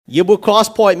yêu bua cross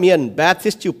point miền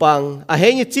Baptist chịu bằng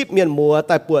hay như chip miền mùa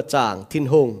tại bùa tràng thiên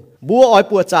hùng bua oi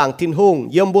bùa tràng thiên hùng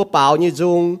yếm bua bảo như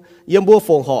dung yếm bua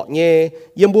phồng họ nhé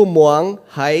yếm bua muống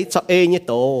hay cho như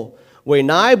tổ vậy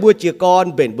nãy bua chia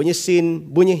con bền bua như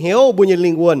xin bua như hiếu bua như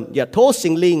linh quân và thố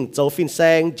sinh linh châu phin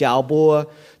sang giáo bua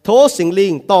thố sinh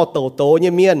linh to tổ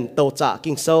như miền tổ trả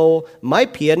kinh sâu máy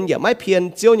phiền và máy phiền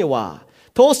chiếu như hòa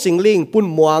thố sinh linh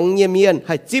bún muang như miền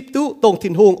hay chip tu tông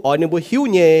thiên hùng ở nơi bua hiếu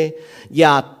nhé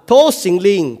và thố sinh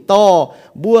linh to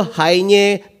bua hay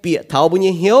nhé bịa thảo bua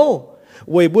như hiếu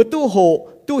vậy bua tu hộ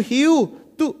tu hiếu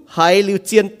tu hay lưu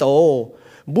chiên tổ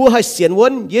bua hay xiên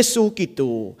vấn Giêsu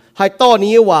Kitô hay to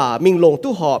níว่าmình lồng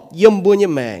tu họp yếm bua như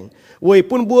mèng vậy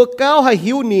bún bua cao hay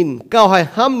hiếu nín cao hay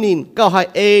ham nín cao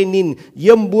hay nín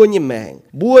yếm bua như mèng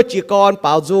bua chỉ còn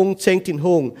bảo dung trên thiên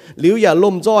hùng liu ya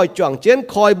lom roi choàng chén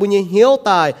khoi bua như hiếu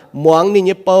tài muang nín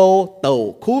như bầu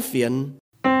tàu khu phiền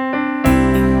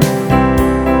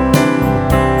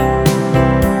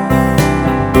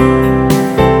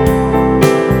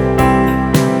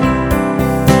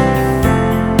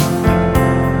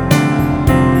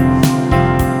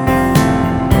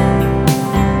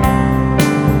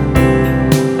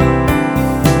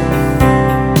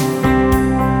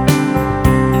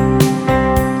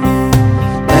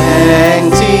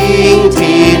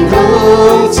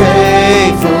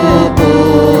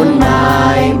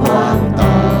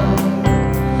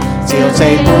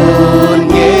Say buồn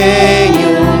nhé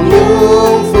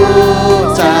nhung phu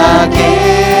cha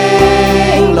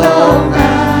kén lòng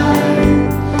ai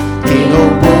thì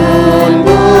ngục buồn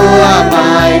bua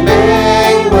mai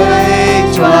nén quê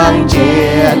choang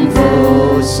chiến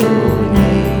phu su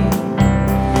nhé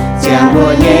chàng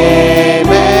bùa nhé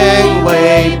men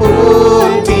quê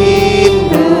buồn tin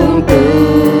nung tu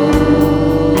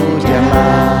chàng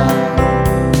là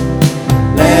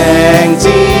leng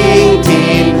chính tin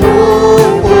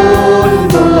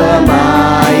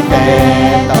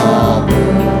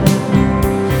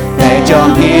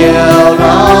trong hiếu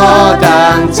nó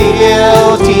đang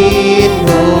chiếu thiên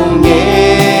hùng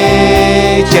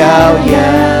nhé trao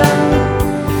giờ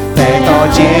để tỏ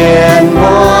chiến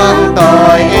muôn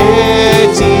tội ế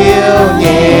chiếu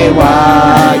nhé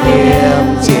hoa yếm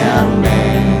chàng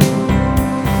mẹ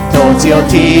thổ chiếu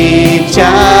thịt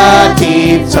cha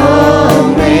thịt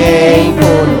trong mình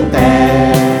buồn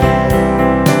tè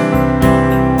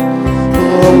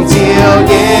hùng chiếu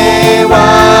nhé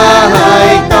hoa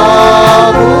hai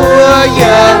búa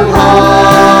dân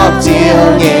họp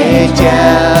chiều nhẹ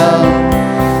chào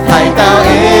hai tao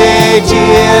ê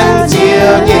chiến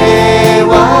chiều nhẹ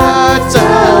quá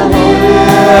châu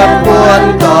mưa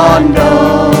buồn còn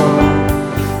đồ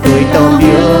tuổi tôm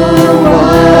yêu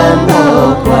mơ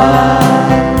mơ qua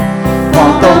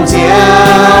vòng tôm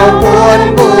chiều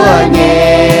buồn bùa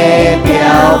nhẹ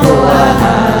béo bùa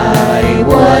hài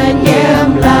buồn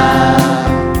nhiễm là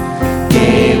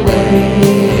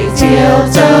chiều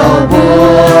châu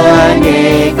búa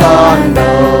nhé con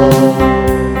đầu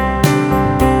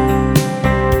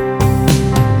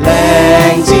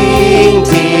leng chính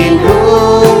thiên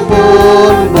hùng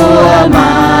buồn bùa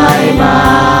mai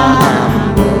mà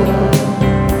buồn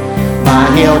mà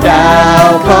hiểu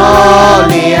đạo có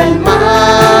liền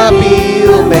má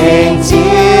biêu mình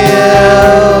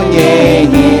chiều nhẹ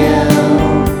nhiều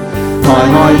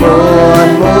hỏi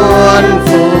buồn muốn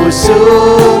phù su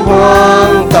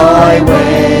hoang tôi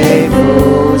về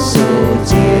phù su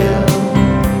chiều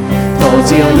thổ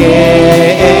chiều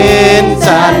nhẹ êm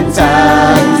chan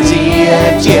chan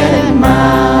chia trên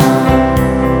mà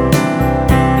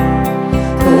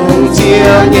cùng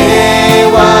chiều nhẹ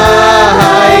qua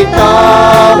hai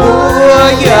to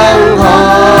búa dân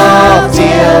họp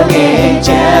chiều nhẹ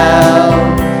chào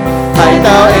hai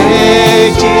tao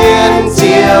ê chiến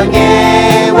chiều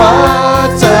nhẹ quá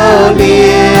châu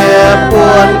liệp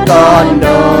buồn còn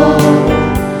đồ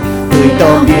tuổi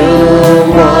tôm yêu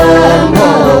muôn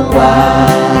mùa qua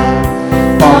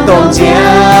vòng tôm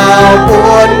chiều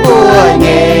buồn bùa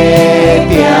nhẹ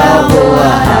béo bùa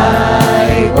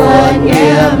hài buồn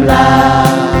nhiễm là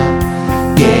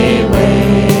kề về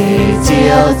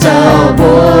chiều châu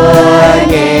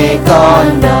búa nhẹ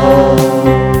con đầu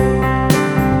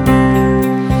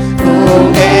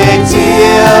cùng ê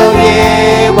chiều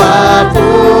nhẹ hoa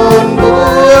buồn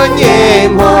búa nhẹ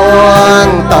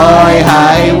hoang tội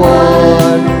hại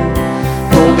buồn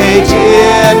cùng ê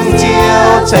chiến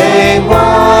chiều chê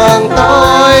hoang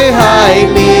tội hại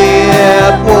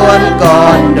liệp buồn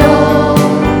còn đồ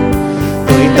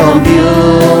tuổi tôm yêu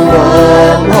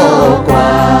ôm hồ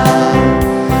qua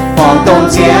vòng tôm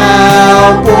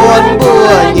chiều buồn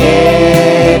búa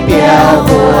nhẹ béo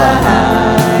bùa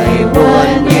hài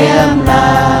buồn nhiễm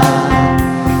là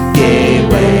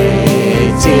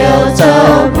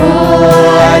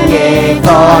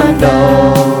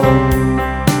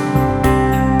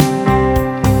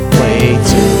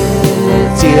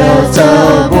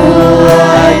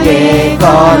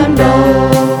buồn đâu.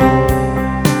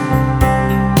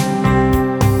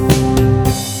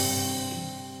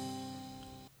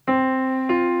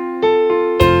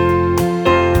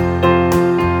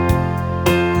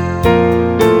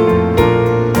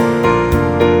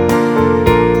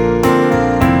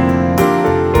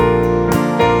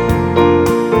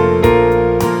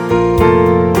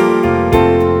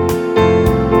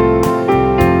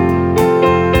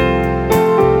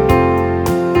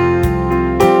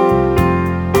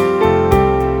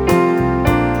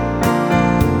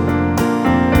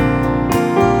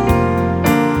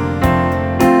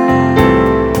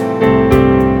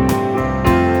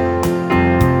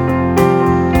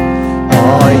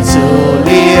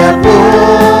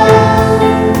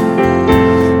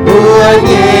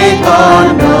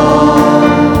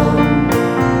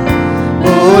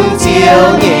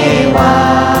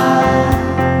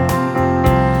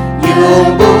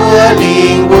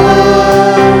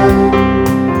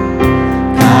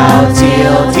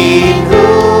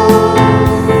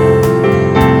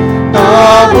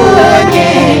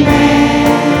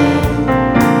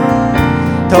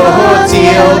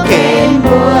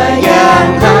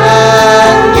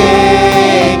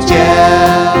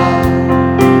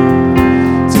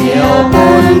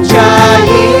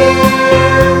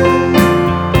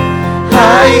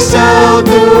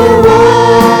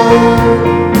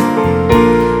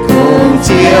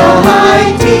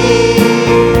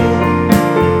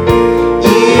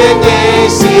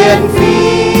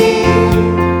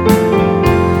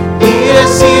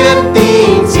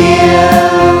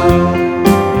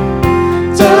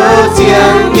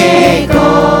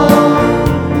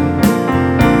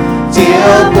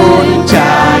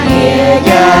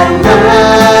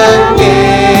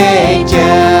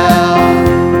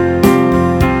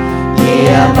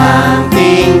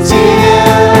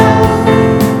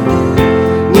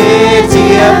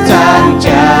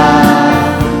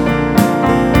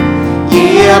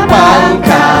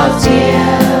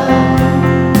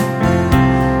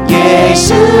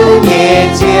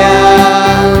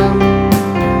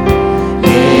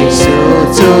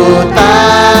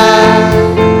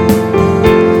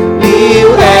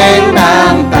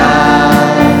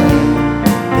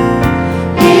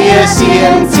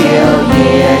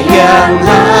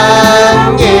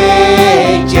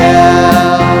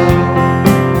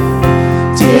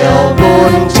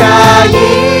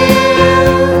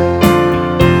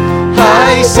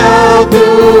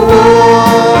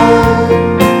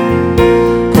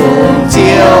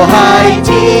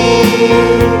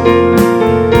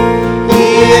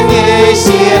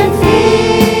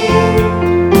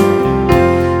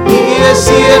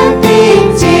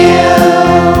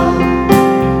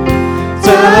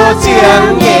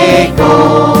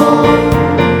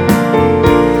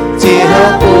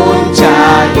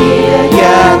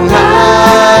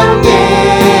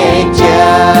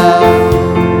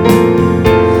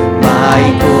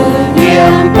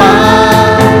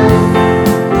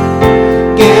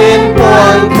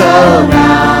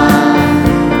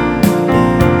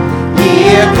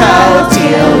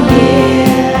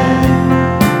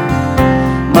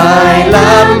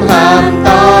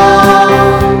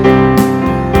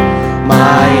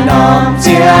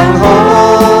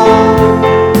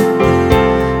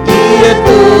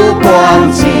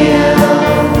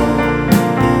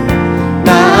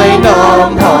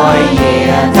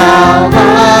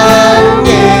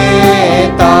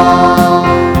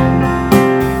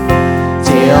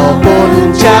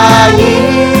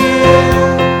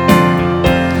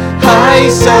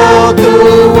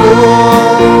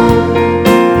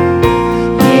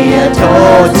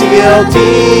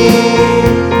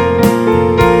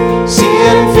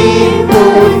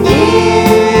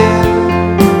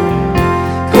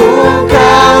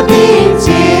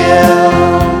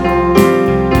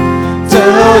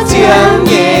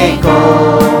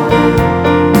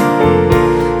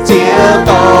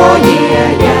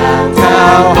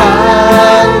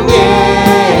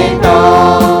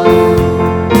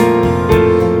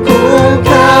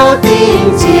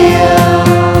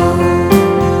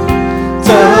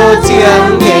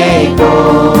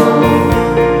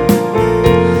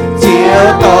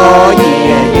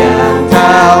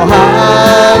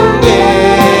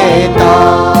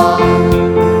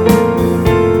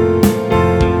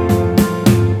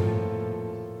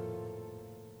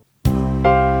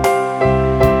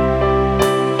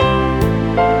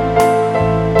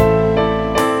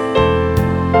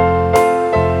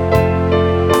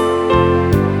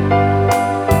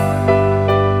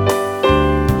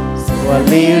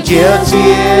 liu chiếu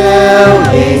chiếu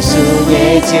Giêsu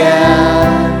nhẹ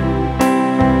chàng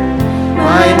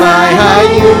mãi mãi hai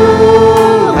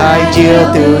nhung hai chiều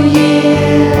tự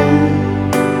nhiên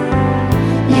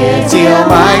nhiều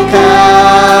mãi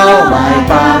khao mãi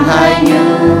bằng hai như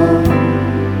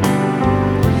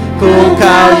cùng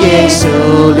khao Giêsu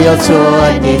liêu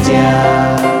chuột nhẹ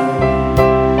cha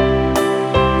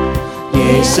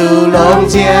Giêsu lông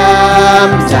chiam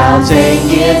chào trên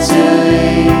nhiệt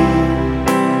dưới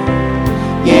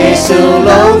Giêsu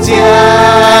lông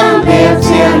chiam liêu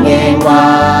chiang nhẹ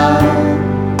hoa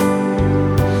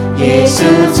Giêsu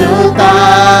chú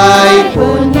tay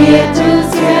buồn nhiệt chú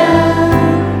chiang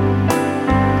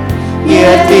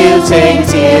nhiệt tiêu trên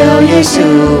chiều Giêsu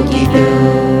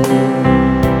Kitô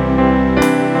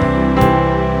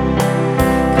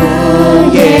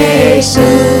Giêsu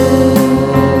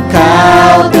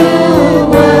khao tu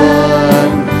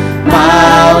buồn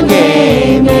mau nhẹ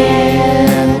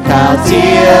miền khao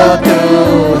chiếu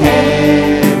tu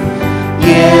hẹn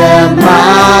yếm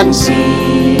man xì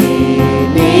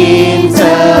nín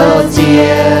châu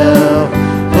chiều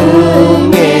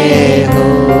hùng nhẹ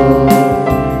hùng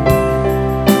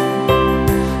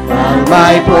vàng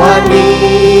bài buồn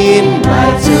nín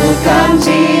bài chú cam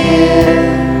chiều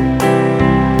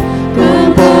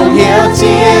hiếu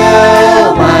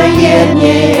chiếu mai yên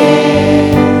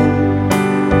nhẹ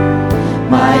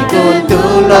mai cun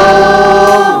tu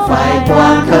lâu phải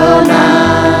quang khơ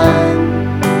nan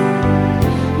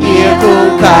yêu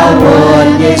cung khao buồn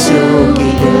Giêsu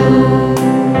Kitô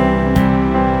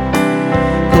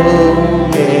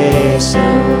cung Giêsu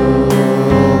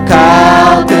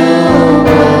khao tu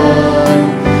buồn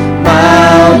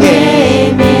mau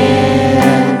nhẹ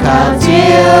miền khao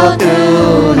chiếu tu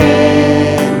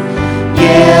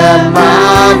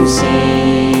man xì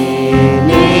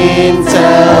nín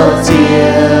châu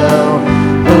chiều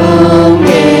hùng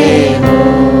nghệ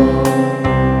hùng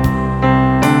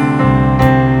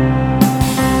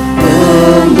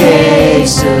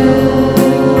Giêsu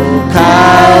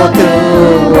khao tu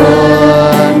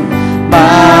buồn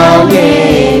bao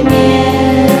nhẹ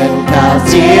miền khao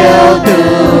chiếu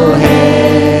tu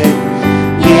hẹn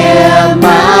yếm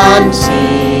man xì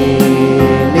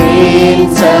nín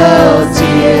châu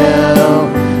chiều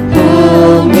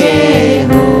hùng nghệ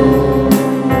hùng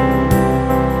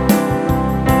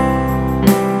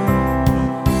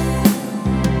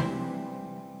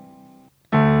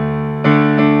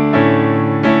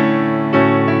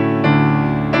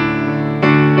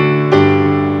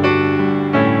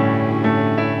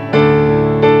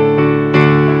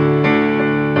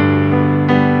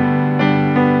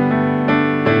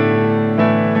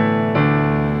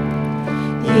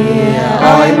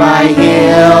ôi mai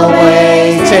hiếu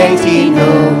quê trên thiên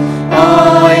hùng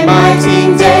ôi mai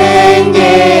thiên danh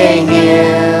nhẹ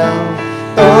hiếu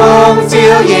tôn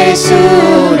chiếu Giêsu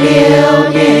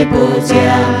liều nhẹ bù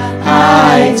cha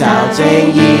hai chào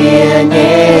trên hiền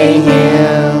nhẹ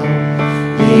hiếu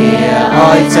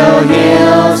ôi châu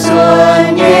hiếu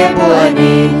xuân nhẹ buồn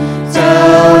đi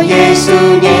châu Giêsu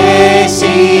nhẹ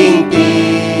sinh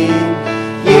tình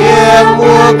yếm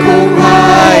mua cùng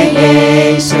hai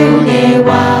Giêsu nhẹ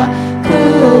hoa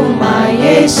cùng mai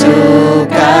Giêsu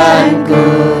can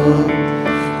cùng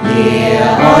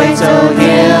ôi châu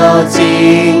hiếu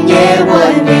chính nhẹ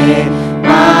buồn nhẹ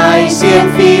mai xiên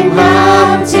phim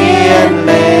ham chiến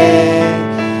lệ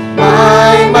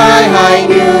mãi mãi hai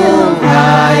nhung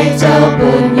hai châu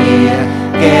buồn nhẹ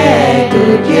kẻ tu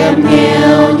kiếm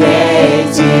nhiều nhẹ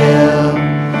chiều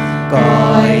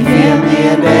coi phim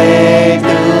hiền đệ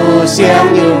tu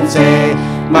xiên nhung dề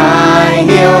mai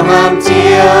hiếu ham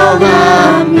chiếu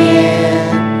ham miền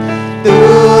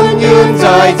tuôn nhún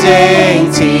roi trên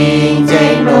trình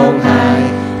trên lông hải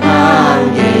hàng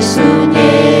Giêsu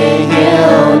nhẹ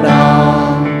hiếu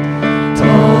non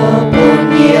thô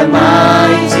buồn nhẹ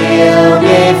mai chiều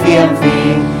nhẹ phiêm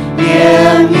phình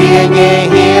yếm nhẹ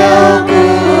hiếu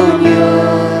cứu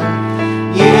nhường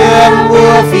yếm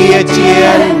vua phía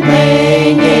trên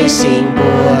mê nhẹ sinh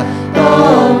bùa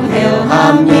tôn hiếu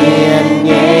ham nhiên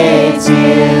nhẹ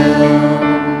chiều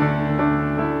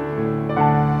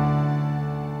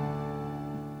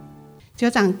Chúa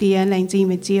chẳng tiền lành gì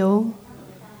mà chiếu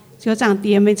Chúa chẳng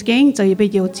tiền mình kinh rồi bị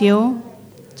dấu chiếu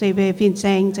rồi bị phiền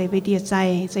xanh rồi bị tiệt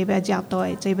say rồi bị giáo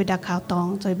tội rồi bị đặc khảo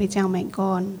tòng rồi bị trang mệnh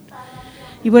con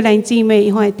yêu lành gì mà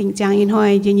hỏi tình trạng in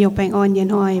hỏi nhiều nhiều bệnh on yên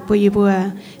hỏi bùi bùa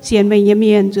xiên mình yếm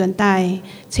miền chuyển tài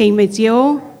trình mà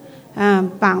chiếu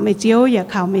bảng mà chiếu và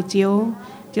khảo mà chiếu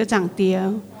Chúa chẳng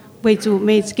tiền bùi chủ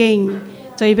mà kinh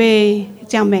rồi bị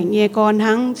chàng mẹ nghe con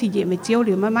hắn chỉ dễ mà chiếu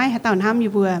liu mai hai tao ham như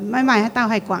bừa mai hai tao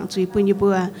hay quảng truy bùn như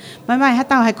bừa mai hai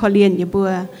tao hay khó liền như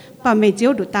bừa bà mẹ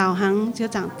chiếu đủ tao hắn chiếu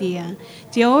chẳng tìa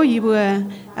chiếu như bừa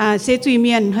xe truy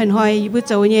miền hờn hỏi như bừa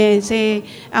châu nhẹ xe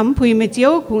phui mẹ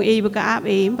chiếu cùng bừa cả áp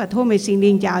bà thô mẹ sinh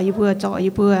linh chào như bừa trọ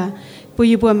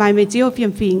như bừa mai mẹ chiếu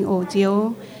phiền phiền ổ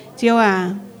chiếu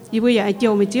như bừa giờ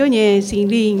chiếu mẹ chiếu nhẹ sinh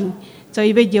linh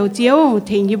rồi bây giờ chiếu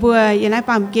thì như bữa giờ này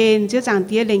bám kên chiếu chẳng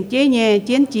tía lên chế nhẹ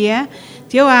chiến chia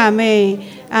chiếu mày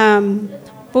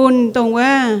bún tông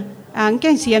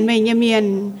cái xiên mày nhà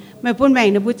miền mày bún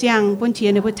mày nó bún chang bún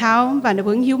chia nó bún tháo và nó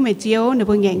bún hiu mày chiếu nó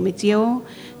bún nhện mày chiếu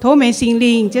thố mày sinh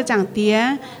linh chiếu chẳng tía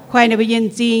khoai nó bây giờ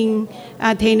chinh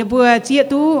thì nó bữa chia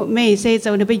tú mày xây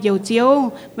dầu nó bây giờ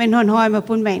chiếu mày hòn hoi mà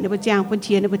bún mày nó bún chang bún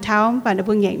chia nó bún tháo và nó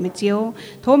bún nhện mày chiếu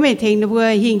thố mày thì nó bữa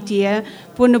hình chia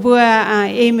bún nó bữa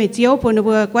mày chiếu bún nó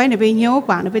bữa quay nó bây hiếu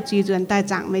quảng nó bây truy duyên tai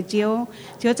chẳng mày chiếu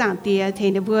chẳng tía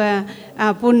thì nó bữa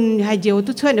bún hai chiếu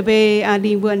tú chơi nó bây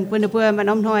đình bún nó bữa mà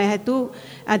ông hoi hai tú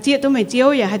chia tú mày chiếu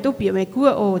ya hai tú biểu mày cua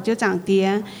ồ chiếu chẳng tía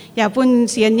ya bún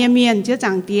xiên nhẹ miền chiếu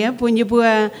chẳng tía bún như bữa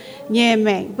nhẹ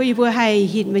mẹ bữa hay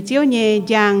hít mày chiếu nhẹ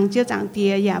giang chiếu chẳng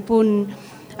tía ya bún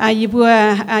như bữa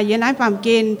giờ này bám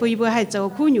kên bữa hay châu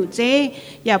khu nhũ chế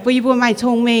ya bữa mày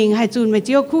trông mình hay chun mày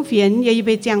chiếu khu phiến ya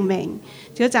bữa giang mẹ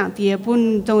chiếu chẳng tía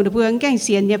bún trông được bữa canh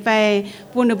xiên nhẹ về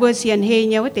bún được bữa xiên hay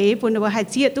nhẹ với tế bún được bữa hay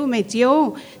chia tú mày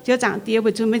chiếu chẳng tía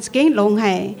bữa chun mày kén lồng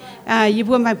hay như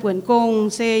bữa mày buồn công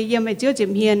xe giờ mày chiếu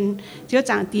chìm hiền chiếu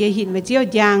chẳng tía hít mày chiếu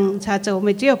giang cha châu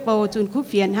mày chiếu bầu chun khu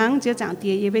phiến hăng chiếu chẳng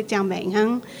tía bữa giang mẹ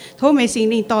hăng thô mày sinh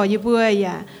linh to như bữa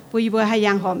ya bữa hay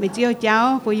giang họ mày chiếu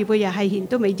cháu bữa ya hay hít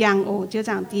tú mày giang ồ chiếu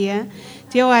chẳng tía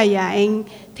chiếu ya anh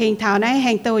thỉnh thảo này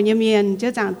hành tàu như miền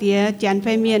chiếu chẳng tía chán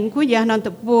phê miền cú giờ non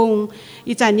tập vùng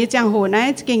ý chẳng như chẳng hồ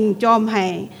này kinh chom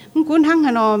hay cuốn hăng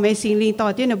hà nó mày sinh linh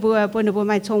to tiên là bữa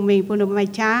mày trông mình bữa mày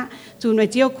cha chun mày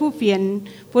chiếu khu phiền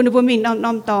bữa mình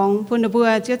nom tòng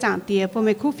bữa chiếu chẳng tía bữa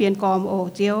mày khu phiền còm ổ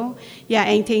chiếu ya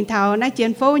anh thỉnh thảo này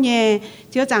chiến phố nhẹ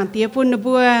chiếu chẳng tía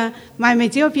bữa mày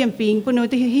chiếu phiền phình bữa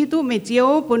thì hít tụ mày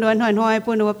chiếu bữa hỏi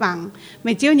bữa bằng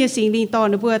mày chiếu như sinh linh to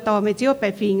bữa to mày chiếu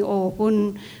bẻ phình ổ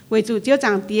với chủ chiếu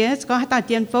chẳng tía có hai ta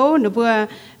chiến phố bữa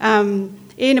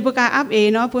nó bữa cả áp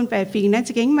nó bữa bẻ phình nó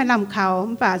chỉ kính mà làm khảo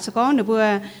và có bữa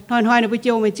hỏi bữa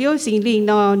chiếu mày chiếu sinh linh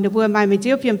nó bữa mày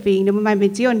chiếu phiền phình bữa mày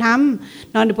chiếu nắm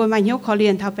nó bữa mày hiếu khó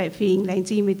liền thao bẻ phình lại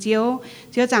gì mày chiếu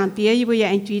chẳng tía bữa giờ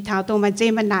anh truy thảo tông mà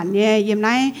chơi mà nản nhé yếm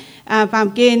này phạm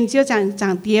kên chiếu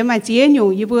chẳng tía mà chia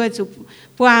nhủ bữa chụp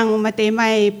quang mà tế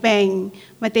mày bèn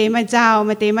mà tế mày giàu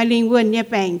mà tế mày linh quân nhé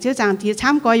bèn chiếu chẳng tía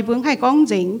tham coi bướng hay con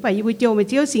dính và bữa chiều mà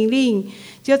chiếu sinh linh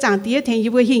chiếu chẳng tía thì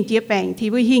bữa hình chia bèn thì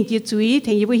bữa hình chia chuối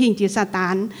thì bữa hình chia sa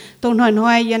tán tông hòn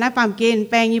hoài giờ nó phạm kên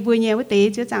bèn bữa nhé với tế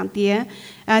chiếu chẳng tía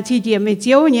chỉ điểm mày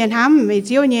chiếu nhé hám mày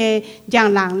chiếu nhé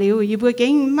giang làng liu bữa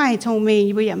kính mày trông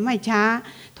mình bữa mày cha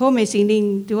thô mày sinh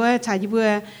linh chúa trả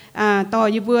bữa to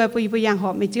bữa giang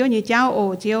họ mày chiếu như cháu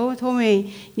ổ chiếu thô mày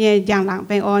nhẹ giang lặng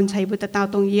bèn on chạy bữa tao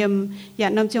tông yếm dạ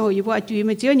năm châu bữa chuối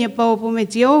mày chiếu nhẹ bầu mày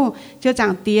chiếu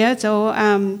chẳng tía cho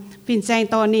phiền sang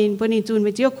to nên bữa nên chun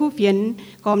mày chiếu khu phiền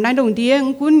còn nãy đồng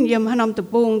tiếng cuốn yếm hà năm tập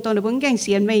bông to bữa canh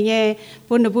xiên mày nhẹ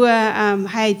bữa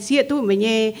hay chia tụ mày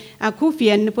nhẹ khu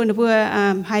phiền bữa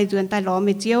hay duyên tai ló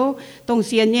mày chiếu tông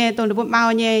xiên nhẹ tông bữa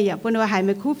bao nhẹ dạ bữa hay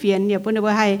mày khu phiền dạ bữa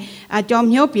hay chom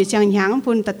hiếu bị chẳng nháng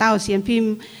bữa tao xiên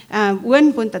phim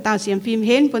uốn bữa tao xiên phim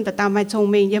hến bữa tao mày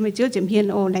trông mình giờ mày chiếu chìm hiền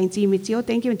ồ lành gì mày chiếu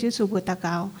thank you Chúa Giêsu bữa ta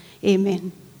cáo amen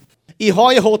y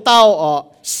hỏi hồ tao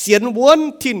xiên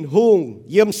uốn thìn hùng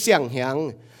yếm xiang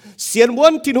hàng xiên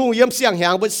uốn thìn hùng yếm xiang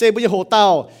hàng bữa xe bữa hồ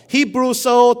tao Hebrew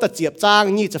sâu ta chiệp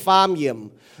trang nhưจะ farm yếm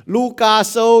Luca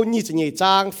sâu nhưจะ nhảy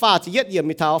trang phaจะ yết yếm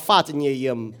mi tháo phaจะ nhảy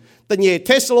yếm ta nhảy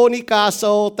Thessalonica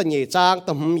sâu ta nhảy trang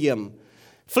ta hum yếm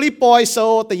Philippoi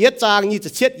sâu ta yết trang nhưจะ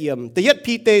chết yếm ta yết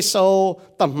Pite sâu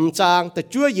ta hum trang ta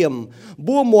chúa yếm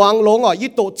bua muang lông ở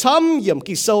yết tổ chấm yếm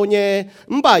kỳ sâu nhé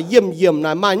bà yếm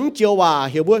này mà những chiều hòa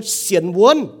hiểu bữa xiên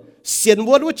uốn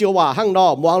với chiều hòa hăng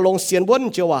nọ muang lông xiên uốn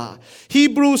chiều hòa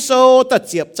Hebrew sâu ta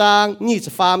chiệp trang nhưจ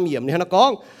ะ farm yếm này nó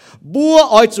có bua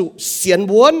ỏi chủ xiên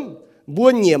uốn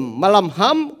bua nhiệm mà làm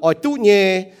hám ỏi tu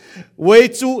nhé với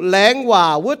chủ lén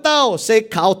hòa với tao sẽ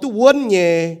khảo tu uốn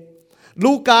nhé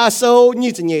Luca sâu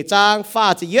nhưจะ nhảy trang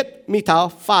phaจะ yết mi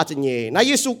tháo phaจะ nhảy nãy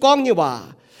Giêsu con như bà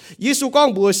Giêsu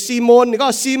con bùa Simon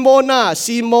có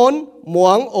Simon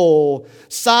muang ổ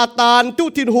Satan tu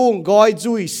thiên hùng gọi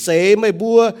dùi xế mày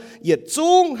bùa yết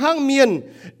chung hang miền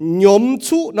nhóm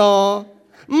chú nó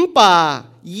bà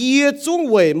yết chung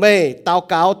vầy mày tao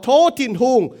cáo thô thiên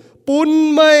hùng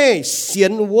bún mày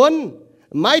xiên uốn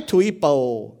mái thủy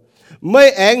bầu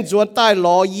mày anh duan tai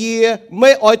lò yê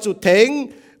mày oi chủ thính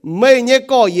mấy nhé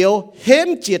có yếu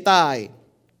hên chia tài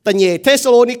tận nhẹ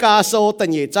Thessalonica sâu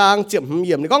tận nhẹ trang chậm hầm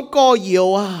yểm con có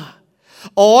yếu à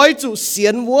ôi chủ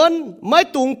xiên vốn mấy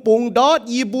tung bùng đót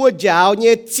y bùa giáo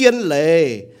nhé chiên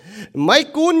lệ mấy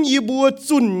cún y bùa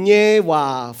chun nhé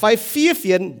và phải phía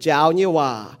phiền giáo nhé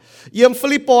và yếm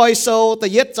Philippoi sâu tại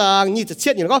yết trang như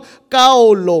chết như nó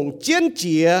cao lồng chiến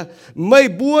chia mấy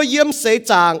bùa yếm xây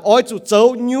trang ôi chủ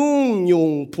châu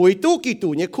nhung phủi tu kỳ tù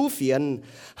nhé khu phiền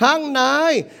hàng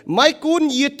này mấy cún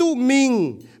y tu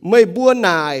mình mấy bùa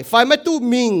này phải mấy tu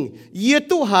mình y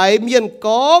tu hải miền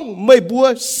con mấy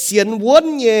bùa xiên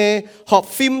vốn nhé học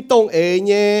phim tông ế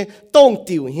nhé tông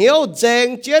tiểu hiếu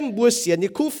giang trên bùa xiên như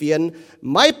khu phiền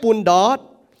mấy bùn đót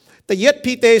แต่เย็ด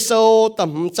พีเตโซต่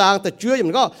ำจางแต่เชื่ออย่าง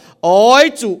นั้นก็อ้อย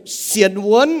จุเสียน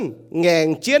วนแง่ง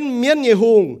เจียนเมียนยี่ห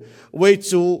งไว้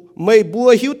จุไม่บัว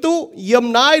หิวตุเยี่ยม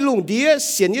นายลุงเดีย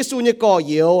เสียนยิสูเนี่ยก่อเ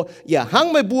หี่ยวอย่าหัง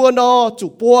ไม่บัวนอจุ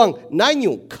ปวงนายห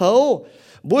ยุ่งเขา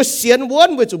บัวเสียนวน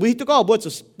ไว้จุบุหิตุก็บัวจุ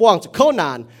ปวงจุเขาน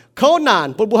าน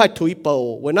ปุ่นบัวให้ถุยเป่า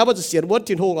ไว้นับว่าจุเสียนวน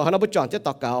ทิ้งหงเอานับว่าจอนจะ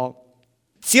ต่อเก่า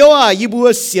เจ้าอ่ะยี่บัว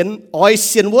เสียนอ้อยเ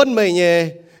สียนวนไม่เนี่ย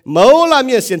mẫu làm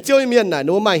miền xiên chiếu miền này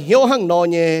nó mà hiếu hăng nó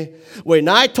nhé, vậy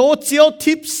nãy thố chiếu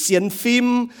tiếp xiên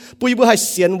phim, bùi bùi hay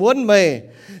xiên vốn mày,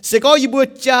 sẽ có y bùi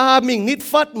cha mình nít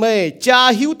phát mày, cha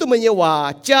hiếu tụi mình như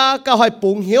hòa, cha cao hay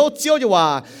bùng hiếu chiếu như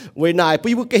hòa, vậy nãy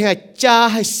bùi bùi cái hay cha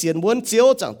hay xiên vốn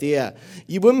chiếu chẳng tiệt,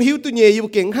 y bùi hiếu tụi nhé y bùi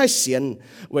kinh hay xiên,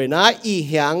 vậy nãy y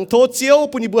hàng thố chiếu,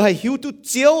 bùi bùi hay hiếu tụi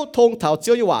chiếu, thông thảo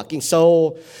chiếu như hòa kinh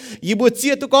sâu, y bùi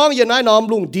chia tụi con giờ nãy nóm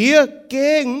lùng đĩa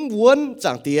kinh vốn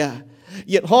chẳng tiệt.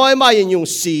 Yết hỏi mà yên dùng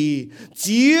xì,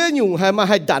 chia dùng hay mà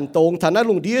hay đàn tông thằng nó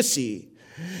lùng đĩa xì.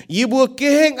 Yết bùa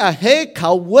kênh à hê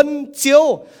khảo vấn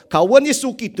chiếu, khảo vấn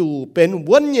Giê-xu Kitô bên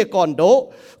vấn nhé còn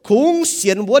đỗ, khung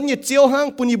xiên vấn nhé chiếu hang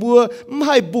bùn yết bùa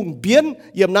hay bùng biến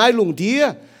yếm nai lùng đĩa,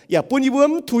 yết bùn yết bùa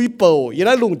thui bầu yết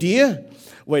nai lùng đĩa.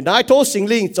 Vậy nai thô sinh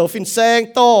linh châu phim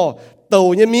sang to,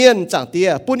 tàu như miền chẳng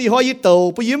tiệt, bùn yết hỏi yết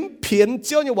tàu bùn yếm phiền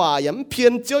chiếu như hòa, yếm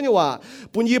phiền chiếu như hòa.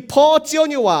 Bùn yết phó chiếu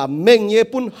như hòa, mình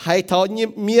yết bùn hải thảo như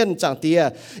miền chẳng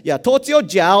tiệt, yết thô chiếu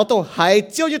giáo tông hải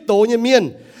chiếu như tàu như miền.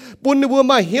 Bùn yết bùa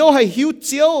mà hiếu hay hiếu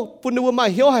chiếu, bùn yết bùa mà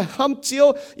hiếu hay ham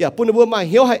chiếu, yết bùn yết bùa mà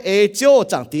hiếu hay ê chiếu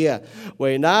chẳng tiệt.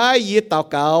 Vậy nãy yết tao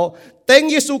cáo, tên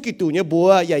Giê-xu Kitô như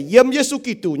bùa, yết yếm Giê-xu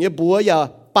Kitô như bùa, yết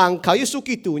bằng khảo Giê-xu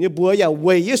Kitô như bùa, yết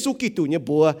về Giê-xu Kitô như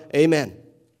bùa. Amen.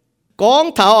 Con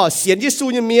thảo xiên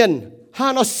Giê-xu như miền,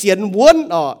 ha nó xiên vốn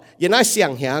yết nãy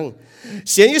xiang hàng.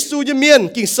 Xiên Giê-xu như miền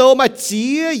kinh sâu mà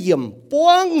chia yểm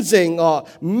quang dình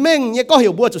mình nhé có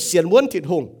hiểu bùa cho xiên vốn thịt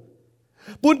hùng.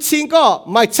 Bùn chính có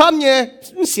mà chăm nhé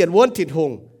xiên vốn thịt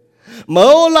hùng.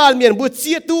 Mẫu là miền bùa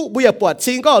chia tu bùa bọt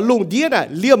chính có lùng đĩa này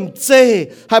liềm chê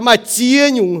hay mà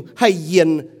chia nhung hay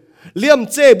yên. Liềm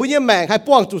chê bùa nhé mẹ hay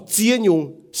quang chủ chia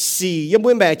nhung xì yếm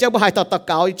bùa mẹ chắc bùa hay tao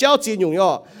cáo cháu chia nhung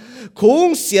nhọ.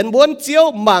 Khung xiên vốn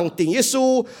chiếu mang tình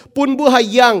Giê-xu bùn bùa hay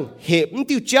yang hiểm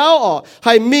tiêu cháu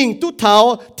hay mình tu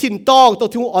thảo thìn tong tao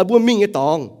thiếu ở bùa mình cái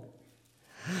tong.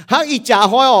 Hãy ý trả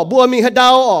hỏi bùa mình hay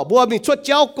đau bùa mình chuột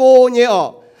cháu cô nhé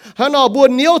hãy nó bùa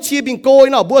níu chia bình cô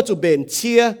nó bùa chủ bền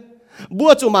chia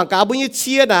bùa chủ mang cả bùa như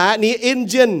chia nè ní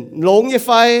engine lông như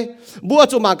phai bùa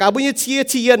chủ mang cả bùa như chia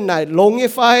thiên này lông như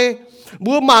phai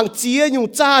bùa mang chia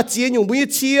nhung cha chia nhung bùa như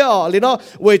chia liền nó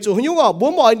về chủ nhung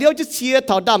bùa mọi điều chứ chia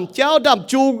thảo đầm cháu đầm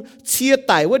chung chia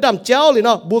tải với đầm cháu liền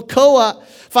nó bùa khâu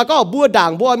phải có bùa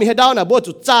đảng bùa mi hay đau nè bùa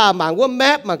chủ cha mang bùa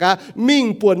map mà cả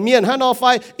mình buồn miền hay nó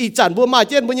phải ý chẳng bùa mà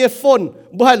trên bùa như phone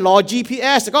bùa hay lò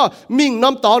GPS có mình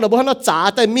nắm tỏ là bùa nó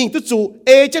trả tại mình tức chủ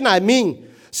e chứ này mình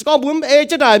có bùa e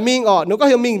chứ này mình nó có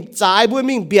hiểu mình trái bùa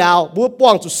mình bèo bùa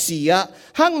quang chủ xỉa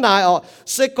hăng này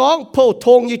sẽ có phổ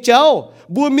thông như cháu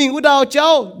bùa mình u đào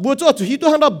cháu bùa cho chủ hít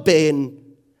tôi hăng nó bền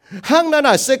hăng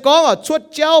này sẽ có chuột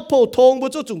cháu phổ thông bùa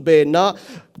cho chủ bền nó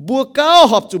bùa cao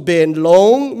học chủ bền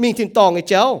lông mình thiên tòng cái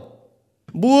cháu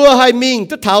bùa hay mình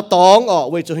tức tháo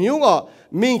tòng về chủ hiếu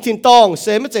mình thiên tòng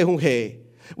sẽ mấtใจhung hề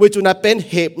về chủ này bên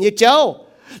hẹp như cháu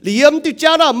liếm từ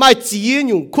cháu đó mai chia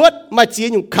nhung khuất mai chia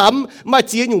nhung khắm mai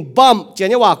chia nhung bầm chỉ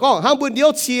như hòa con hang bùa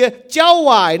điếu chia cháu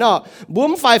hoài nó bùa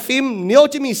phải phim nếu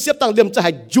chỉ mình xếp tăng liếm cho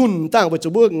hay dùn tăng về chủ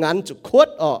bùa ngắn chủ khuất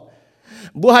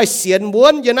bùa hay xiên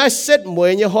muốn giờ nãy xét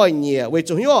mùi như hỏi nhỉ về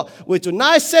chủ hiếu về chủ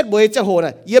nãy xét mùi chẳng hồ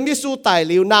này yếm Giê-xu tài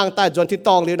liu nàng tài dọn thiên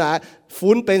tòng liu này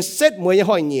phun bên xét mùi như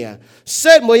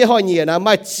hỏi nhỉ là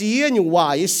mai chia nhung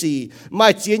hòa như xì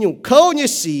mai chia nhung khâu như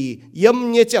xì yếm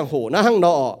như chẳng hồ na hang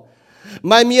nọ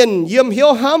mai miền yếm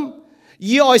hiếu hăm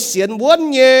yếm xiên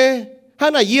muốn nhỉ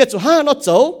hay là yếm chủ ha nó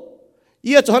走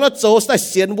yếm chủ ha nó走是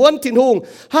xiên muốn thiên hùng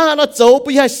ha nó走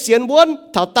不是xiên muốn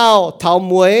thảo tàu thảo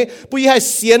muối不是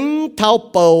xiên thảo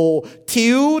bầu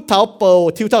thiếu thảo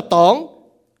bầu thiếu thảo tòng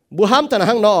bùa ham ta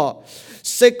hang nọ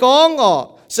sẽ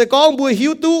con bùa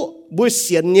hiếu tu bùa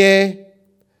xiên nhé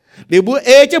để bùa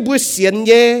chứ bùa xiên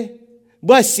nhé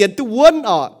bùa xiên tu vốn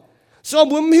so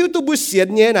bùa hiếu tu bùa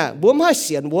xiên nhé nè bùa hai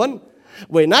xiên vốn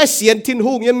vậy nãy xiên thiên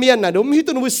hùng như miên nè đúng hiếu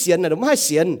tu bùa xiên nè đúng hai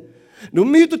xiên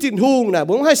đúng hiếu tu thiên hùng nè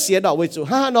bùa hai xiên đó với chủ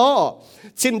ha nó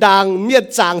trên đàng miệt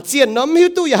chàng chiên nó hiếu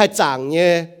tu hai chàng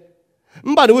nhé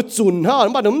bà đúng chuẩn ha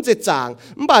bà đúng dễ chàng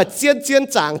bà chiên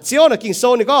chàng chiếu là kinh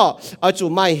sâu này có ở chủ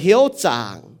mai hiếu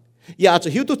chàng ya chủ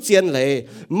hiếu tu chiên lệ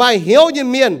mai hiếu như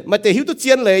miên mà để hiếu tu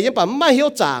chiên lệ nhưng bà mai hiếu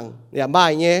chàng ya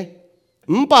mai nhé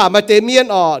bà mà để miên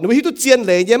nó hiếu tu chiên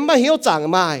lệ nhưng mai hiếu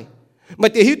chàng mai mà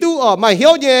để hiếu tu mai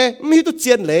hiếu nhé hiếu tu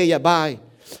chiên lệ ya mai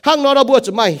hang nó bùa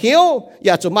chủ mai hiếu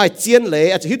ya chủ mai chiên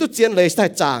lệ chủ hiếu tu chiên lệ sai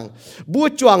chàng bùa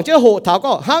chuang chứ hộ thảo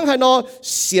có hang hay nó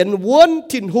xiên vốn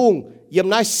thiên hùng yếm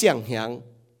nai xiang hiang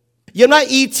yếm nai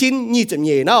y chín nhị chấm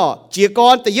nhị nó chỉ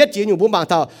conแต่yết chỉ nhung buông bàng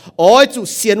thảo ôi chủ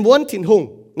xiên vốn thiên hùng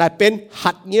nàyเป็น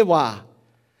หัดเงี้ยว่า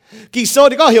กี่โซ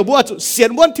นี่ก็เหี่ยวบัวจุเสียน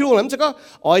วนที่ลุงนั้นจะก็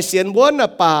อ๋อเสียนวนน่ะ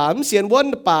ป่าเสียนวน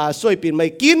ป่าสวยปีนไม่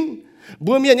กิน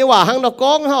บัวเมียเนี่ยว่าหังนก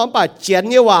องห้ามป่าเจียน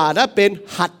เนี่ยว่านะเป็น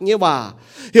หัดเนี่ยว่า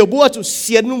เหี่ยวบัวจุเ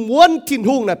สียนวนที่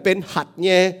ลุงน่ะเป็นหัดเ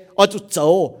นี่ยอ๋อจุโจ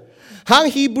หัง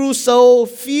ฮีบรูโซ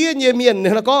ฟีเนี่ยเมียนเ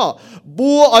นี่ยแล้วก็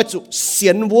บัวอ๋อจุเสี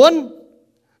ยนวน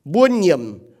บัวเหยี่ยม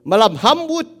มาลำห้ำ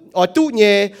บัวอ๋อตู้เ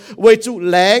นี่ยไว้จุ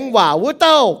แหลงว่าวัวเ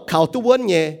ต้าข่าวตู้วน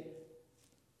เนี่ย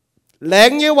แหลง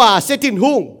เนี่ยว่าเสติน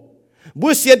หุงบั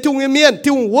วเสียนทุ่งเมียน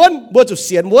ทุ่งวนบัวจุเ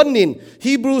สียนวนนิน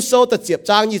ฮีบรูโซตะเจียบ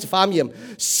จางยี่สิบฟ้าเมียม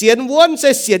เสียนวนเ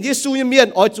สียนเยซูเมียน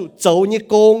อ๋อจุเจ้าเนี่ย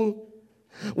กง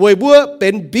ไว้บัวเป็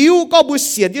นบิวก็บัวเ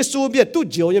สียนเยซูเมียนตู้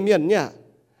เจียวเมียนเนี่ย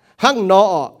ห้างนอ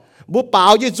บัวเปล่า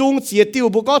เยจุงเสียติว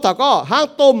บัวก็ถ้าก็ห้าง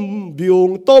ต้มบิว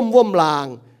ต้มว่มลาง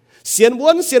เสียนว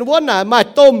นน่ะมา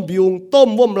ต้มบิวต้ม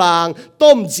ว่มลางต้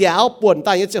มเจียวป่วนต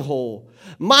ายยังจะโห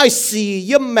ไม่สี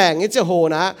ยิ่มแมงนี่จะโห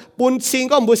นะปุ่นชิง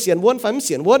ก็มัวเสียนวนฝันเ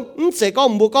สียนวนเสก็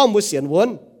มัวเสียนวน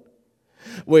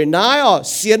เว้ยนาย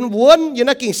เสียนวนยัง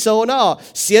นักกิ่งโซนะ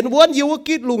เสียนวนยิ่ง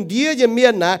กิดลุงเดียยังเมีย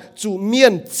นนะจูเมีย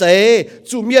นเจ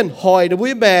จูเมียนหอยนะวุ้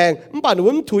ยแมงป่าน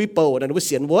วุ้นถุยเป่านะวุ้ยเ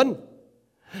สียนวน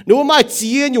หนูไม่เ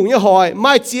จียอยู่เนี่ยหอยไ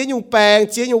ม่เจียอยู่แปง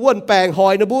เจียอยู่วนแปงหอ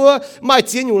ยนะบัวไม่เ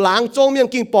จียอยู่ล้างจงเมียง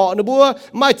กิ่งปอนะบัว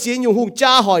ไม่เจียอยู่หุงจ้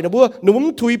าหอยนะบัวหนุ่ม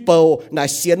ทุยเป่าไหน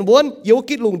เสียนวนยิ่ง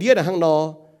กิดลุงเดียนะฮังนอ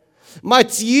ไม่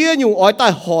เจียอยู่อ้อยใต้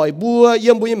หอยบัวเ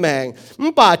ยี่ยมบุยแมง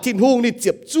ป่าทิ้นหุงนี่เ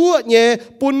จ็บจั่วเนี่ย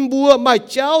ปุ่นบัวไม่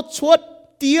เจ้าชด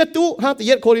เตี้ยตุห้างตะเ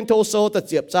ย็ดโครินโตโซตะเ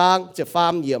จ็บจางเจ็บฟา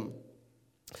ร์มเยี่ยม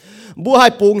บัวให้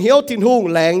ปุงเหี้ยวทิ้นหุง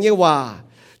แหลงเนี่ยว่า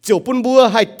เจ้าปุ่นบัว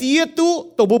ให้เตี้ยตุ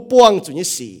ตัวบัวปวงจุดยี่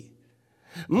สี่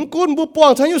กุนบัวปวง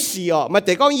ทั้งยี่สี่มาแ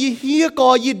ต่ก็ยี่เฮียก็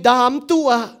ยี่ดามตัว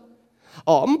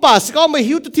ป่าสก็ไม่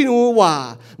หิวตัวทิ้นหุงว่า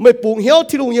ไม่ปุงเหี้ยว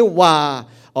ทิ้นหุงเนี่ยว่า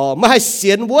ไม่ให้เสี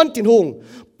ยนวนทิ้นหุง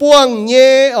ปวงเย่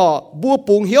บัว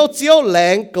ปุงเหี้ยวเจียวแหล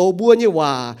งเก่าบัวเนี่ยว่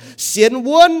าเสียนว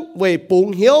นไว้ปุง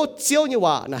เหี้ยวเจียวเนี่ย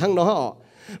ว่านะฮังเนาะ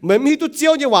ไม่มีตัวเจีย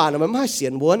วเนี่ยว่านะมันไม่ให้เสี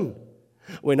ยนวน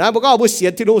เว้ยนะบอกว่าบัวเสีย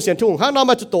นที่นู่นเสียนทุ่งฮังน้อง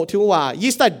มาจุดโตที่ว่า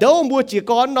ยี่สิบเดิมบัวจี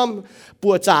ก้อนน้ำปั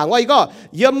วจางไว้ก็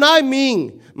เยี่ยมนายมิง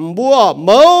บัวเม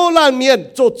าล้านเมียน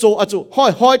โจจุ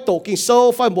ห้อยโตกินโซ่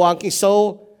ไฟบวงกินโซ่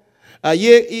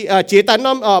เจตัน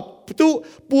น้ำตู้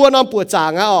ปัวน้ำปัวจา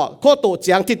งโคโตเ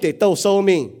จียงที่เตโตโซ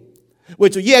มิง为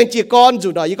主验จีก้อนจุ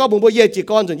ดอีก็บุญบัวเยี่ยจี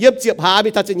ก้อนจุดเยี่ยมเจียบหามี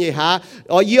ทัศน์ยี่หา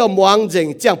เยี่ยมวางจริง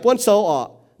เจียงป้วนโซ่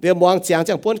เดี๋ยววางเจีย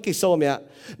งป้วนกิโซ่เมีย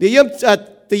เดี๋ยวเยี่ยม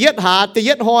ตีเย็ดหาตีเ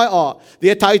ย็ดห้อยเ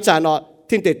ดี๋ยวไทยจาน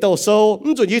ทิ้งเตโตโซ่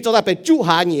จุดยี่จะได้เป็นจูห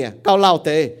าเนี่ยเกาเล่าเต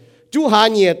จูหา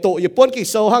เนี่ยโตยี่ป้วนกิ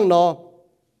โซ่ห้างนอ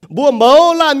บัวเมา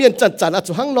ล่าเมียนจัน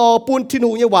จุห้างนอปูนที่หนู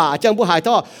ยี่ว่าจังบัวหาย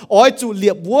ท่ออ้อยจุเหลี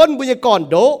ยบวนบุญก่อน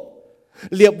โด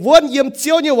เหลียบวนเยี่ยมเจี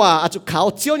ยวเนี่ยว่าอาจจะขาว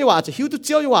เจียวเนี่ยว่าอาจจะหิวตุเ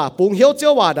จียวเนี่ยว่าปุงเหียวเจีย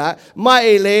วว่านะมาเอ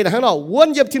เลยนะฮะเนาะวน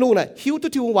เยี่ยมที่นู่นน่ะหิวตุ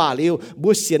ที่นู่นว่าเร็วบั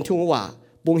วเสียนที่นู่นว่า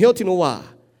ปุงเหียวที่นู่นว่า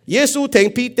เยซูถึง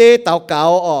พีเตเต่าเก่า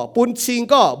ปุนชิง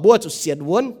ก็บัวจุเสียน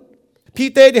วนพี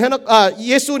เตเนี่ยฮะเนาะเ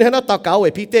ยซูเนี่ยฮะเนาะเต่าเก่าเว้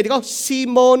ยพีเตนี่ก็ซี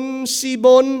โม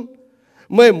น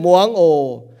ไม่หมวง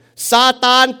ซาต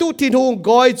านตุที่นู่นก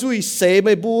อยจุยเสไ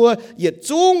ม่บัวเหยียด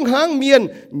จุงหางเมียน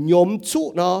ยมชุ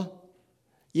เนาะ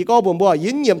อีก็บัว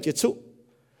ยินยมจิตชุ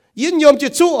ยินยมจิ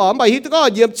ตชุไม่ฮิตก็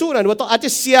เยี่ยมชุนั่นว่าต้องอาจจะ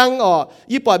เสียง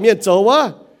ยี่ปอดเมียนโจวะ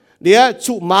เดี๋ยว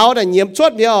ชุเมาเนี่ยเยี่ยมช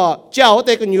ดเนี่ยเจ้าเต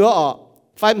ะกันเยอะ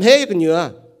ไฟเฮกันเยอะ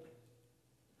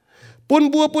ปุ่น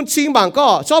บัวปุ่นชิงบางก็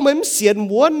ชอบเหมือนเสียน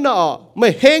ม้วนเนาะไม่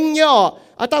เฮงเนี่ย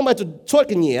ตั้งมาจุดชด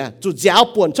กันเยอะจุดยาว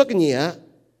ป่วนชดกันเยอะ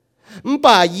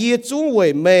ป่าเยี่ยจุ้งเว่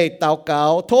ยไม่เต่าเก่า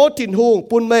โทษทิ้งหุง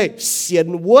ปุ่นไม่เสียน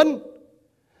ม้วน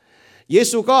เย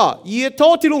ซูก็เยี่ยโท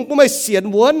ษทิ้งหุงปุ่นไม่เสียน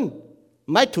ม้วน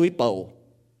ไม่ถุยเป่า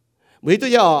วิตุ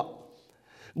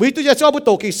ยาชอบบุต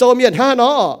รกิโซเมียนห้าเน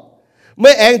าะ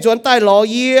mới anh chuẩn tai lò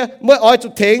ye mới oi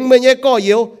chụp thèn mới nhé có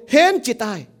yếu hên chỉ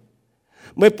tai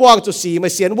mới quang chụp xì mới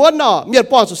xiên vốn nọ miền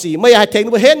quang chụp xì mới hai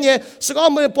thèn mới hên nhé sau đó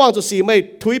mới quang chụp xì mới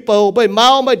thui bầu mới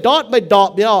mau mới đọt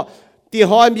nhở thì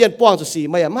hỏi miền quang chụp xì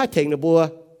mới hai thèn nữa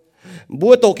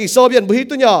bùa tổ kỳ sâu miền bùi hít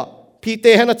tôi nhở pi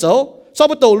tê hay là cháu sau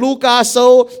bữa tổ Luca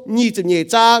sâu nhị chữ nhẹ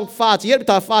trang pha chỉ hết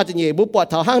thà pha chữ nhẹ bùa bọt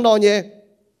thảo hang nọ nhé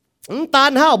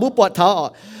tan hao bùa bọt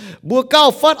thảo bùa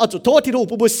cao phát ở chỗ thô thì đủ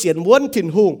bùa xiên vốn thìn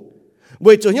hùng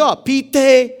bởi chỗ nhở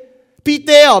pi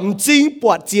tê ở chính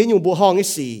bọt chiến dùng bùa hong cái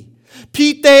gì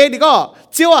pi tê thì có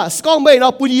chiếu à con mày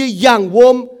nó bùi yang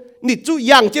vôm nịt chú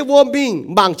yang chế vôm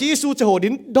bình bằng chế su chế hồ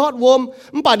đến đót vôm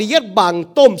bà đi yết bằng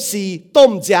tôm xì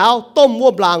tôm cháo tôm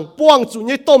vôm làng buông chú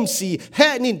như tôm xì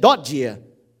hẹ nín đót dìa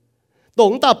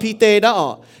tổng ta pi tê đó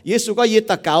ở Giêsu có yết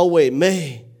ta cáo về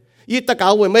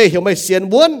mê hiểu mày xiên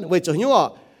vốn bởi chỗ nhở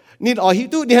nín ở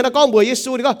hít tu nín là con bùa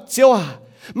Giêsu thì có chiếu à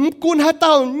cún hát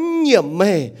tao nhiễm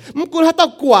mê cún hát tao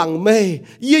quảng mê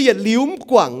yết liếu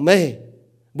quảng mê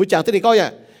buổi chẳng thế này coi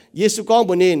nhá Giêsu con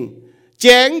bùa nín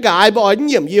chén gái bỏ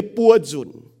nhiễm yết bùa dùn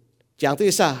chẳng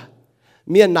thế sao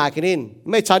miền này cái nín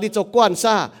mấy cháu đi cho quan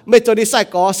sa mấy cháu đi sai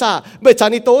có sa mấy cháu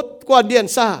đi tốt quan điện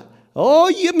sa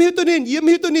yếm hiu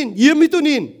tu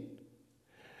nín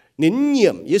nín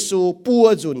nhiễm Giêsu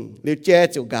bùa dùn liều che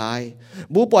chịu gái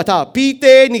bố bỏ thảo pi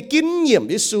tê nín kín nhiễm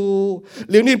Giêsu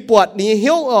liều nín bọt nín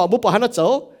hiếu bố bỏ hắn nó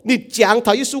cháu nín chẳng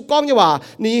thảo Giêsu con như bà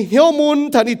nín hiếu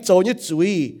môn thảo nín cháu như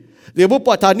chuối liều bố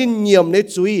bỏ thảo nín nhiễm nín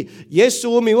chuối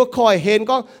Giêsu mình có khỏi hên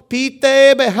con pi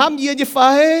tê mày ham yên như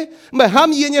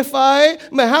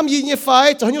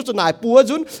phải cho nhau cho nải bùa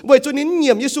dùn vậy cho nín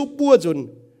nhiễm Giêsu bùa dùn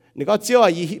nín có chiêu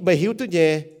mày hiếu tu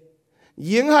nhé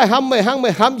giếng hai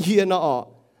mày ham yên nó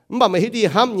mà mày đi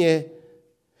ham nhé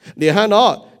để hai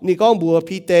nó nị con bùa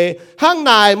pi tê hang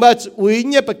này mà uy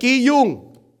nhé bạc kỳ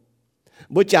dung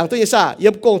bùa chẳng tôi như sao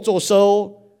yếm công trổ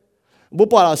sâu bùa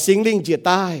bỏ là sinh linh diệt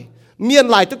tai miền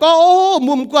lại tôi có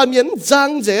mồm quan miền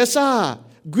giang dễ xa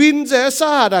green dễ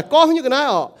xa là có như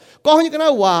cái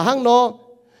này hòa hang nó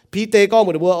pi tê con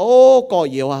một bùa có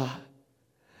nhiều à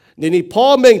nên nịพ่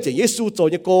อ mình chỉ Giêsu cho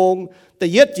như côngแต่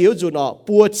yết chiếu dù nó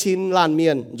bùa chín lan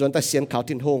miền rồi ta xiên khảo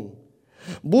thiên hùng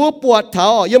bùa bọt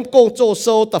thảo yếm công trổ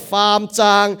sâu ta phàm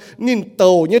trang nín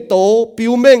tàu như tố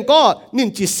biểu mình có nín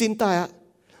chỉ xin tai á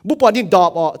bùa bọt nín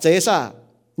đọp dễ sa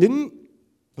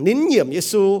nín nhiễm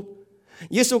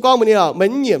Giêsu con mình à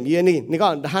mình nhiễm gì nín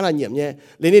có hai là nhiễm nhé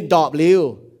lấy nín đọp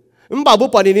liu bảo bùa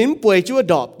bọt nín bùi chưa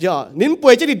đọp giờ nín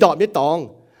bùi chứ đi đọp như tòng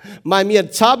mà miền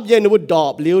chắp giờ nó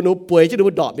đọp liu nó bùi chứ nó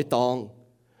đọp như tòng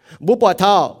bùa bọt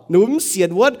thảo núm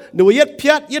xiên vốn nó yết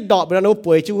piết yết đọp là nó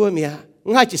bùi chứ vốn mía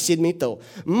ngay chỉ xin mình tổ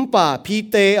bà pi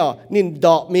tê nín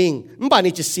đọp mình bà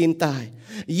nín chỉ xin tai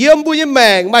yếm bùi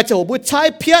mèng mà chỗ bùi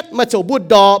trái piết mà chỗ bùi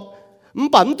đọp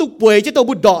bà tục bùi chứ tổ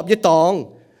bùi đọp như tòng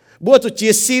bùa chủ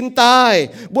chỉ xin tai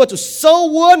bùa chủ sâu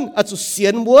vốn chủ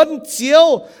xiên vốn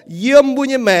chiếu yếm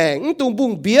bùi mèng tung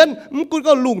bùng biến cũng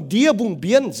có lùng đĩa bùng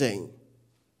biến dình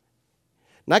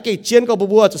nãy cái chiến có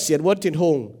bùa chủ xiên vốn thiên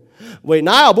hùng vậy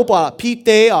nãy bùa bà pi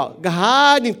tê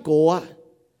gà nín cổ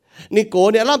nín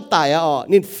cổ nín làm tài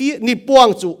nín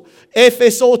buông chủ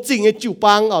Epheso chính cái chịu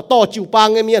bang to chịu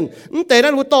bang cái miềnแต่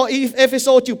นั้นto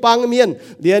Epheso chịu bang cái miền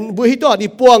liền buổi đó nín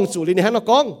buông chủ liền hắn nó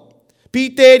con pi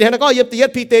tê thì hắn nó có yếm tiết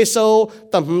pi tê sâu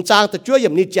tầm trang tự chúa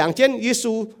yếm nín chẳng trên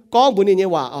Giêsu con buổi nín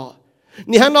hòa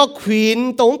nín hắn nó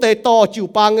khuyên tống tê to chịu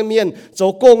bang cái miền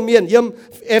chỗ công miền yếm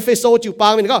Epheso chịu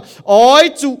bang miền có ỏi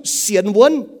chủ xiên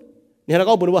vốn nín hắn nó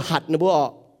có buổi hạt nó buổi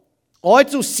ỏi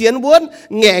chủ xiên vốn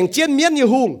ngẹn trên miền như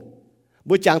hùng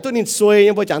buổi chẳng tôi nín xuôi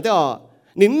nhưng buổi chẳng tôi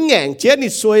nín ngẹn chết nín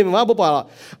xuôi mà bố bảo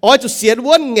ỏi chủ xiên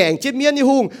vốn ngẹn trên miền như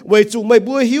hùng vậy chủ mày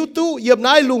buổi hiếu tu yếm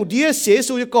nái lùng đĩa xế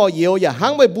xui có nhiều ya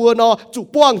hang mày buổi nó chủ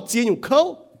buông chia nhung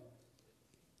khâu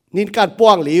nín can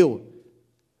buông liu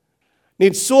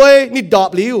nín xuôi nín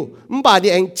đọp liu bà đi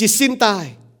anh chỉ xin tai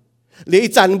lấy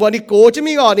chẳng bọn đi cố chứ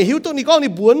mi ngọ đi hiếu tu đi con đi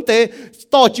buồn tê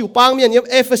to chịu bang miền yếm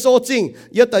Epheso chính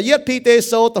yết ta yết pi tê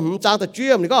sâu tầm trang ta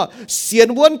chuyên đi có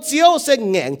xiên vốn chiếu sẽ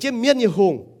ngẹn trên miền như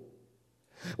hùng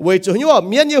vậy chủ như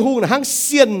miền như hùng là hang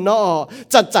xiên nó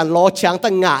chẳng lo chẳng ta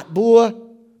ngạt bùa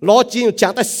lo chính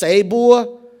chẳng ta sấy bùa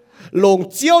lồng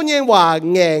chiếu như hòa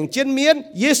ngẹn trên miền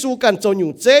Giêsu cần cho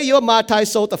nhung chế yếu mà thái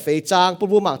sâu ta phê trang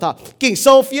bùa mạng thà kinh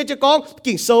sâu phía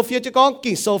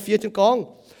cho con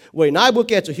vậy nãy bữa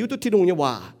kia cho hiếu tu thiên hùng như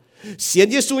hòa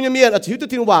xiên Giêsu như miền hiếu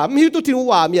tu thiên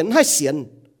hòa miền hay xiên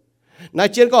nãy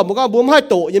trên có một con bướm hai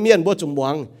tổ như miền bữa chủng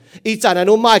muang ý chẳng là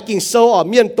nó mai kinh sâu ở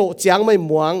miền tổ giang mày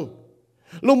muang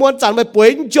lúc muốn chẳng mày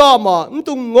bén cho mà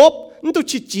tung ngốp tung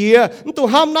chỉ chia tung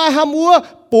ham nai ham mua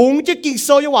bùng chứ kinh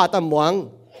sâu như hòa tầm muang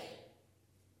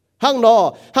hang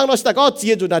nó sẽ có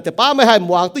chia rồi nàyแต่ป้าไม่ให้ห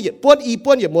มวงตัวเหยียดป้วนอีป้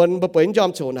วนเหยียดมันมาเป็นยอ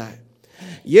มโชว์นาย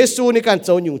เยซูในการโจ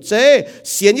รอยู่เจ้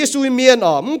เสียนเยซูเมียน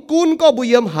กุนก็บุ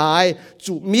ยมหาย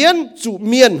จุเ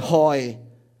มียนหอย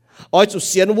จุเ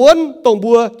สียนวนตรง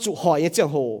บัวจุหอยยังเจียง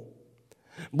โห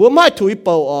บัวไม่ถุยเ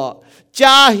ป่าจ่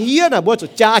าเฮียนะบัวจุ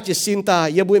จ่าจิสินตา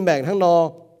เยบุยแบ่งทั้งนอ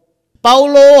เปา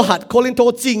โลหัดโคลินโต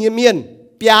จริงเมียน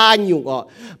ปยาหยุ่ง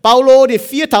เปาโลดิเ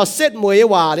ฟียเท่าเซตมวย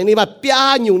ว่านี่มาปยา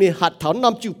หยุ่งนี่หัดเท่าน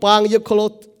ำจูปางเย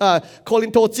โคลิ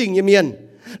นโตจริงเมียน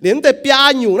เลี้ยงแต่ปยา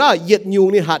หยุ่งนะเหยียดหยุ่ง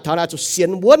นี่หัดเท่านั้นจุเสีย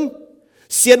นวน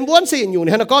เสียนหยุ่ง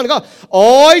นี่ฮะนะก็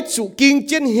จุกิงเ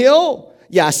จนเหียว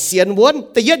อย่าเสียนวน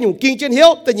แต่เหยียดหยุ่งกิงเจนเหียว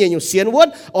แต่เหยียดหยุ่งเสียนวน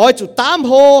จุตามโ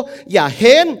ฮอย่าเ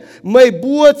ห็นไม่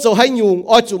บัวจะให้หยุ่ง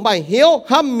จุไม่เหียว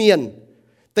ห้ามเมียน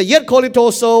แต่เหยียดโคลินโต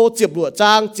โซเจ็บหลวจ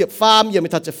างเจ็บฟาร์มยังไม่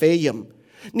ทันจะเฟยม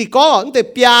นี่ก็แต่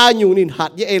ปยาอยู่นี่หั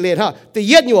ดเยเอเลนฮะแต่เ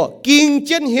ย็ดอยู่กิงเจ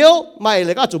นเหียวไม่เล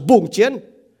ยก็จุบุงเจน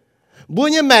บัว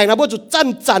เนี่ยแมงนะบัวจุ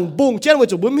จันบุงเจนบัว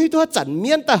จุบัวมีตัวจันเ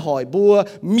มียนแต่หอยบัว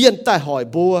เมียนแต่หอย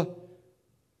บัว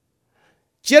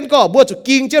เจนก็บัวจุ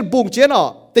กิงเจนบุงเจน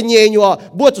แต่เยี่ยอยู่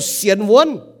บัวจุเสียนว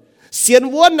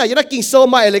นน่ะยังได้กิงโซ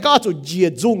ไม่เลยก็จุเยีย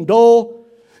จุง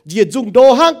โด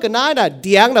ห้างกันน่ะเ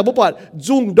ดียงน่ะบัวปอด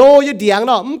จุงโดยี่เดียงเ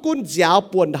นาะกุนเจ้า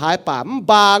ปวนหายป่า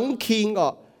บางคิง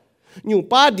อยู่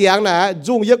ป้าเดียงนะ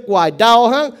จุงยักไหวดาว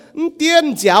ฮะเตี้ยน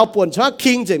เจ้าปวนชา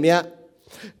คิงเจมี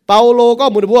เปาโลก็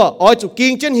มุดบัวจุกิ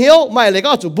งเจนเหียวไม่เลย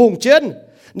ก็จุบุงเจน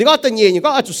นี่ก็ตังเยี่ยก็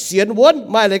จุเสียนวน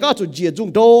ไม่เลยก็จุเจียจุง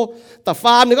โดแต่ฟ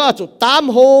าร์มนี่ก็จุตาม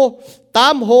โ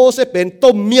ฮเสเป็นต้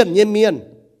มเมียน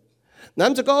นั้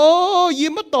นจะก็ยิ้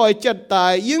มมาต่อยจะตา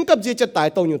ยยิ้มกับเจียจะตาย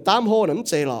ตรงอยู่ตามโฮนั้นเ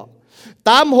จหรอต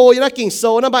ามโฮยังกิงโซ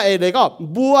นะไม่เลยก็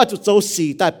บัวจุโจสี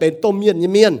แต่เป็นต้มเมี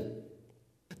ยน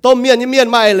ตัวเมียน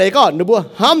มาอะไรก็หนูบัว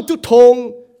ห้ามทุทง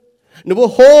หนูบัว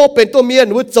โฮเป็นตัวเมียนห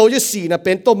นูบัวโจยสีนะเ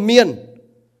ป็นตัวเมียน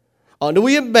หนูบัว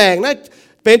ยิ้มแบ่งนะ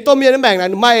เป็นตัวเมียนแบ่งนะ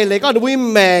ไม่อะไรก็หนูบัวยิ้ม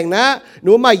แบ่งนะห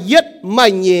นูไม่ยึดไม่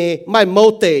เย่ไม่โม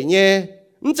เตะเย่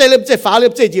มันจะเล็บจะฝาเล็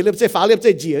บจะจีเล็บจะฝาเล็บจ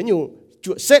ะจีอยู่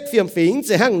จุดเซ็ตเฟียมฟิงจ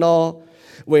ะห้างนอ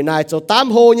เวนายจะตาม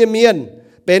โฮเมียน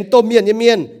เป็นตัวเมียนเห็น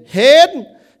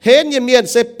เมียน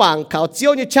เสปังเขาเจีย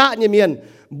วชะเมียน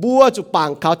บัวจุปัง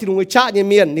เขาที่ลุงวิชา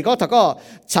เมียนนี่ก็ถ้าก็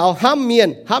ชาวห้ามเมียน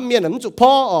นั่นจุพ่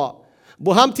อบั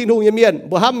วห้ามทิ้งหุงเมียน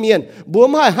บัวห้ามเมียนบัว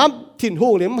ไม่ห้ามทิ้งหุ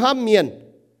งหรือห้ามเมียน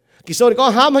กิโซนก็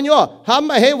ห้ามหันย่อห้ามไ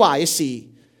ม่ให้ไหวสี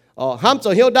ห้ามจะ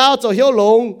เหี่ยวดาวจะเหี่ยวล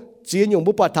งจีนอยู่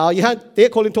บุปผาเท้ายี่ห้าเตะ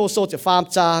โคลินโทโซจะฟาร์ม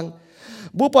จาง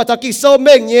บุปผาเท้ากิโซเ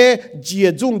ม่งเย่เจีย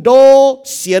จุงโด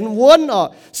เสียนวน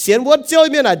เจียว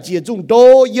เมียนเจียจุงโด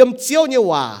เยี่ยมเจียวเนี่ย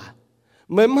ว่า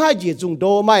ไม่ให้เจียจุงโด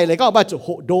ไม่เลยก็มาจุโห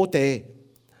โดเต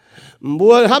บั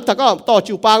วฮับถ้าก็ต่อ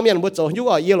จิวปางเมียนบัวโจยุ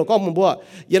เยี่ยเราก็มึงบัว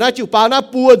อย่างนั้นจิวปางน่ะ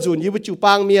ปัวจุนยี่บัวจิวป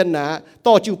างเมียนนะ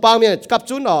ต่อจิวปางเมียนกับ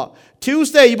จุนทิวส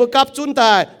เตย์ยี่บัวกับจุนแ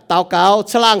ต่เต่าเก่า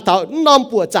ฉลางเต่านอม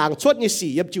ปัวจางชดยี่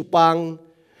สี่ยี่จิวปาง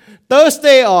เตอร์สเต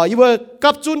ย์ยี่บัว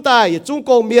กับจุนแต่ยี่จุงโก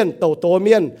เมียนโตเ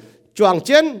มียนจวงเจ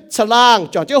นฉลาง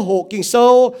จวงเจ้าโหกิงโซ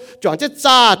จวงเจ้า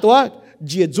จ้าตัวเ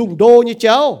จียจุงโดยี่เ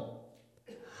จ้า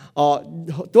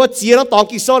ตัวจีนเราตอง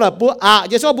กิโซน่ะบัว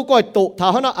ยังชอบบัวก้อยตุท้า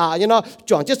เขาเนาะยังเนาะจ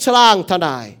วงเจ้าฉลางทน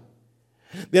าย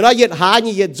เดี๋ยวเราเหยียดหาเห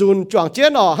ยียดจุนจวงเจ้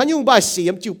าฮันยุ่งใบเสีย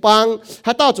มจิวปัง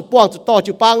ฮันต่อจุปวงจุต่อ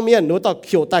จิวปังเมียนหนูต่อเ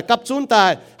ขียวแต่กับจุนแต่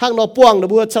ฮังนอปวงหนู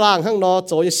บัวฉลางฮังนอโ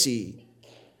จยสี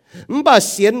ใบ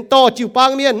เสียนต่อจิวปัง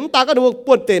เมียนตาก็ดูป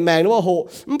วดเตะแมงหนูว่าโห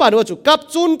ใบหนูว่าจุกับ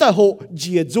จุนแต่โหเห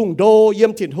ยียดจุงโดเยี่ย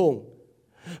มถิ่นหง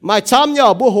ไม่ช้ำย่อ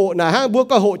บัวโหน่ะฮังบัว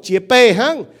ก็โหเจียเป้ฮั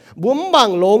งบัวบัง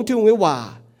หลงที่หงไว้ว่า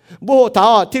บัวท้า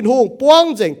ทิ้งหงป้วง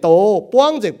เจงโตป้ว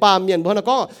งเจงปาเมียนเพราะนั่น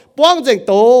ก็ป้วงเจงโ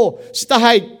ตสไต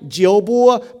ล์เจียวบัว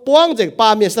ป้วงเจงปา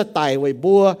เมียนสไตล์ไว้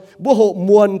บัวหม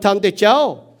วนทำแต่เจ้า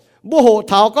บัวห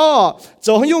ท้าก็โจ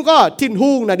หยุ่งก็ทิ้งห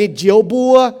งน่ะนี่เจียวบั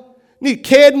วนี่เค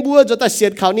นบัวจะแต่เสีย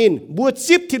นขาวนินบัว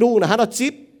จิบทิ้งหงนะฮะเราจิ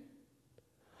บ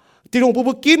ทิ้งหงบั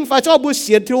วกินฝ่ายชอบบัวเ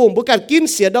สียนทิ้งหงบัวการกิน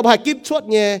เสียนเราพากินชด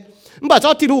เนี่ยบ่าช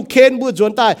อบทิ้งหงเคนบัวจว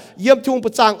นตายเยี่ยมทิ้งหงปร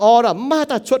ะจางอน่ะมาแ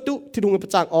ต่ชดดุทิ้งหงปร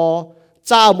ะจางอเ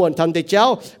จ้ามวนทำแต่เจ้า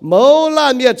เมื่อลา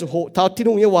เมียจุโหเท่าที่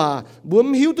นุ่งเยว่าบัว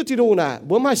หิวตุที่นุ่งน่ะ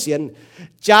บัวมาเสียน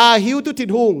จ่าหิวตุที่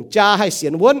นุ่งจ่าให้เสีย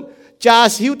นวนจ่า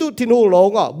หิวตุที่นุ่งหลง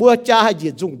บัวจ่าให้เหยี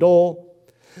ยดจุงโด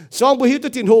สองบัวหิวตุ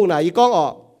ที่นุ่งน่ะอีกก้อง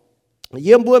เ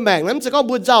ยี่ยมบัวแมงนั้นจะก็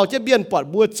บัวเจ้าจะเบียนปอด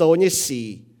บัวโจเนี่ยสี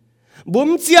บุ้ม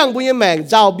เจียงบุญยแมง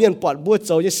เจ้าเบียนปอดบัวโ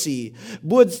จยสี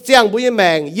บัวเจียงบุญยแม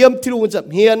งเยี่ยมที่ลุงจับ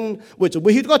เฮียนบัวจุบั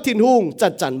วฮิตก็ทิ้งหุ่ง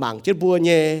จันหมั่งเจ็ดบัวเ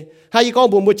นี่ยให้ก้อง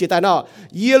บัวบัวจีตายเนาะ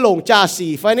เยี่ยหลงจ่าสี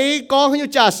ไฟนี้ก้องให้ย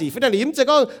จ่าสีไฟนั้นลิ้มจะ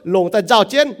ก็หลงแต่เจ้า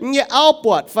เจนเนี่ยเอาป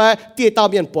วดไฟตีเตา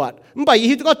เบียนปวดมันไป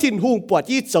ฮิตก็ทิ้งหุ่งปวด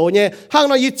ยี่โจเนี่ยห้าง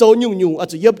น้อยยี่โจยุ่งอาจ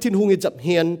จะเยี่ยมทิ้งหุ่งจับเ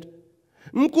ฮียน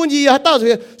มันกุนยี่ฮัตเต้า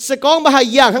สก้องมาให้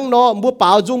ย่างข้างนอกบัวเปล่า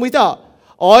จุงไม่เต้า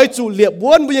ỏi chủ liệp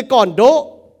buôn bây giờ còn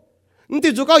đỗ thì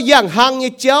chú có yang hàng như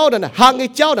cháu nè hàng như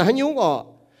cháu nè hắn nhúng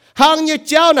hàng như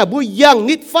cháu nè bùi yang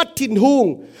nít phát thiên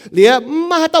hùng liệp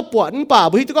mà tao buồn bà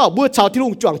bùi chú có bùi chào thiên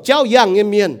hùng choàng cháu yang như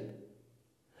miền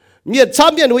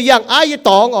chăm miền bùi yang ai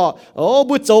tòng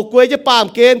bùi châu quê cho pàm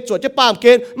kên chuột cho pàm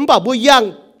kên bà bùi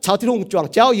yang chào thiên hùng choàng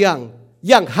cháu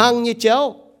yang hàng như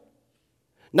cháu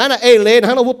นั่นน่ะlên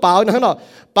hắn nó bùa bảo hắn nó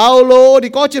Paulo thì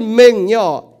có trên mình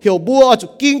nhở hiểu bùa chủ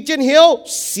kinh trên hiếu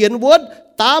xiên vuốt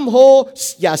tam hồ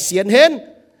giả xiên hên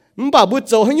bà bùa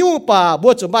châu hắn nhung bà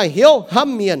bùa chủ bài hiếu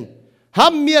ham miền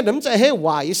nắm chạy hết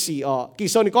hoài xì kỳ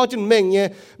sau này có trên mình nhé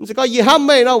sẽ có gì ham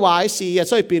mê nó hoài xì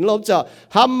xoay pin lốp chờ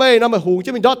ham mê nó mà hùng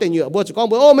chứ mình đót tiền nhựa bùa chủ con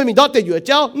bùa ô mình đót tiền nhựa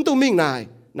cháu tụi mình này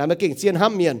mà kinh xiên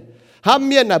ham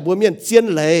miền là bùa miền xiên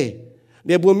lề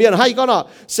để bùa miền hay có nọ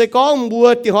sẽ có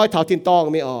bùa thì hỏi thảo thiên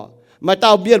tòng mẹ mà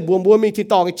tao biết bùa mình thiên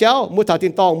tòng cái cháu mua thảo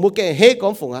thiên tòng mua cái hết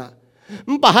có phụng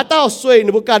bà hát tao xuôi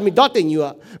nó bùa can mình đót tiền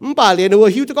nhựa bà liền nó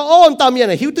hiu tôi có ôn tao miền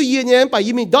này hiu tôi yên nhé bà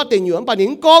y mình đót tiền nhựa bà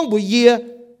những con bùa yên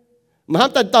mà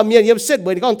ham tao miền yếm xét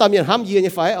bởi con tao miền ham yên như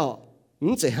phải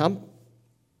sẽ ham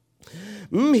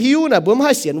hiu là bùa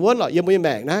hai xiên vốn rồi yếm bùa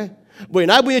mèn này buổi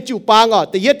nay bùa chịu pang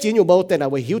thì yết chỉ nhiều bầu tiền là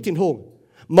buổi hiu thiên hùng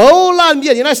mẫu lan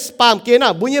biển như này spam kia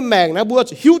na bùi như mèn na bùa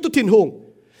hiu tu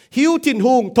thiên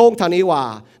hùng thong thằng ấy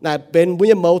hòa na bên bùi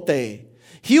như mẫu tề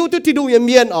hiu tu thiên hùng như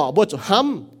miền bùa cho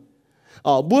ham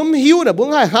bùm hiu na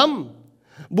bùm hai ham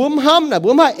na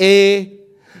bùm hai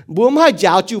bùm hai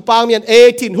giáo chịu pang miền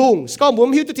thiên hùng có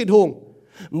bùm hiu tu thiên hùng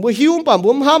bùi hiu bằng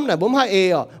bùm ham na bùm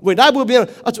hai vừa đại bùi miền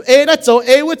chỗ đã chỗ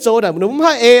với chỗ na bùm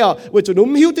hai vừa chỗ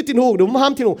núm hiu tu thiên hùng núm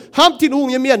ham thiên hùng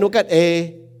như miền nó cái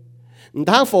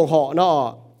thang phòng họ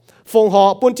nó phòng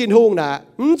họ bún thiên hùng nè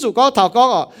chủ có thảo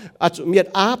có chủ miệt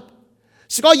áp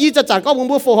có gìจะจัดก็มึง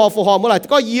phòng họเมื่อไหร่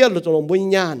ก็ยี่หลุดลงบุญ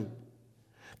ญาณ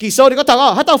กี่โซนี่ก็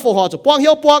thảoให้ตั้งphòng họจะป้องเ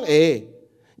หี้ยวป้องเ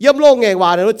ยี่ยมโลกไงว่า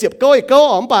เนี่ยเราเจ็บก็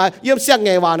อ๋อมป่ะเยี่ยมเสียงไง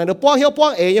ว่าเนี่ยเราป้องเหี้ยวป้อ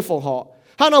งเนี่ยphòng họ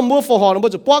ถ้าเรามือphòng họเรา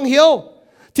จะป้องเหี้ยว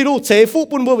ที่รู้เฉยฟู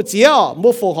ปุ่นมือเจียวมื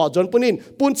อphòng họจนปุ่นนิน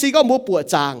ปุ่นซีก็มือปวด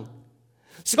จาง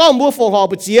สก็มัวphòng họ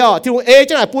bự chiều thì lúc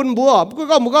จะไหนปุ่นบัว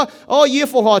ก็มัวก็ยี่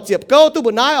phòng họเจ็บเก้าตู้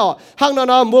บุญนายห้างนอ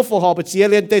นมัวphòng họ bự chiều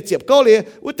เรียนเตะเจ็บเก้าเลย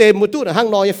อุ้ยเตะมัวตู้น่ะห้าง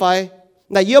นอนยังไฟ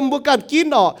นายเยี่ยมมัวการกิน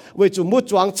เวจุมัว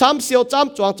จวงช้ำเสียวช้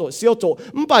ำจวงโจเสียวโจ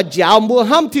ป่ายาวมัว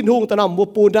ห้ามทิ้งหงแต่น่ะมัว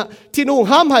ปูนนะทิ้งหง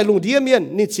ห้ามให้ลุงเดียเมียน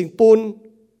นี่สิงปูน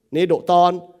นี่โดตอ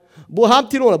นบัวห้าม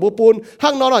ทิ้งหงน่ะบัวปูนห้า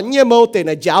งนอนเงี้ยมัวเตะ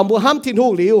น่ะยาวมัวห้ามทิ้งห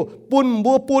งเหลียวปูน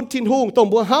บัวปูนทิ้งหงต้อง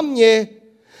บัวห้ามเงี้ย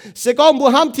สก็มัว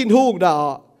ห้ามทิ้งหงด่า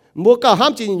มัวก็ห้า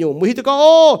มจีนอยู่มัวฮิตก็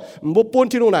มัวปุ่น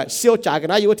ที่นู่นน่ะเสียวจ่ายกัน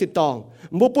นะอยู่ที่ตอง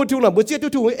มัวปุ่นที่นู่นน่ะมัวเจี๊ยบที่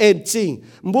ทุ่งเอ็นจริง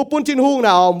มัวปุ่นที่นู่นน่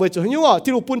ะมัวจะหิ้ว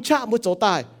ที่นู่นปุ่นชะมัวโจต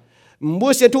ายมัว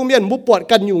เสียทุ่งเมียนมัวปวด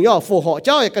กันอยู่ย่อฝ่อห่อเ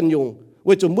จ้ากันอยู่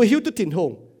มัวจะมัวหิ้วที่ถิ่นทุ่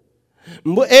ง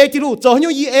มัวที่นู่นจะหิ้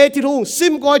วยี่ที่ทุ่งซิ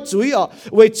มก้อยจุย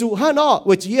มัวจะห้าน้อ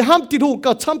มัวจะห้ามที่ทุ่ง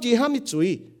ก็ช้ำจีห้ามนี่จุย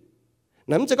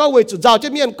นั่นจะก็เวจุเจ้าเจ้า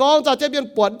เมียนกองเจ้าเจ้าเมียน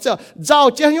ปวดเจ้าเจ้า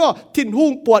เจ้าหิ้วทิ้งหุ่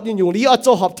งปวดอยู่ลีเอาโจ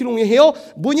หอบทิ้งหุ่งเหี้ยว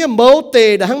บุญเนี่ยเมาเตะ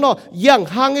นะฮังนอยัง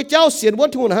หางไอ้เจ้าเสียนวน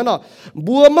ทิ้งหุ่งนะฮังนอ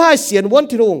บัวไม่เสียนวน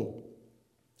ทิ้งหุ่ง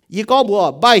ยี่ก็บัว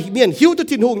ใบเมียนหิ้วตัว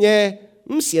ทิ้งหุ่งเนี่ย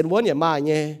เสียนวนเนี่ยมาเ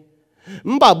นี่ย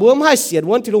บ่าบัวไม่เสียน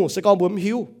วนทิ้งหุ่งสกอบัว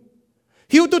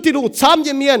หิ้วตัวทิ้งหุ่งช้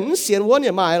ำเมียนเสียนวนเ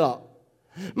นี่ยมาหรอ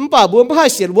บ่าบัวไม่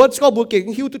เสียนวนสกอบัวเก่ง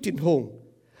หิ้วตัวทิ้งหุ่ง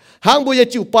หางบัวจะ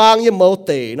จิ๋วปางเนี่ยเมาเ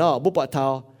ตะเนาะบัวปะเท้า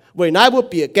เว้ยนายบัว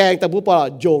เปียแกงแต่บัวปลา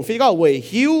โยงฟีก็เว้ย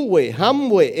หิวเว้ยห้ำ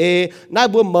เว้ยนาย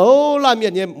บัวเมาลามี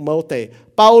เนี่ยเมาเตะ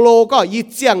เปาโลก็ยี่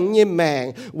เจียงเนี่ยแมง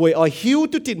เว้ยหิว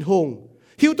ตุตินหง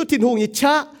ยี่ช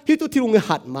ะหิวตุตินหง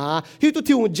หัดมาหิวตุ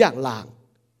ตินหงจางหลัง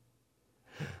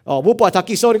บัวปลาทัก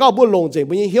กิโซนี่ก็บัวลงเจ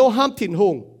บัวยี่หิวห้ำตินห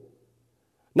ง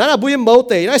นั่นน่ะบัวยี่เมาเ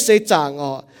ตะนั่นเสจาง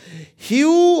หิ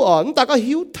วนั่นตาก็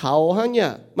หิวเถาฮะเนี่ย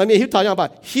มันมีหิวเถาอย่างไร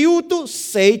หิวตุ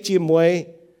เสจิมวย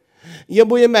ยัง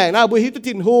บุญยังแมงนะบุญฮิต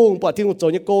ทิ้งหุ่งปอดทิ้งหุ่งโจ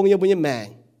ยังโกงยังบุญยังแมง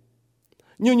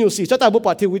อยู่สี่ชาตาบุญป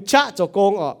อดทิ้งหุ่งชะโจโก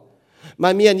งมั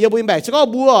นมียังบุญยังแมงชะก็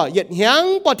บัวเหยียดหาง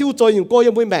ปอดทิ้งหุ่งโจยังโก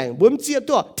ยังบุญแมงบุญเจี๊ยบ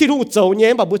ตัวทิ้งหุ่งโจยั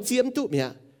งแบบบุญเจี๊ยบตัวเนี่ย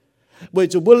บุญ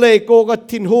จูบุญเลยโกก็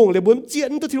ทิ้งหุ่งเลยบุญเจี๊ยบ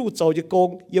ตัวทิ้งหุ่งโจยังโกง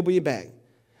ยังบุญยังแมง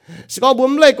ชะก็บุญ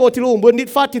เลยโกทิ้งหุ่งบุญนิด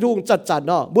ฟาดทิ้งหุ่งจัดเ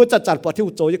นาะบุญจัดปอดทิ้ง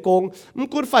หุ่งโจยังโกงมัน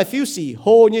กุนไฟฟิวสี่โฮ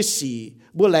ยี่สี่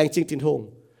บุญแรงจริงทิ้งหุ่ง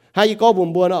ให้ก็บุ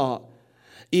ญบัวเนาะ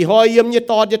อีหอยเยี่ยมยี่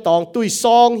ตอดยี่ตองตุยซ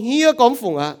องเฮียก้มฝ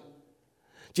ง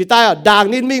จีตายด่าง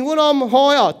นินมิงว่าน้องหอ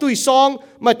ยตุยซอง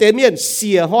มาเตเมียนเ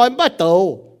สียหอยบ้าเต๋อ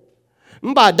มั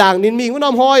นบ่าด่างนินมิงว่าน้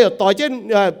องหอยต่อเช่น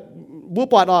บัว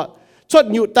ปอดชด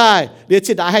หยุดตายเดี๋ยวจ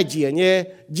ะได้ให้เจียเนี่ย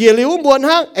เจียลิ้วบวน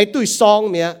ห้างไอ้ตุยซอง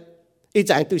เนี่ยไอ้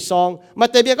จ่ายตุยซองมา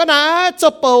เตเมียก็นะจะ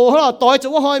เป่าเขาต่อยจะ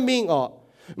ว่าหอยมิง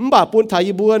มันบ่าปูนไทย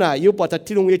บัวน่ะอยู่ปอด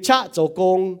ที่ลุงยี่ชะโจก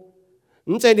ง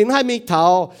Chạy đến 20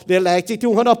 thảo để lại chỉ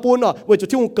thiêu nó buôn nó với chủ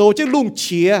thiêu cầu chứ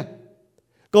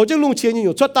lung chia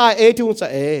như cho tai ê thiêu sẽ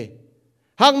ê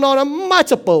hàng nó mà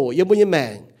chập bầu yêu bùi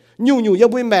mèn nhung yêu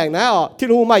bùi mèn nãy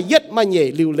thiêu mà yết mà nhẹ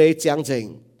liều lệ chẳng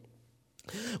chỉnh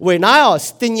với nãy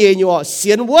tình nhẹ nhiều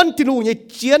xiên vốn thiêu như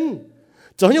chiến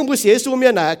cho nhung bùi xế xu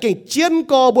miên này kinh chiến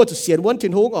co bùa chủ xiên vốn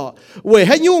thiêu với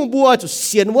hay nhung bùa chủ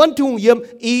xiên vốn thiêu yếm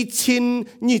y chín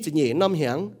như chỉ nhẹ năm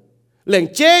hàng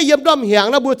lệnh chế yếm năm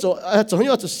hàng nó bùa cho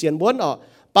nhung chủ xiên vốn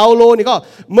Paulo này có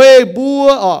mê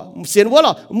bùa xiên vốn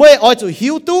mê oi chủ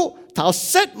hiếu tu thảo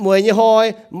xét mùi như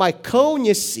hoi mai khâu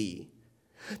như xỉ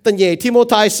tần nhẹ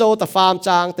Timothy sâu ta phàm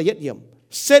trang ta yết yếm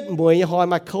xét mùi như hoi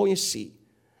mai khâu như xỉ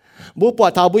bùa bỏ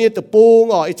thảo bùa như tự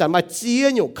bùa ít chẳng mai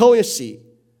chia nhung khâu như xỉ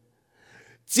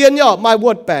chia nhỏ mai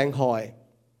buồn bèn hỏi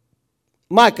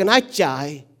mai cần ai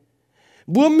trái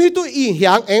bùa mi tu y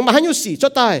hiang anh mà hay như xỉ cho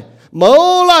tai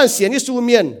mẫu lan xiên như su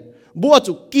miền bùa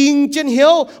chủ kinh trên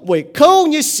hiếu với khâu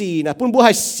như xỉ nè bùa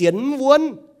hay xiên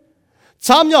vốn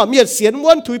chăm nhỏ miệt xiên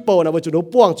vốn thui bầu nè với chủ đấu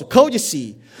buông chủ khâu như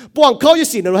xỉ buông khâu như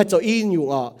xỉ nè hay cho y nhung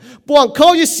buông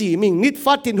khâu như xỉ mình nít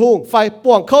phát thiên hùng phải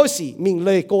buông khâu xỉ mình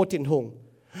lê cô thiên hùng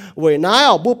với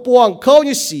nãy bùa buông khâu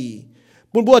như xỉ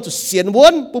bùa bùa chủ xiên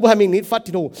vốn bùa hay mình nít phát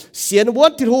thiên hùng xiên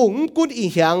vốn thiên hùng cũng y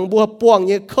hiang bùa buông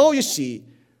như khâu như xỉ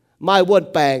mai buồn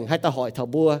bèn hay ta hỏi thảo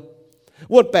bùa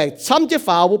buồn bèn chăm chế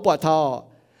pháo bùa bỏ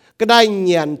thảo cái này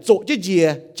nhàn chỗ chế gì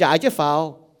trái chế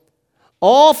pháo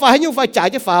phải nhưng phải trái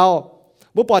chế pháo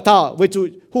bố bỏ thảo với chủ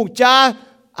hùng cha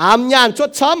ám nhàn chốt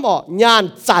chấm nhàn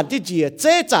chản chế gì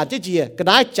chế chản chế gì cái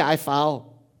này trái pháo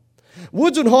vũ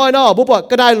chuẩn hỏi nó bố bỏ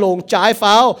cái này lồng trái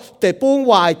pháo để buông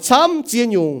hoài chấm chia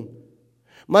nhung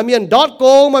mà miền đót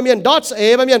công mà miền đót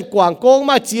ế mà miền quảng công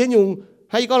mà chia nhung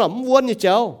hay có làm vuông như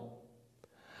cháu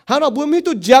hắn nói bố mi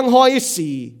tu giang hỏi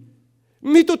gì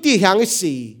mi tu tì hàng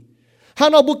gì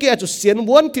hắn nói bố kia chủ xiên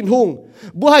vốn thiên hùng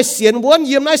bố hay xiên vốn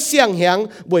yếm nãy xiang hàng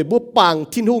bởi bố bằng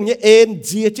thiên hùng như ên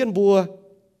dìa trên bố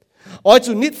ôi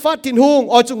chủ nít phát thiên hùng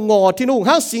ôi chủ ngò thiên hùng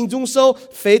hắn sinh dung sâu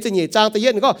phê cho nhẹ trang ta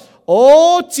yên có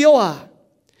ô chiếu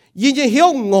yin như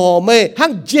hiếu ngò mê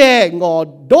hắn dè ngò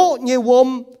đỗ như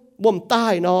vôm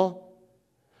tai nó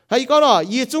hay có nó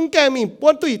yi chúng kẻ mình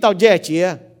buôn tùy tàu dè chìa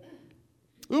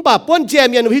bà buôn dè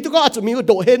miền huy tôi có chủ mình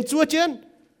đổ hên chúa trên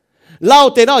lao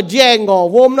tế nó dè ngò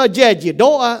vôm nó dè gì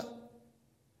đỗ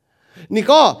nì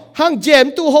có hang dè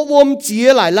tu hộ vôm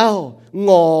chia lại lao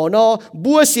ngò nó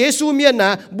bua xế su miên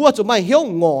nè bua cho mày hiếu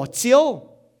ngò chiếu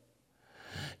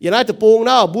giờ này từ buông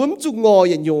nó bướm chụp ngò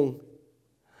hiện dùng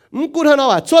cún hơn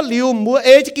nó chốt liu mua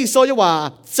ế chỉ kinh số cho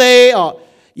hòa chê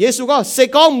Giêsu có sẽ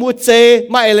có mua chê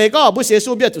mà lại có bua xế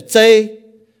su biết chụp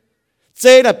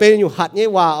chê là bên dùng hạt như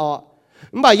hòa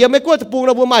mà giờ mấy cô từ buông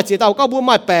nó bua mai chỉ tao có bua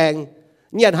mai bèn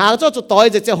nhận hàng cho tụi tôi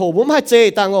จะhồ bún hai chê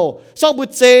tăng sau bún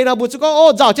chê nó bún chú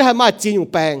có giàu chứ hai mai chỉ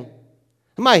dùng bèn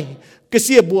mày cái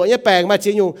xìa bùa như bèn mà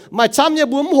chỉ dùng mà chăm như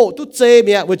bún hồ tu chê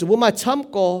mẹ với chú bún mà chăm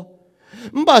co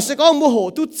mà sẽ có mua hồ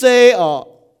tu chê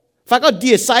phải có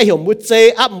địa sai hiểu mua chê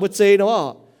áp mua chê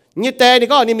nó như thế thì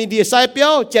có mình địa sai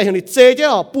béo chè hiểu đi chê chứ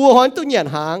bùa hoán tu nhận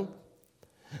hàng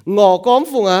ngò con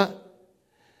phùng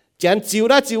chén chiếu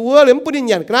đã chiếu lên bún đi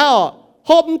nhận cái nào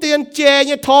hôm tiền chè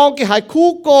như thong cái hải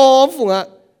khu co phùng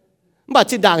mà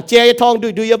trên đảng chè thong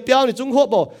đuôi đuôi béo thì chúng hộp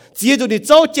chỉ cho đi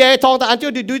châu chè thong ta ăn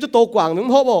cho đi đuôi cho tổ quảng nó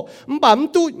hộp mà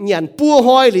tu nhận bùa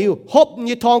hoi liu hộp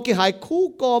như thong cái hải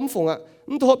khu co phùng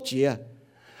tu hộp chè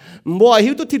mọi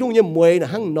hiếu tu thi đung như mùi là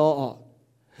hăng nọ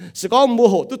sẽ có mua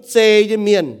hộ tu chè như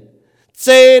miền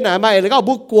chè này mày lại có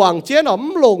bùa quảng chè nó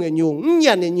lồng như nhung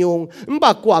nhận như nhung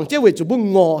mà quảng chè về chủ bùa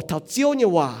ngò thảo chiếu như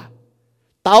hòa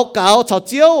tao cáo thảo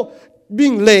chiếu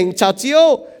bình lệnh chào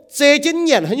chiếu chế chân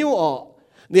nhận hay như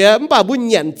để bà buôn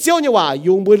nhận chiếu như hòa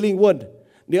dùng buôn linh quân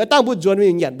để tăng buôn chuẩn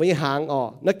mình nhận với hàng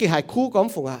nó cái hải khu có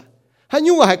phụng hay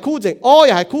như hải khu rừng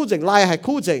hải khu rừng lai hải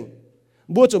khu rừng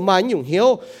bùa chủ mai nhung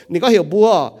hiếu你có hiểu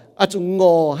bùa chủ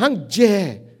ngò hang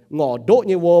dè ngò đỗ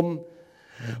như vôm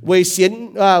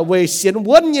về xiên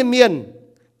vốn như miền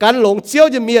cán lồng chiếu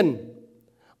như miền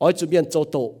chủ miền châu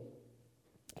tổ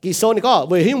kỳ sau này có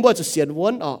về hình bùa chủ xiên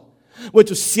vốn với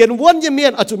chủ xiên vốn như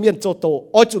miền chủ miền châu tổ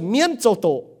chủ miền châu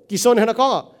tổ kỳ sau này nó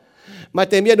có mà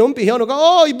แต่miền đúng bị hiểu nó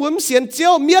có bướm xiên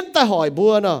chiếu miền ta hỏi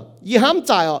bùa nó y hám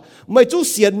trái mày chú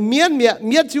xiên miền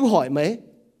chú hỏi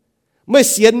mày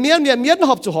xiên miền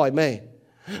học chú hỏi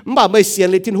mà mày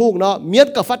xiên lên thiên hùng nó miền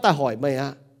cả phát ta hỏi mày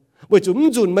với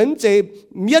chúng dùn mến chế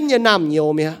miền như nam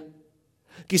nhiều mày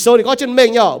kỳ sau này có chân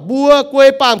mình nhở bùa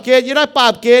quê pàm kia như đó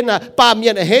pàm kia là pàm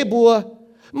miền hết bùa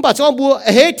mà cho bùa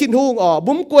hết thiên hùng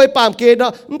bún quê pàm kia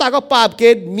đó ta có pàm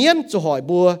kia miền chú hỏi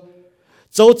bùa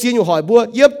Dấu chiến nhiều hỏi bùa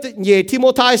yếp nhẹ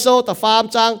Timothy sâu ta phàm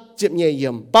trang chịp nhẹ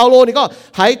yếm Paulo này có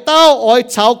hãy tao oi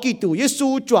cháu kỳ tù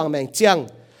Giêsu choàng mèng chiang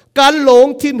can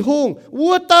lông thiên hung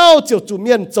vua tao chiều chủ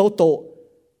miên dấu tổ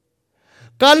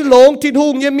can lông thiên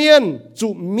hung như miên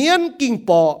chủ miên kinh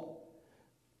bỏ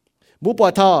bố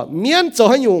bỏ thọ miên dấu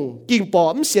hay dùng kinh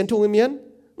bỏ xiên thung miên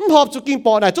họp chủ kinh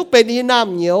bỏ này chúc bên đi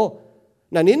nam nhiều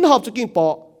là nín họp chủ kinh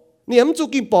bỏ niệm chủ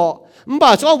kinh bỏ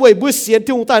bà cho về bữa xiên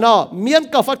thung tại nó miên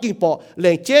cao phát kinh bỏ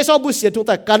lệnh chế sau bữa xiên thung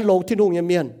tại can lông thiên hung như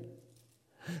miên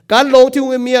can lông thiên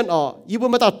hung như miên ý bữa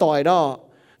mà tao tỏi đó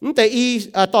แ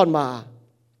ต่ตอนมา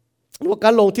ว่ากา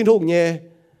รลงที่นุ่งเนี่ย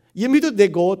ยิ่งมีตัวเด็ก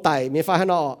โก้ไต่มีฟ้าให้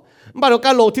นอมาดูก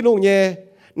ารลงที่นุ่งเนี่ย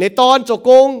ในตอนจบก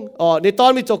งในตอน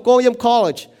มีจบกงยิ่ง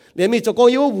college เนี่ยมีจบกง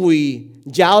ยิ่งว่าวุ่ย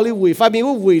ยาวเลยวุ่ยฟ้ามี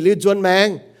ว่าวุ่ยหรือจวนแมง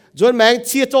เ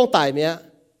ชี่ยจ้องไต่เนี่ย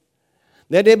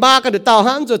เนี่ยในมากันเดือดเต่า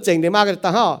หันจะเจ๋งในมากันเดือดเต่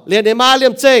าห่อเรียนในมาเรีย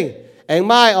มเจ๋งเอ็งไ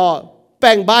ม้แ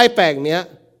ป่งใบแป่งเนี่ย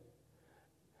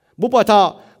บุปผา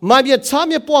มาเบียดช้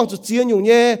ำอย่าป้องจุดเจียนอยู่เ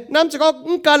นี่ยน้ำจะก็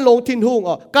การลงทิ้งหุ่ง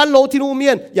การลงทิ้งหุ่งเมี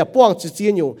ยนอย่าป้องจุดเจีย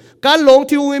นอยู่การลง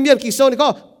ทิ้งหุ่งเมียนกี่โซนนี่ก็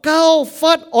ก้าว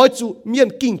ฟัดอ้อยจุเมียน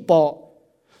กิ่งปอ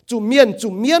จุเมียน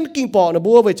กิ่งปอนะ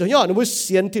บัวไปจุย่อนะบัวเ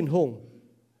สียนทิ้งหุ่ง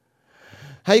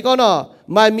ให้ก็เนาะ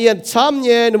มาเมียนช้ำเ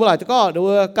นี่ยนะบัวหลายก็นะบั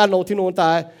วการลงทิ้งหุ่งต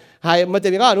ายให้มาแต่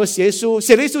ก็นะบัวเสียสูเ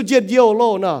จียนเดียวโล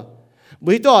เนาะบั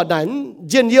วตัวนั้น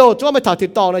เจียนเดียวจ้าไม่ถอดติ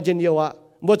ดต่อนะเจียนเดียว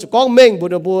บัวจะก้องเม่งบัว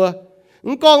นะบัว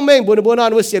กองเม่งบุญบุญนา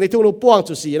นวัวเสียในทุ่งนูป้วง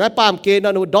จุดสีนะปามเกน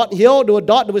นวัวดอทเฮียวนัว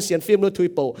ดอทนัวเสียนฟิล์มนัวทุย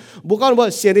โปบุกอนวัว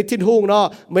เสียในทิ้งหุ่งเนาะ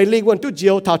ไม่ลิงวันทุเจี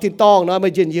ยวถาวทิ้งตองเนาะไม่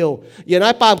เย็นเยียวอย่างนั้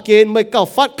นปามเกนไม่เก่า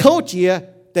ฟัดเข้าเจีย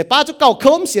แต่ป้าจะเก่าเ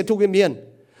ข้มเสียทุกเมียน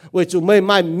เวจุไม่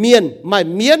เมียนไ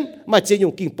ม่เจียอ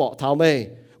ยู่กิ่งปอเท้าไม่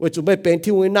เวจุไม่เป็น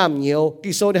ที่วัวน้ำเหนียว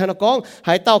กิโซในฮันกองห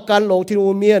ายเต้ากันลงที่วั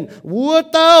วเมียนวัว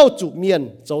เต้าจุเมียน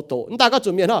เจ้าโตนั่นตาก็จุ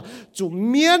เมียนเนาะจุ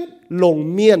เมียนลง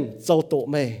เมียนเจ้าโต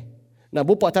ไม่นะ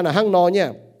บุปผาธนาห้างนอเนี่ย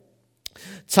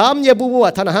ช้ำเนี่ยบัว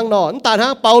ธนาหังนอนตาหั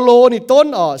งเปาโลนี่ต้น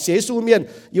เสียสูเมียน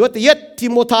อยู่ว่าแต่ยัดทิ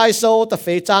โมไทโซแต่เฟ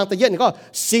จางแต่ยัดนี่ก็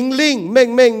สิงลิงเม่ง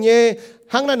เนี่ย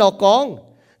หังนั่นนอกอง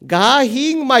กาหิ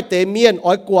งไม่แต่เมียนอ้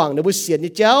อยกวางในบุเสียน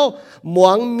นี่เจ้าหมว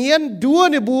งเมียนดัว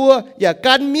ในบัวอย่าก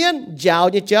ารเมียนยาว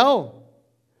นี่เจ้า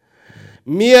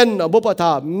เมียนบุปผ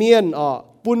าเมียน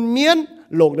ปุ่นเมียน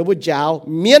ลงในบัวยาว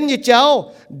เมียนนี่เจ้า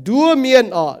ดัวเมียน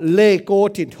เลโก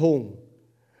ถิ่นหง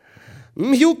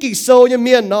หิวกิโซยเ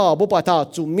มียนบุปผา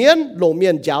จุเมียนลงเมี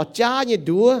ยนยาวจ้าเนี่ย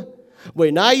ดัวเว้ย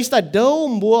นายสตาร์เดิม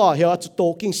บัวเฮียจุโต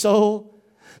กิงโซ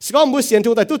สก็บัวเสียนทุ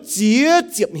กแต่ตุเจีย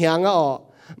เจียบหาง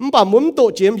ป่ามุมโต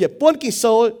เจียมเหยียบป้วนกิโซ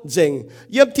เจ๋ง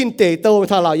เย็บทินเตโต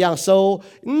ทาเหล่าอย่างโซ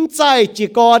ใจจี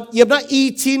กรเย็บนะอี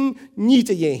ชินนี่จ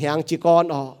ะเหยียงหางจีกร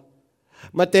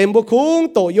มาเต็มบุคุ้ง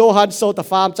โตโยฮันโซต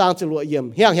ฟาร์มจางจรวดเยี่ยม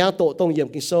หางโตตรงเยี่ยม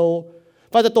กิโซ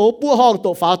พอจะโตปัวห้องโต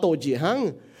ฟ้าโตจีหัง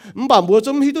บ่าบัวจ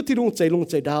มหิตุที่ลุงใ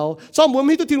จดาวซ้อมบัว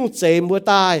หิตุที่ลุงใจบัว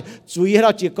ตายจุยให้เร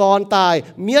าจีกรตาย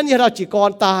เมียนให้เราจีก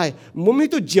รตายมุมหิ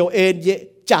ตุเจียวเอ็นเย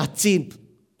จ่าจีน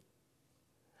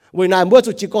เวนายบัว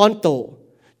จุจีกรโต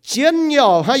เชียนเหย่อ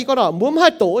ให้ก็น่ะมุมให้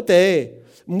โตเต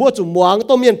บัวจุหมวง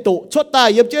ตัวเมียนโตชดตาย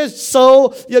ยับเจ้าโซ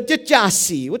ยับเจ้าจ่า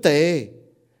สีวะเต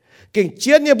เก่งเ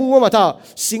ชียนเนี่ยบัวมาท่า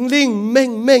สิงลิงเม่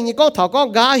งนี่ก็ท่าก็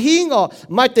กาหิง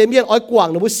ไม่เต็มเมียนอ้อยกวาง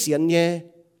นะบัวเสียนเนี่ย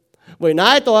เวนา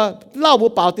ยตัวเล่าบัว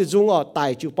เปล่าติดจุงตาย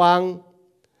จูปัง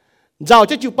เจ้า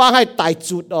จะจูปังให้ตาย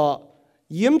จุด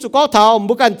ยิ้มจุก็เท้า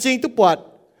บัวกันจริงทุกปวด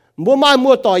บัวไม้บั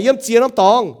วต่อยิ้มเจียน้ำต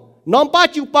องน้องป้า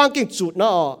จูปังเก่งจุดนะ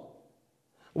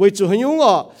เวจูหยุ่ง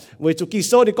เวจูกิโ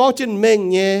ซดิก้องจินเม่ง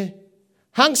เนี่ย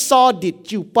หังซอดิด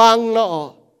จูปังนะ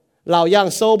เหล่าอย่าง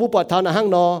โซบุปผาทานะหัง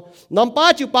น้องป้า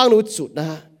จูปังหนูจุดนะ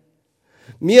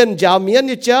เมียนเจ้าเมียนเ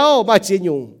นี่ยเจ้ามาเจีย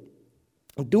ยุ่ง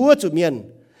ดูจุดเมียน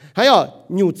ให้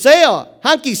อยู่เจ้ห้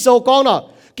างกิโซกอง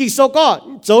กิโซก็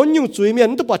โจนอยู่จุยเมียน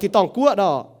ตุปที่ต้องกัว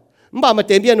บ่ามาเ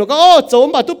ต็มเมียนก็โจน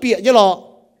บ่าตุเปียเยอะหรอ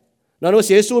นั่นเราเ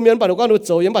สียสูเมียนบ่าเราก็เราโ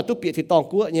จยังบ่าตุเปียที่ต้อง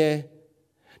กัวเนี่ย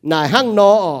นายห้าง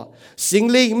สิง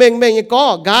ลิงเม่งก็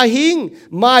กาหิง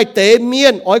ไม่เตะเมีย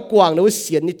นอ้อยกวางเราเ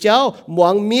สียนนี่เจ้าหมว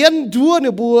งเมียนดัวเ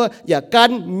นี่ยบัวอย่ากั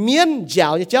นเมียนยา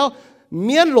วเนี่ยเจ้าเ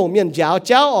มียนลงเมียนยาวเ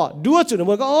จ้าดัวจุดเนี่ย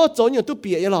บัวก็โจนอยู่ตุเ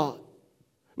ปียเยอะหรอ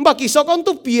บางกิโซก็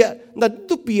ตุเปียนั่น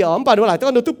ตุเปียบางเวลาต้อ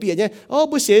งตุเปียเนี่ย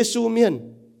บุเสียสูเมียน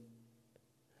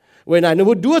เวลาเนี่ย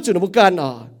บุดัวจุดเนี่ยบุกัน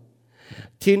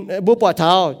ทินบุปผาเท้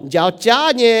ายาวจ้า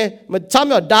เนี่ยมันทำ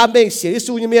อย่างดามเองเสีย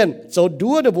สูเมียนโจ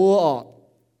ดัวเนี่ยบัว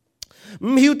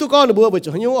หิวตุก้อนเนี่ยบัวไปจุ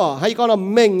ดหิวให้ก้อน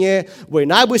เม่งเนี่ยเว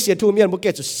ลาบุเสียทูเมียนบุเก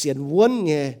จุดเสียนวนเ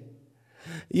นี่ย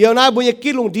เดี๋ยวนายบุญยกิ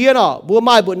นลงเดียนบัวไ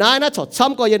ม้บุญนายนะจดซ้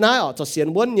ำก็ยังนายจดเสียน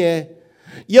วนเนี่ย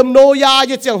ยมโนยา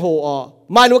จะเจียงโห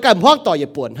ไม่รู้กันพ้องต่ออย่า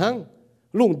ปวดหั่ง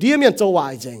ลุงเดียมยันโจวา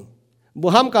ยจริงบุ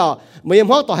ห้ามก็ไม่ยม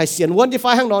พ้องต่อให้เสียนวนที่ไฟ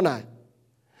หั่งนอนไหน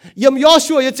yếm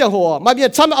Joshua yếm chẳng hồ mà bây giờ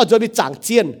chăm ở rồi bị chẳng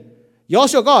chiên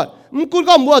Joshua có cũng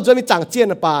có mua rồi bị chẳng chiên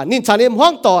là bà nên chẳng em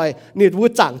hoang tỏi nên mua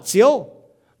chẳng chiếu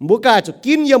mua cái chỗ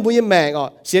kín yếm mua yếm mèn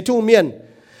sẽ thu miền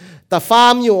ta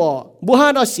farm nhiều mua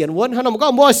hai nó xiên vốn hai nó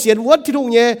có mua xiên vốn thiên hùng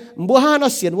nhé mua hai nó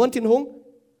xiên vốn thiên hùng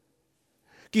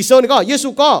kỳ sau này có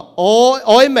Giêsu có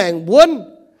ôi mèn vốn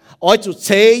ôi chủ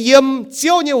chế yếm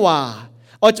chiếu như hòa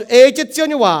ôi chủ chết chiếu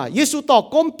như hòa Giêsu tỏ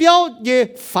công béo ye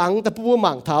phẳng ta bùa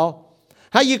mảng tháo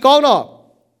hay gì con nó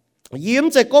yếm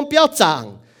chế công béo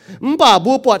chẳng bà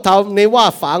bùa bọt tháoในว่า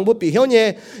ฝังบùa bị hiếu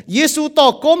nhé Giêsu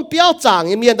tỏ công béo chẳng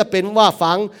như miền taเป็นว่า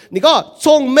ฝังนี่ก็ช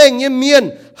งเม่งnhư miền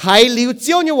hải liu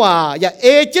chiếu như hòa ya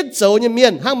chết dấu như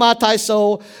miền hang ma thái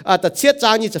sâu ta chết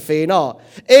trang nhưจะ肥nó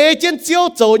chết chiếu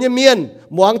dấu như miền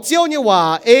muang chiếu như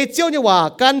hòa chiếu như hòa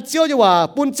can chiếu như hòa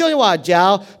bún chiếu như hòa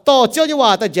giáo tỏ chiếu như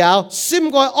hòa ta giáo sim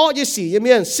gọi ó như xỉ như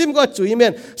miền sim gọi chủ như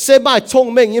miền sẽ bài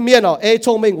chong ม่งnhư miền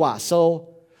chong ม่งhòa sâu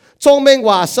chong ม่ง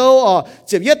hòa sâu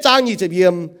chỉ biết trang như chỉ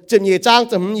yếm chỉ nhẹ trang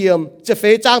chỉ không yếm chỉ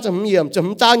phê trang chỉ không yếm chỉ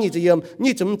không trang như chỉ yếm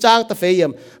như chỉ không trang ta phê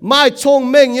yếm mai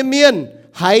chong ม่งnhư miền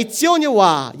hải chiếu như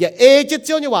hòa ya chết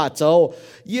chiếu như hòa châu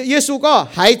Giêsu có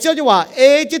hải chiếu như hòa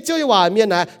chết chiếu như hòa miền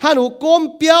này hắn hữu cốm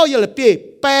béo như là bê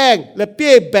bang là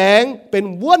bê bangเป็น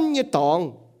วนnhư tอง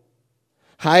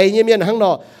hải như miền hắn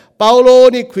nọ Paulo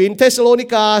นี่ขวินเทสโลนิ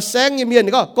กาแสงnhư miền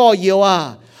ก็เยียว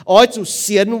ôi chủ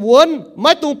xiênวนไ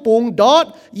ม่ต้องปรุงดอด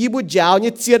ยีบุญาวnhư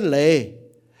เจียนเลย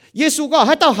Giêsuก็ใ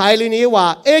ห้เต้าhảiเลยนี่ว่า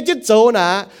chết châuนะ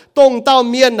ตรงเต้า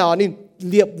เมียนนอนี่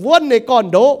เลียบวนในก้อน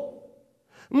โด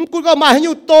กูก็มาให้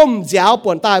ยูต้มเจ้าป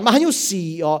วนตายมาให้ยูสี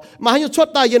มาให้ยูชด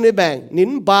ตายยันในแบ่งนิ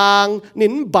นบางนิ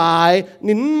นบาย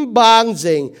นินบางเจ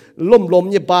งลม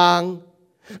ยี่บาง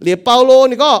เหลียเปาโล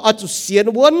นี่ก็เอาจุดเสียน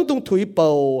วนตรงถุยเป่า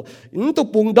ตรง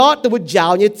ปุงดอดตรงบุญยา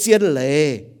วเนี่ยเจียนเลย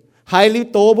ไฮลิ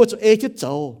โตบุจุชิดโจ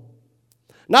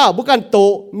น่าบุกันโต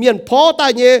เมียนพ่อตา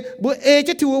ยเนี่ยบุ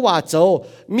ชิดที่ว่าโจ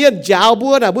เมียนยาวบุ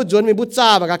น่ะบุจวนมีบุจ้า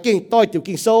มากกิ่งต้อยติว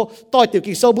กิ่งโซต้อยติว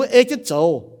กิ่งโซบุชิดโจ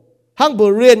หังบัว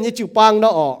เรียนยี่จิวปังเนา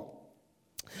ะ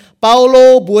เปาโล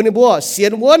บัวนี่บัวเสีย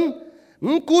นวน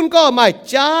กุนก็ไม่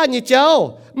จ้านี่เจ้า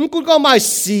กุนก็ไม่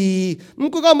สี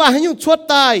กุนก็ไม่ให้ยุ่งชด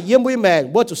ตายเยี่ยมบุยแมง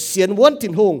บัวจุเสียนวนถิ่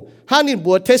นหงฮันนี่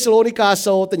บัวเทสโลนิกาโซ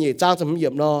แต่เนี่ยจ้างจะเยี่ย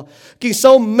มเนาะกิ่งโซ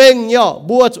เม่งเนี่ย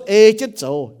บัวจุจิตโจ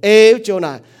โจ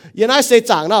น่ะยันไอเส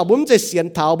จางเนาะบุ้มจะเสียน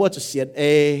เท้าบัวจุเสียน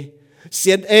เสี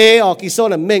ยนกิ่งโซ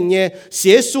น่ะเม่งเนี่ยเสี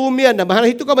ยซูเมียนน่ะมันใ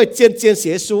ห้ทุกก็ไม่เจียนเสี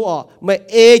ยซูไม่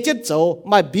จิตโจไ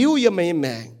ม่บิวยังไม่แม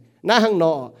งน่าหังเน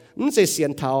าะมันจะเสีย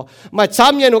นเท้ามาช้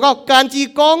ำเนี่ยหนูก็การจี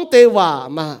กองเตว่า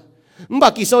มาบา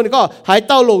งกิโซนี่ก็หายเ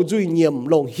ต้าลงจุยเนียม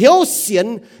ลงเหี้ยวเสียน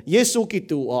เยซูกิ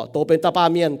ตูโตเป็นตาปา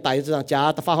เมียนไตจะจ้า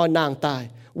ตาฟ้าห้อยนางตาย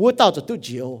วัวเต้าจะตุ้เ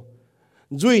จียว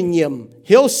จุยเนียมเ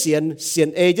หี้ยวเสียน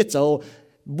จะโจ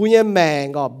บุญยังแมง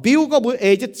ก็บิวก็บุญ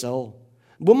จะโจ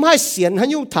บุญให้เสียนให้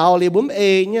ยุ่งเท้าเลยบุญ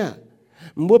เนี่ย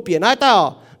บุญเปลี่ยนหน้าเต้า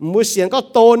บุญเสียนก็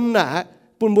ต้นน่ะ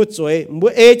ปุ่นบุญสวยบุ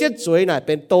ญจะสวยน่ะเ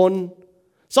ป็นต้น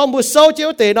สองบุญโซ่เจ้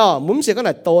าเตะเนาะมุ้งเสียก็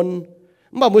น่ะต้น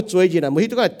mà một chuối gì nào một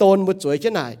cái tôn một chuối thế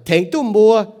này thành tu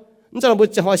mua nó là một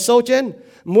hỏi sâu trên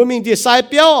mua mình thì sai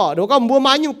béo đâu có mua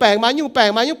máy nhung bèn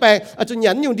cho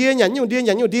nhẫn nhung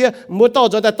đi mua to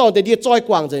rồi ta to để đi trôi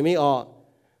quảng rồi mi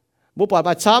mua bỏ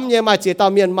bà chám nhé mà chỉ tao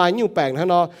miền máy nhung bèn thằng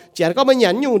nó chỉ có mấy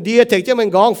nhẫn nhung đi thành cho mình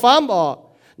gong phám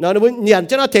nó nhẫn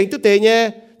cho nó thành tu tệ nhé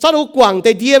sao nó quảng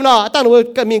tệ đi nó tao nó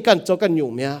cần mình cần cho cần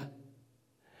nhung mía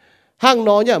hàng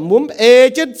nó nhá muốn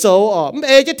chết dấu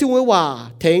chết thiếu hòa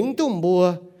thỉnh tu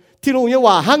mua thì lúc như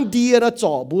hòa hàng đi nó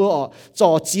trọ bùa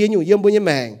trọ chia nhiều yếm bùa như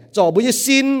mèn trọ bùa như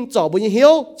xin trọ bùa như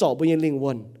hiếu trọ bùa như linh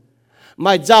quân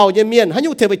mà giàu như miền hắn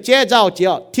như thế phải che giàu chỉ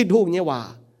thiên hùng như hòa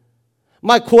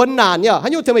mà khốn nạn nhá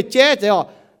hắn như thế phải che chỉ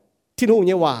thiên hùng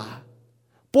như hòa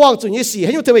buông chủ như xì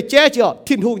hắn như thế phải che chỉ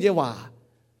thiên hùng như hòa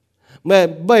mà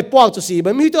buông chủ xì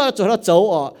mà mấy đứa cho nó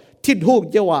dấu thiên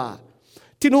hùng như hòa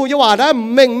thiên hùng như hòa đó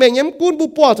mình nhắm cuốn bu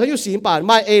bò thấyอยู่4 bản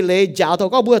maiเลยgiáo thầu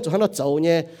có bữa cho nó dấu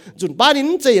nhé chuẩn ba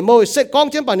đến chỉ mỗi set con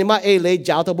trên bản maiเลย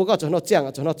giáo thầu bữa có cho nó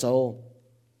giang cho nó dấu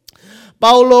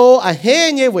Paulo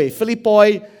hết như vậy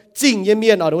Philippoi chính như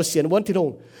miền ở đâu xiên vốn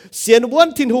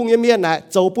thiên hùng như miền này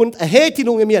dấu bún hết thiên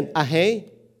hùng như miền hết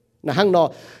là hàng nọ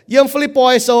yếm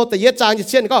Philippoi sauแต่ยจางจะ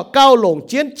เช่นก็ก้าวลงเ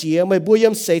จียนเจียไม่บุยย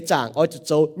มเสจางเอาจะโ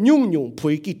จยุ่งผุ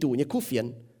ยกี่ตัวเนี่ยคู่เฟียน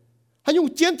ให้ยุ่ง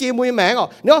เจียนเจียมวยแมง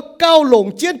เนาะก้าวลง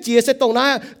เจียนเจียเสตรงนั้น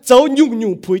โจยุ่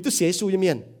งผุยตัวเสียสูยเมี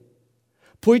ยน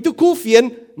ผุยตัวคู่เฟียน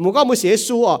มัวก็มัวเสีย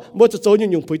สูมัวจะโจ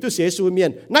ยุ่งผุยตัวเสียสูเมีย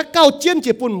นนักก้าวเจียนเ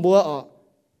จียปุ่นมัว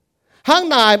ห้าง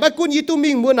นายมากุนยีตุ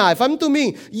มิงมัวนายฟัมตุมิง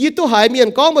ยีตุหายเมียน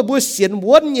ก้องมาบัวเสียนว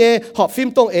นเนี่ยหอบฟิล์ม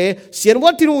ตรงเสียนว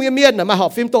นที่ลุงเมียนน่ะมาหอ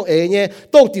บฟิล์มตรงเนี่ย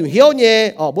ตรงติ๋วเหี้ยวเนี่ย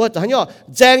บัวจะให้ย่อ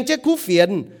แจงเจ้าคู่เฟียน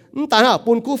ตาหา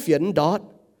ปุ่นคู่เฟียนดอด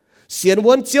xiên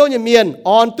vốn chiếu như miền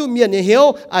on tu miền như hiếu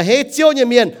hê chiếu như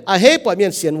miền hê bỏ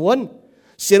miền xiên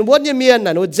vốn như miền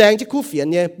là nó giang chiếc khu phiền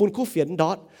như bún khu phiền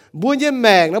đó bún như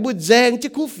mèng nó bún giang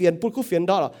chiếc khu phiền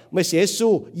đó là mới giê xu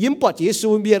yếm bỏ giê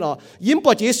xu miền yếm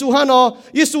bỏ giê xu ha nó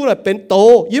giê xu làเป็นโต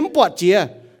yếm bỏ chia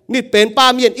นี่เป็นปา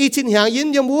เมียนอีชินหางยิน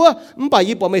ยังบัวมันไป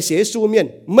ยิบไม่เสียสูเมียน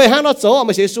ไม่หางเราโจไ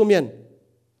ม่เสียสูเมียน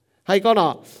ให้ก็เนา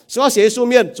ะสว่าเสียสูเ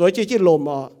มียนสวยจีลม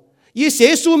ยี่เสีย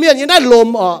สูเมียนยังได้ลม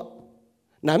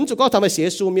นั่นจุก็ทำให้เสีย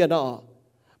สูเมียน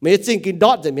ไม่จริงกินด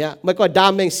อดจะเมียไม่ก็ดา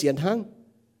มแมงเสียนหาง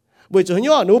บุญจุ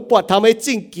ย่อหนูปวดทำให้จ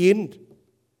ริงกิน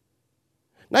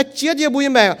นายเจี๊ยดยังบุญ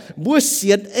แมงบุญเสี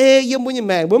ยนยังบุญแ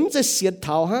มงบุญมันจะเสียนเ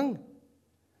ท้าหาง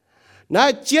นะ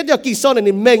เจี๊ยดอยากกินโซ่ใน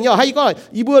นี่เมงย่อให้ก็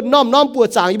อีบัวน้อมปัว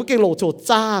จางอีบัวเก่งโหลโฉ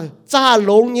จ้า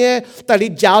ลงเนี่ยแต่ลิ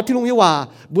ยาวที่ลุงยี่ว่า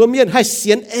บัวเมียนให้เสี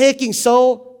ยนกินโซ่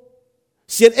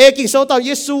เสียนกินโซ่ต่อเย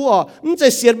ซูมันจะ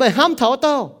เสียนไปห้ามเท้า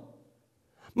ต่อ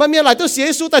มันมีหลายตัวเสียเ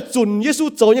ยซูแต่จุนเยซู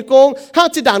โจยโกงห้าม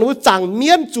จะด่างหนูจางเมี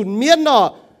ยนจุนเมียน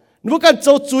หนูกันโจ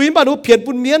จุยมาหนูเพียน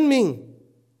ปุ่นเมียนมิง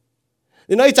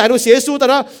นี่น้อยใจหนูเสียเยซูแต่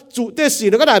ละจุเตสี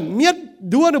แล้วก็ได้เมียน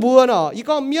ดัวหนูบัวอี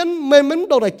ก็เมียนมันโ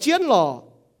ดนไหนเจียน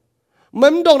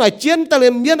mình đồng này chiến ta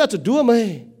lên miên đã chủ đua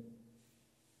mày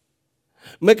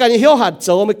cái hiếu hạt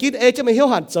dầu mày kít cho mày hiếu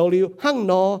hạt dầu liu hăng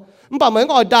nó bảo mày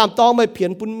ngồi đàm to mày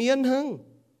phiền bún miên hăng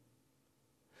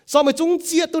sao mày chúng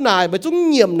chia tu này mày chúng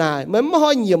nhiệm này mày mới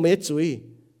hỏi nhiệm mày chui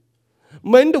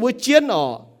mày đủ với chiến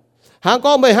hang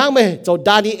có mày hang mày cho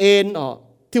Daniel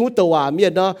thiếu tàu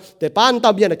miên đó để ban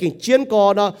tao miên là kinh chiến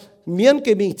co đó miên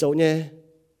cái mình dầu nhé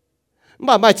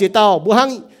bảo mày chỉ tao bữa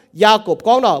hangยากบ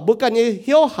ก้องเนาะบุกันยี่เ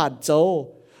หี้ยวหัดโจ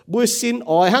บุสิน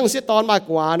อ้อยหั่งเสียตอนมาก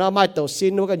กว่าเนาะไม่ตัวสิ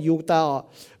นบุกันยุงตา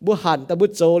บุหันแต่บุ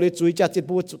โจเลยจุยจัดจิต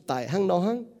บุจุดไตหั่งเนาะ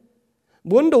หั่ง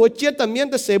บุนดูเจี๊ยแต่เมียน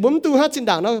แต่เสบุนตูฮัดจิน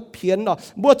ด่างเนาะเพี้ยนเนาะ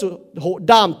บุจุโห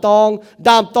ดามตอง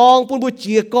ปุ่นบุเ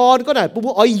จียกอนก็ได้ปุ่นบุ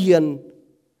อ้อยเย็น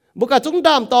บุกันจุงด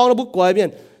ามตองแล้วบุกวยเมียน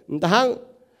แต่หั่ง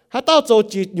ฮัตเต้าโจ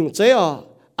จียุงเจ้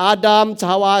อาดามช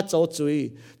าวาโจจุย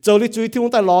โจลิจุยที่ลุง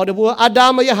แต่รอเดี๋ยวบัวอาดา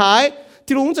มไม่หาย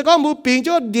ที่ลุงจะก็มือปิงจ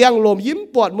ะเดียงลมยิ้ม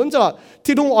ปวดเหมือนจะ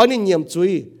ที่ลุงอ้อยนี่เหนียมจุ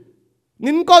ย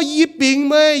นินก็ยีปิงไ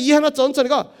ม่ยีฮันจน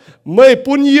ก็ไม่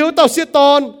ปุ่นเยี่ยวเต่าเสียต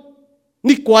อน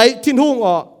นี่ไกวที่ลุง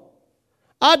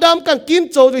อาดามกันกิน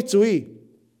โจจุย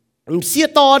เสีย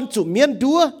ตอนจุเมียน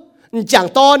ดัวจาง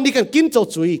ตอนนี่กันกินโจ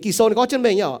จุยกี่โซนก็เช่นแบ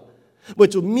บนี้บ่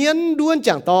จุเมียนด้วนจ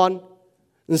างตอน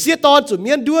เสียตอนจุเ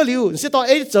มียนดัวลิวเสียตอน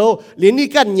โจเรียนนี่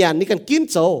กันหยันนี่กันกิน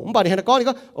โจมันบอกในฮันก้อนนี่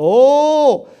ก็โอ้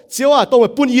เชื่อว่าตรงไป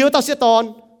ปุ่นเยี่ยวเต่าเสียตอน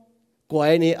กว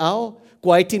ยนี่เอาก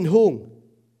วยทิ้งหุง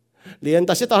เรียนแ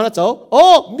ต่เสียตอนนะเจ้าโอ้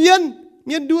เมีย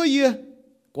นด้วยเยอะ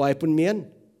กวยปุ่นเมียน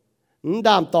ด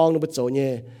ามตองนบุโจเนี่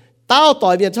ยเต้าต่อ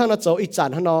ยเมียนช่างนะเจ้าอีจัน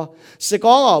ฮะเนาะเสก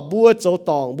องบัวโจ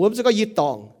ตองบัวจะก็ยีต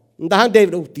องแต่ฮังเด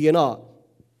วิดอุตีเนาะ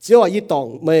เชื่อว่ายีตอง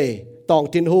ไม่ตอง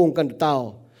ทิ้งหุงกันเต้า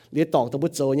เรียนตองตบุ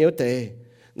โจเนี่ยเตะ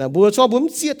นะบัวชอบบัว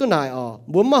เสียตัวไหน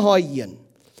บัวมาหอยเย็น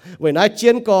เวลาเจี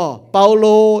ยนก็เปาโล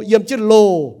เยี่ยมเจโล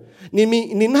นี่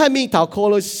ให้มีเท่าโค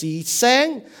โลสีแสง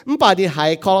มันป่าที่หา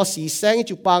ยโคโลสีแสง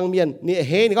จุปังเมียนนี่เ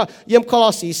ฮนี่ก็เยี่ยมโคโล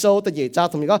สีโซแต่เย่จ้า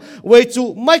ตรงนี้ก็เวจุ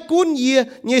ไม่กุ้นเยี่ย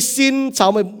เนี่ยสินชาว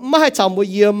ไม่ให้ชาวบัว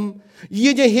เยี่ยมเ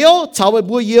นี่ยเหี้ยวชาวไม่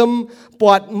บัวเยี่ยมป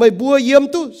วดไม่บัวเยี่ยม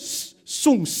ตู้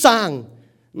สุ่งสร้าง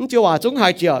นี่จะว่าจงหา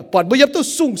ยเจียวปวดบัวเยี่ยมตู้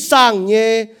สุ่งสร้างเนี่ย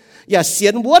อย่าเสีย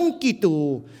นวนกี่ตู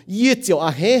เยี่ยเจียวอ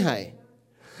าเฮหาย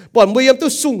ปวดบัวเยี่ยมตู้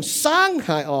สุ่งสร้างห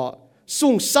ายสุ่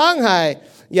งสร้างหาย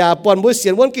อย่าปนบัวเสี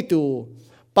ยนวนกิตู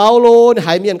เปาโลห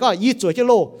ายเมียนก็ยี่จวยเจ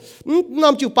โลน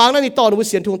ำจูปางนั่นนี่ต่อบัว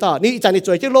เสียนทุงต่อนี่จันนี่จ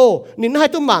วยเจโลนี่ให้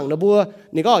ตัวหมั่งนะบัว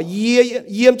นี่ก็เ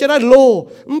ยี่ยมจะได้โล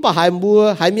ป่าหายบัว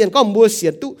หายเมียนก็บัวเสีย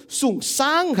นตุสุ่งสร้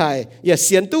างหายอย่าเ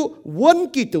สียนตุวน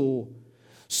กิตู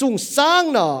สุ่งสร้าง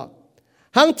เนาะ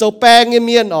หังเจ้าแปลงเ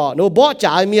มียนโนบ่จ่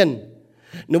ายเมียน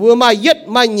หนูบัวมาเย็ด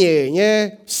มาเหย่เนี่ย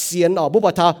เสียนบุบ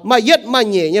ทามาเย็ดมา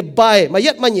เหย่เนี่ยใบมาเ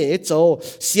ย็ดมาเหย่โจ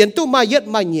เสียนตู้มาเย็ด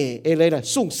มาเหย่อะไรนะ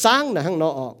สุ่งสร้างนะหังเนา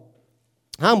ะ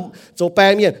ห้างโจแปล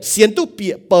งเนี่ยเสียนตู้เปี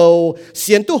ยเป่าเ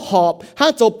สียนตู้หอบห้า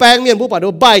งโจแปลงเนี่ยบุบดู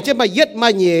ใบจะมาเย็ดมา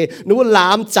เหย่หนูหลา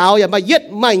มเจ้าอย่ามาเย็ด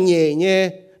มาเหย่เนี่ย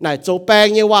ไหนโจแปลง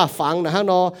เนี่ยว่าฟังนะหังเ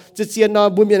นาะจะเจียนเนาะ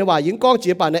บุญเมียนว่ายิงก้องเจี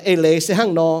ยป่านเนี่ยเลยเสียหัง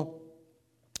เนาะ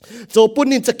โจปุ่น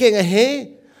นี่จะเก่งเฮ้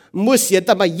มือเสียนแ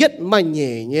ต่มาเย็ดมาเห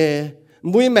ย่เนี่ย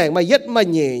มุ้ยแมงมาเย็ดมา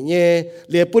เหย่เนี่ย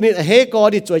เหลียปุ่นนี่เฮก็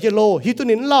ดิจ่วยเจโลฮิตุ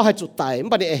นินเล่าให้จุดไตมัน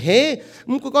ปะเนี่ยเฮ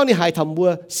มันก็นี่หายทำบัว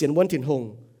เสียนวนถิ่นหง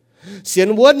เสียน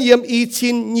วนเยี่ยมอีชิ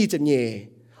นยี่จะเหย่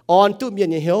ออนตุ้มเมียน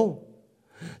เหี่ยว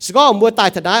สก็บัวตาย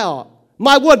ถ้าได้ม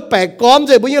าบัวแปลกก้อมใ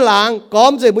จบุญยหลางก้อ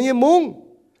มใจบุญยมุ้ง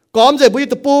ก้อมใจบุญย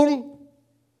ตะปุง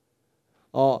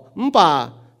มันป่า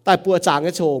ตายปัวจางกร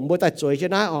ะโฉมบัวตายจ่วยเช่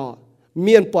นนั้นเ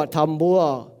มียนปวดทำบัว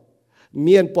เ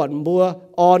มียนปวดบัว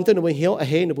ออนตุ้มบัวเหี่ยว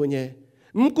เฮนบัวเนี่ย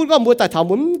cũng có mua tại thảo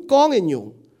muốn con ấy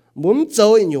nhung muốn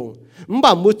chơi nhung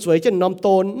bà mua chuối trên nóm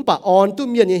tôn bà on tu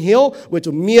miền như hiếu với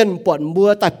chủ miền bọn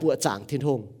mua tại bùa chẳng thiên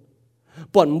hùng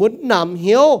bọn muốn nằm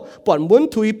hiếu bọn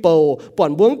muốn thui bầu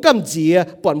bọn muốn cầm dìa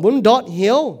bọn muốn đọt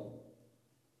hiếu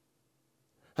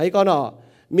hay con ọ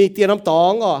มีเตียนน้ำตอ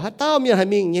งอ๋อฮัตเต้ามีอะไร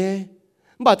มีอย่างเงี้ย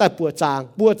บ่าแต่ปัวจ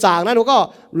างนั่นก็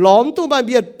ล้อมตู้บ้านเ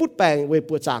บียดปุดแปลงเว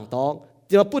ปัวจางตองเ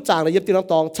ดี๋ยวปุดจางเลยเยี่ยมเตียนน้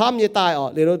ำตองช้ำเยี่ยตายอ๋อ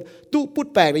เดี๋ยวตู้ปุด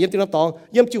แปลงเลยเยี่ยมเตียนน้ำตอง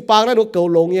เยี่ยมจิ๋วปางนั่นก็เกา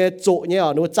ลงเยี่ยโจเยี่ยอ๋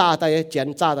อนู่นจ้าตายเจียน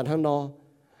จ้าตันทั้งนอ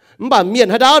บ่าเมียน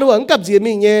ฮัตเต้าด้วยกับเจีย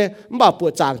มีอย่างเงี้ยบ่าปัว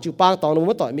จางจิ๋วปางตองนู่น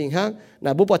มาต่อยมีฮะน่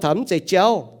ะบุปผาทำใจเจ้า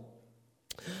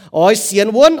อ๋อเสียน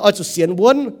วนอ๋อจุดเสียนว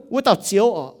นวัวเต่าเจียว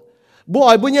อ๋อบัว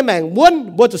อ๋อบุญยังแมงวน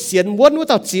บัวจุดเสียนวนวัว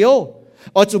เต่าเจียว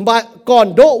ở chúng ta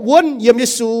còn đỗ vốn yếm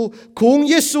Giêsu khung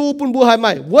Giêsu bún bùa hai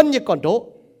mày vốn như còn đỗ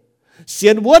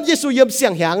xiên vốn Giêsu yếm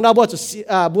xiang hàng nào bùa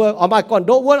bùa ở mày còn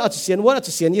đỗ vốn ở xiên vốn ở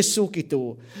xiên Giêsu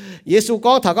Kitô Giêsu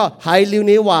có thằng có hai liu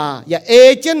nế hòa ya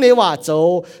trên nế hòa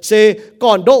châu sẽ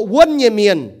còn đỗ vốn như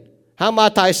miền hàng mà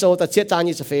thái sâu ta chết trang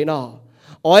như thế phê nọ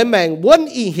ở mèn vốn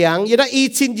y hàng như đã y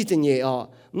chín như thế nhỉ ở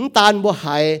tan bùa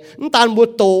hải tan bùa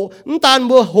tổ tan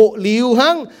bùa hộ liu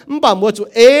hăng bảo bùa chủ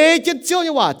trên chiếu như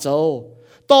hòa châu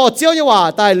ต่อเจ้าว่า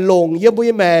แต่หลงเยี่ยมบุ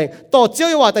ยแมงต่อเจ้า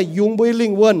ว่าแต่ยุงบุยลิ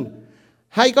งวน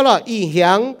ให้ก็ล่ะอีห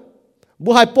ยังบุ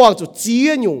ให้ป้องจุดเจีย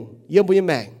ยุงเยี่ยมบุยแ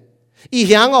มงอี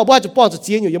หยังบุให้จุดป้องจุดเ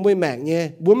จียยุงเยี่ยมบุยแมงเนี่ย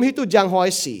บุไม่ให้ตุจังหอย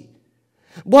สี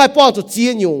บุให้ป้องจุดเจีย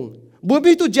ยุงบุไม่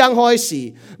ให้ตุจังหอยสี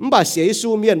มันบ่เสียสู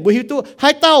เมียนบุให้ตุให้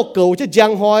เต้าเก่าจะจั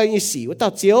งหอยนี่สีว่าเต้า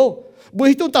เจียวบุใ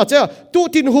ห้ตุเต้าเจ้าตุ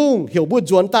ทินหุงเหี่ยวบัว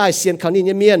จวนตายเสียนเขานี่เ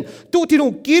นี่ยเมียนตุทินหุ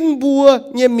งกินบัว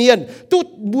เนี่ยเมียนตุ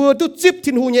บัวตุจิบ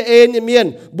ทินหุงเนี่ยเนี่ยเมียน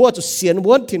บัวจุเสียนว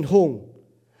นทินหุง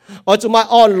เอาจะมา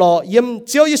อ่อนหล่อเยี่ยมเ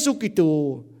จ้าเยซูกิตู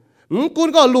กุน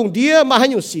ก็ลุงเดียมาให้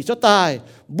อยู่สีเจ้าตาย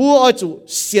บัวเอาจุ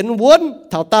เสียนวน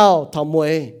เท่าเต้าเท่ามว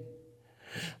ย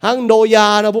หังโนยา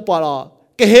นะบุปผาหล่อ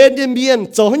เกเฮนเนี่ยเมียน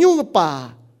เจ้ายุ่งกับป่า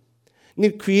นี่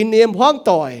ควีนเนียมห้อง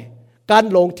ต่อยการ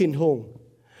ลงทินหุง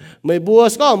ไม่บัว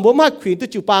ก็บัวมาขวินตัว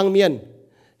จิ๋วปางเมียน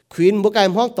ขวินบัวไก่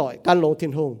ห้องต่อยการลงทิ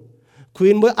นหงขวิ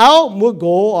นบัวเอาบัวโก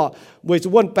อ่ะบัวจะ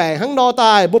วนแปลงหังนอต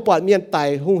ายบัวปอดเมียนไต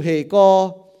หงเฮก็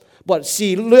ปอดสี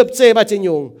เลือบเจบาเจย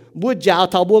งบัวยาว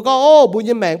เท่าบัวก็โอ้บัว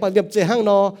ยังแมงปอดเลือบเจหัง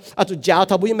นออาจุยาวเ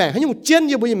ท่าบัวยังแมงให้ยุ่งเจียน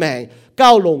ยังบัวยังแมงก้า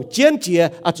วลงเจียนเจีย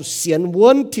อาจุเสียนว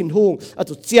นทินหงอา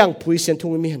จุเจียงผุยเสียนทุง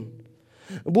เมียน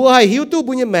บัวให้หิวตู้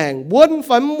บัวยังแมงวน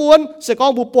ฝันวนเสกอ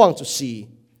งบัวป้องจุสี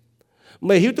ไ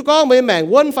ม่หิวตุก้องไม่แมง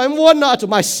วนไฟวนนะจะ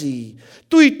มาสี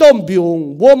ตุยต้มบิวง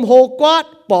วมโฮกวาด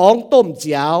ปองต้มเ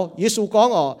จียวเยซูก้อง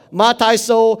อ๋อมาไทยโซ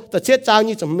แต่เช็ดจาง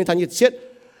นี่จะไม่ทันยิ่งเช็ด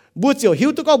บัวเจียวหิว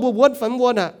ตุก้องบัววนไฟว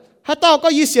นอ่ะถ้าต้าก็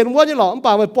ยี่เสียนวนนี่หรอป่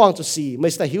าไม่ป้องจุสีไม่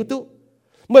ใช่หิวตุ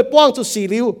ไม่ป้องจุสี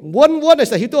ริววนไม่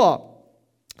ใช่หิวตุ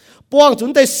ป้องจุน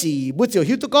แต่สีบัวเจียว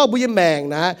หิวตุก้องบัวยังแมง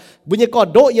นะบัวยังก่อน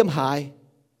โดเยี่ยมหาย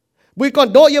บัวก่อน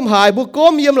โดเยี่ยมหายบัวก้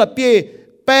มเยี่ยมละเปีย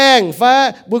แป้งฟ้า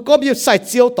บุกบอยู่ใส่เ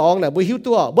จียวตองน่ะบุหิว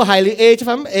ตัวบุหายลีใช่ไห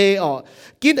มอ๋อ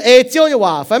กินเจียวอยู่ว่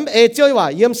าฟัมเจียวอยู่ว่า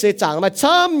เยี่ยมเสจางมา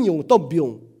ช้ำยุงต้มบิว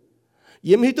เ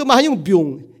ยี่ยมหิวตัวมาให้ยุงบิว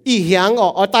อีหยังอ๋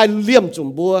อตายเลี่ยมจุ่ม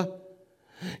บัว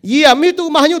เยี่ยมหิวตัว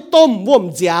มาให้ยุงต้มว่ม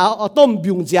เจียวอ๋อต้ม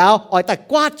บิวเจียวอ๋อตาย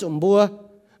กวาดจุ่มบัว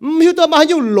หิวตัวมาให้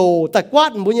ยุงโหลตายกวาด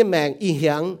บุญยังแมงอีห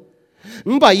ยัง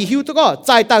บ่ายหิวตัวก็ใจ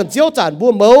ต่างเจียวจานบัว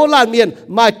เมาล้านเมียน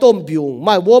ไม่ต้มบิวไ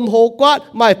ม่วมโฮกวาด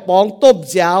ไม่ปองต้ม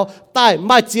เจียวใต้ไ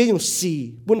ม่เจียอยู่สี่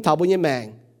บุญเถาบุญยังแมง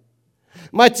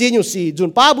ไม่เจียอยู่สี่จุน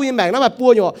ป้าบุญยังแมงนั่นมาป้ว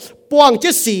นอยู่ป้วงเจ็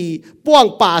ดสี่ป้วง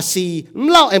ป่าสี่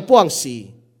เล่าแอมป้วงสี่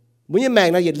บุญยังแมง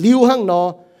นะอย่าลิ้วหั่งเนาะ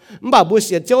บ่าบัวเ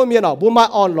สียเจ้าเมียนบัวมา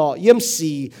อ่อนหล่อเยี่ยม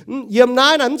สี่เยี่ยมน้า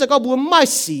ยนั้นจะก็บัวไม่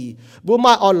สี่บัวม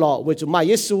าอ่อนหล่อเวจุมาเ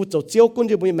ยซูจะเจียวกุน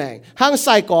จะบุญแมงหั่งใ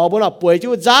ส่ก่อบัวป่วย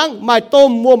จู่จังไม่ต้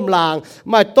มว่มลาง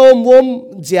ไม่ต้มว่ม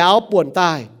เจียวป่วนต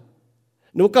าย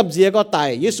หนูกับเจียก็ตาย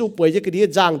เยซูป่วยจะกระดิ่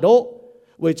งจังโด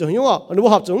เวจุหิวหนู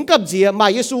หอบจุงกับเจียมา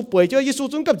เยซูป่วยเจ้าเยซู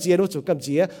จุงกับเจียหนูจุงกับเ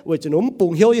จียเวจุหนูปุ่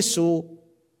งเหี่ยวเยซู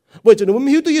เวจุหนู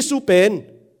หิวตัวเยซูเป็น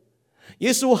เย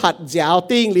ซูหัดเจียว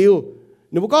ติ้งลิว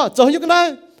หนูก็จะหิวกันได้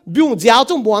บิวเจียว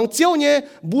จงหมวงเจียวเนี่ย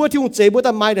บัวที่หงเจบัวแ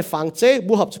ต่ไม่ได้ฝังเจ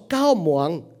บัวหอบจะก้าวหมวง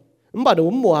บ่าหนู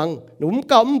หมวงหนู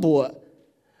ก้าวบัว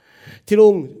ที่ลุ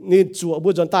งนี่จั่วบั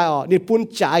วจนตายอ๋อนี่ปุ่น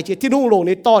จ่ายเจที่ลุงลง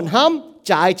นี่ตอนห้ำ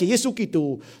จ่ายเจเยซูกิตู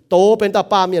โตเป็นตา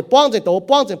ปาเมียนป้องใจโต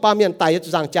ป้องใจปาเมียนไตจะ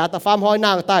สั่งจ่าตาฟามหอยน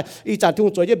างตายอีจันทุ่ง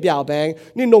จ่วยจะเบี่ยวแบง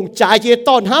นี่นงจ่ายเจต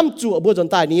อนห้ำจั่วบัวจน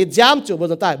ตายนี่ย้ำจั่วบัว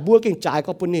จนตายบัวเก่งจ่าย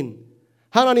ก็ปุ่นนิน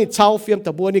หางนี่ชาวเฟียมแ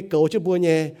ต่บัวนี่เก่าจะบัวเ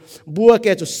นี่ยบัวแก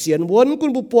จะเสียนวนกุ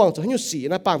นบุปวงจะให้อยู่สี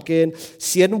นะปามเกณฑ์เ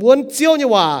สียนวนเจียวเนี่ย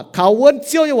ว่าเขาวนเ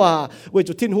จียวเนี่ยว่าเว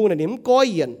จุทินหูนี่มันก้อย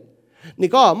เย็นนี่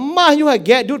ก็มาอยู่ให้แก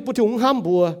ดุดปุถุงห้าม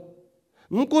บัว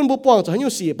quân bu bong cho hắn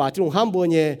xì bà chung ham bùa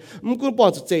nhẹ quân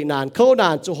bong cho chạy nàn khâu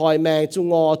nàn cho hỏi mèng cho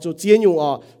ngò cho chiến nhung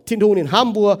thiên hùng nên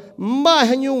ham bùa mai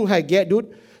hắn nhung hay ghé đút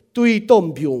tùy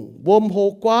tôm biung bom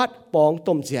hồ quát bong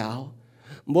tôm chảo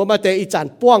mua mà tệ chản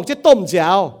bong chết tôm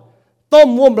chảo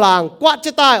tôm muôn làng quát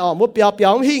chết tai mua béo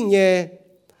béo hình nhẹ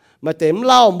mà tém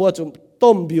lau mua cho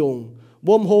tôm biung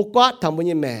bom hồ quát thằng mua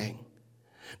như mèng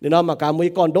để nó mà cả mấy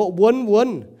con đỗ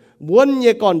buôn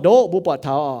như con đỗ bu bỏ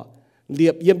thảo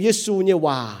liệp yếm Giêsu như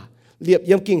hòa liệp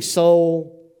yếm kinh sâu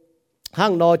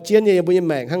hang nó chiến như bu như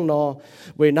mèng hang nó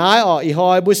về nái ý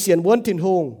hoi bu xiên buôn thiên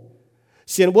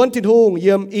hùng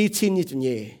yếm y chín như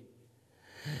nhỉ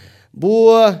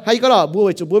bùa hay có đó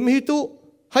bùa cho bùa mi tu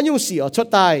hắn nhung xỉ ở chót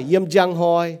tai yếm giang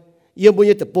hoi yếm bu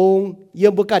như tập bông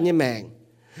yếm bu can như mèng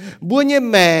bùa như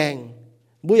mèng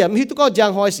bùa yếm mi tu có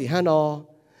giang hoi xỉ han nó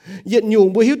yết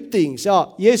nhung bùa hiếu tình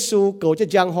sao Giêsu cầu cho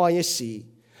giang hoi như xỉ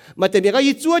mà tại vì cái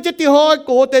ý chúa chết thì hoi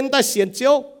cố tên ta xiên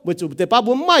chiếu bùa chủ tại ba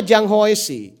bùa mai giang hoi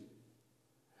xỉ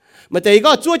mà tại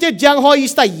có chúa chết giang hoi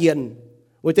ta yên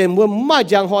bùa tại bùa mai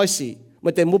giang hoi xỉ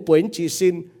mà tại bùa bùa chỉ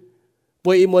xin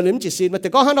bùa ý muốn chỉ xin mà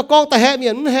tại có hắn nó con ta hẹ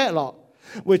miệng hẹ lọ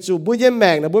bùa chủ bùa như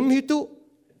mèng là bùa hiếu tu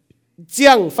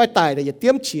giang phải tài để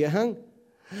tiêm chia hăng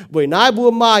bùa nái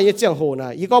bùa mai như giang hồ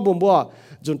này ý có bùa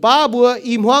dùn ba bùa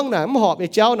im hoang này họp để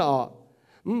cháu nọ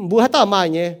bùa hát ta mai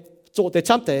nhé chỗ để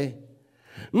chăm tệ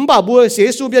bà bùa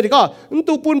xế xu bia thì có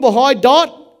tu bùn bùa hỏi đót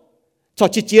cho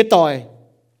chi chia tỏi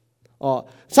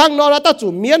sang nó ta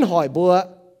chủ miên hỏi bùa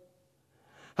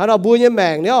hắn nó bùa như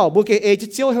mèng nhá bùa cái ê chứ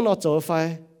chiếu hắn nó trở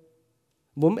phải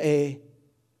bùm ê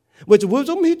bùa chủ bùa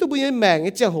giống hít tu bùa như mèng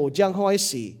cái giang hồ giang hoi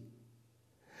xỉ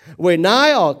vậy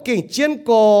nãy kinh chiến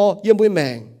co yếm bùa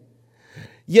mèng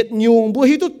yết nhung bùa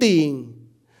hít tu tình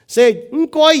sẽ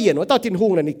coi hiệnว่าตาทินห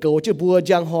งน่ะนี่เกาชื่อบัว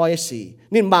จางหอยสิ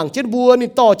นี่หมางเจ็ดบัวนี่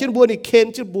ต่อเจ็ดบัวนี่เคน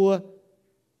เจ็ดบัว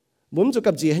มุมจุ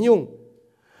กับจีให้ยุ่ง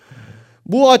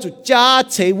บัวจุจ้า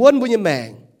เฉยวนบุญแมง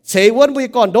เฉยวนบุญ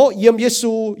ก่อนโดเยี่ยมเย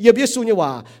ซูเนี่ยว่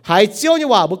าหายเจียวเนี่ย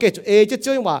ว่าบุเกจุเอเจี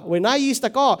ยวเนี่ยว่าเวลาอีส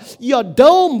ต์ก็ยอดเ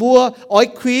ดิมบัวอ้อย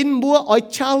ควีนบัวอ้อย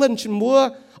ชาเลนจ์บัว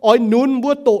อ้อยนุนบั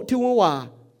วโตที่ว่า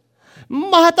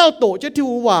มาเต้าโตเจ็ดที่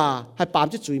ว่าให้ปาม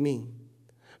เจ็ดจุยมิง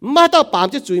มาต่อปาม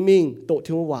จะจุยมิงโต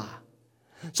ที่ว่า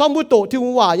ซ้อมบุโตที่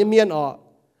ว่ายังเมียน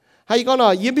ให้ก็หน่อ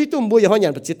ยยิ้มพี่ตุ้มบุยอย่างหยั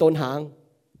นปัจจิตนหาง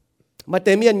มาเต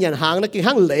มียนหยันหางนะกี่ห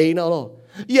างเหลยเนาะ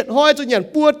เหยียดห้อยจนหยัน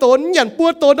ปัวตน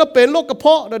แล้วเป็นโรคกระเพ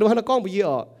าะนะดูหันกล้องไปยี่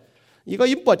ยี่ก็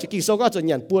ยิ้มปวดจะกี่โซก็จนห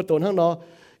ยันปัวตนหางเนาะ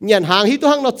หยันหางที่ตัว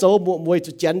หางเนาะโจมวย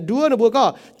จุดเจนดัวนะบัวก็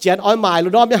เจนอ้อยหมายลู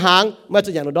ดอมในหางมาจ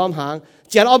นหยันลูดอมหาง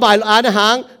เจนอ้อยหมายลูอ่านในหา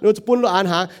งลูจะปุ่นลูอ่าน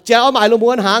หางเจนอ้อยหมายลูม้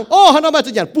วนหางโอ้หันมาจ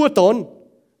นหยันปัวตน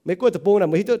ไม่กลัวตะปูนะ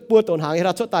ไม่ที่ปัวตนหางให้เร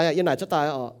าชดตายยันไหนชดตาย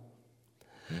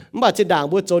มาเจด่าง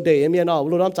บัวโจเดย์เมียน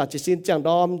ลูน้ำจัดจิสินจังด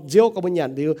อมเจียวกับบุญหยัน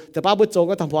ดิวแต่ป้าบัวโจ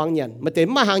ก็ทำพวงหยันมาเต็ม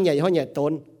มาหางใหญ่ห้องใหญ่ต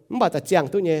นมาแต่จัง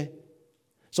ตัวเนี่ย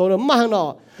โซนมาหางนอ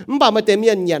มาเต็มเมี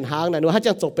ยนหยันหางนะหนูให้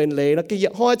จังจบเป็นเลยแล้วกี่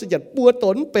ห้อยจะหยันปัวต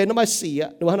นเป็นน้ำมาเสีย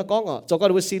หนูให้นักก้องโจก็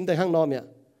ดูสินแต่หางนอเนี่ย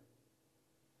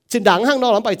จิด่างหางนอ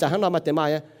หลังไปจากหางนอมาเต็มมา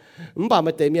เนี่ยม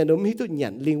าเต็มเมียนหนูมีตัวหยั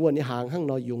นลิงวนในหางหาง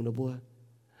นอยุงนะบัว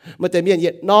มาแต่เมียนเ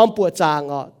ย็ดน้อมปวดจาง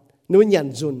นู้นยัน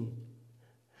จุน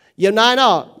เยี่ยนายเนา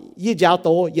ะยี่ยาวโต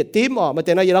เย็ดติ้มมาแ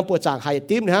ต่นายยันน้อมปวดจางหาย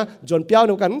ติ้มนะฮะจนเปียวห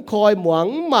นูกันคอยหมวง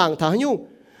หม่างทางยุ่ง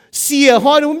เสียห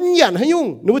อยหนูยันให้ยุ่ง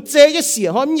หนูเจ๊จะเสีย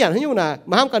หอยยันให้ยุ่งนะ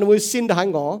มาห้ามกันหนูสินทาง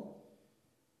งอ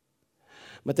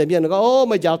มาแต่เมียนก็โอ้ไ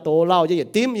ม่ยาวโตเล่าจะเย็ด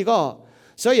ติ้มอีก็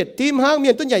เสียเย็ดติ้มห้างเมี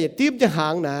ยนต้นใหญ่เย็ดติ้มจะหา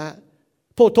งนะ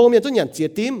โพโทเมียนต้นยันเสีย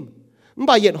ติ้มมัน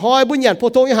บ่เย็ดหอยบุญยันโพ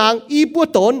โทหางอีปัว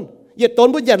ตนเย็ดตน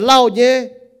บุญยันเล่าเนี่ย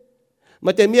ม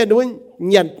าแต่เมียนนู้น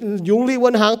หยันยุงลีวั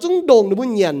นหางจุ้งโด่งนู้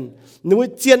นหยันนู้น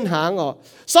เจียนหาง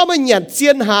ซ้อมมันหยันเจี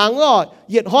ยนหาง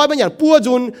เหยียดห้อยมันหยันปัว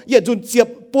จุนเหยียดจุนเจียบ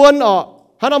ปวน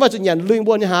ฮันเอามาจุนหยันลิงบ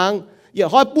นหางเหยียด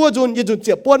ห้อยปัวจุนเหยียดจุนเ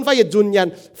จียบปวนไฟเหยียดจุนหยัน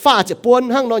ฟ้าเจียบปวน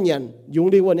ห้างนอนหยันยุง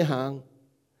ลีวันหาง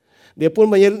เดี๋ยวปวน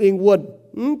มาเหยียดลิงวน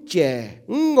แจ่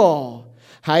งอ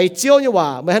หายเจียวเนี่ยว่า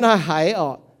ไม่ให้น่าหาย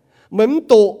เหมือนโ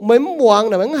ตเหมือนหวง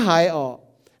นะมันหาย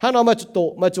ถ้าเรามาจุดโต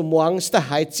มาจุดมวงสถ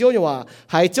ายเจียวเนี่ยว่า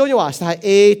สถายเอ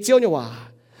เจียวเนี่ยว่า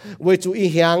เวจุอี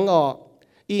หาง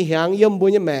อีหางยมบุ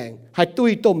ญยแมงให้ตุ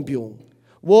ยต้มบิว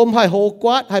วมให้โฮกว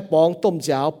าดให้ปองต้มเ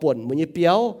จ้าป่นบุญยเปี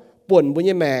ยวป่นบุญ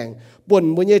ยแมงป่น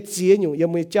บุญยเจียอยู่ยม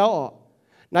บุญเจ้า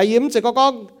นายยิ้มจะก็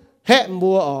แหะบั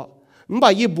วมันบ่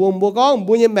ยี่บัวก็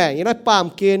บุญยแมงยังได้ปาม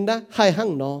เกณฑ์นะให้ห้า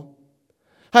งนอ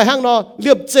เ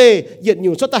รียบเจเหยียดอ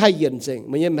ยู่ชดตาให้เหยียดเจง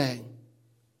บุญยแมง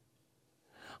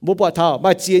บัวปวดเท้าม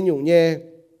าเจียนอยู่เนี่ย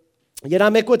ยันน่า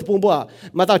ไม่กลัวตะปูบัว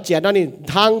มาต่อเจียนนั่นนี่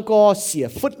ทางก็เสีย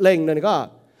ฟุตเล็งนั่นก็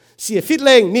เสียฟิตเ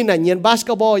ล็งนี่น่ะเย็นบาสเก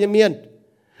ตบอลยังเมียน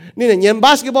นี่น่ะเย็นบ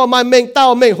าสเกตบอลมาเมงเต้า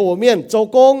เมงโหเมียนโจ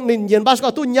กงนี่เย็นบาสเกตบ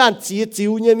อลตุ้นย่านจีจิ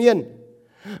วยังเมียน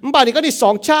bà này có đi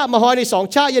sòng cha mà hỏi đi sòng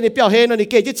cha yên đi biểu hiện nó đi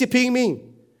kể chứ pin mình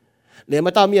để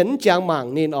mà tao miễn chẳng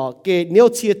mảng nên kể nếu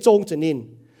chia trông cho nên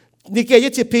đi kể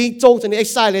chứ pin trông cho nên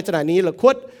exile lên cho này là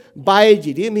khuất bay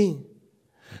gì đi mình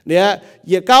để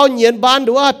giờ cao nhiệt ban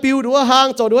đũa piu đũa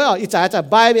hang cho đũa ít trả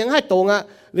bay miếng hai tông à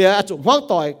để chụp hoang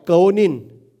tỏi cầu nín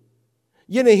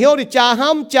yên này hiểu đi cha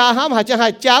ham hay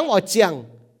cháng ở chàng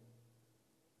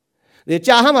để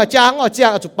cha ham ở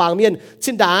chàng chụp bằng miền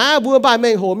xin đá vua bài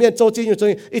mình hồ miền châu chi nhiều châu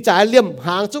ít trả liềm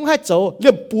hàng trong hai châu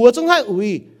liềm búa trong hai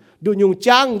ủi đủ dùng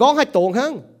chàng ngón hai tông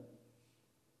hang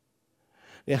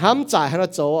để ham trả hai nó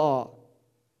châu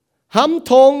ham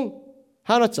thông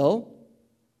hai nó châu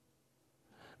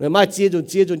người mai chia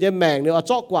dùn cái mèng nữa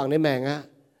chót quảng cái mèng á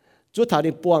chút thảo đi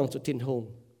buông chút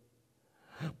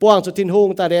thiên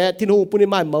hùng ta để thiên hùng bún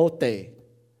mai máu tệ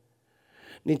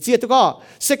nên chia tôi có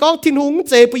sẽ có thiên hùng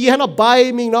chế bây giờ nó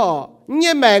bay mình nó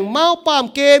nghe mèng máu pam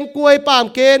kén quay pam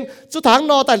kén chút tháng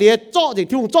nó ta để chót thì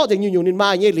thiên hùng chót thì nhiều nên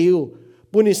mai nghe liu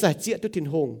bún đi sai chia tôi thiên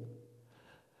hùng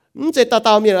chế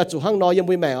tao miệng là chủ hang nóยัง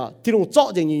mèng thiên hùng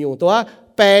chót thì nhiềuตัว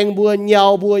แปลง บัว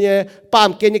nhau บัว เนี่ย pam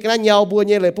kén นี่ก็ nhau บัว เ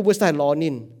นี่ย เลย ผู้ ใส่ ล้อ นิ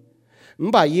น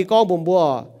บ่า อี ก้อง บัว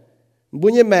บัว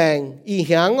เนี่ย แมง อี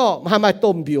หาง มา มา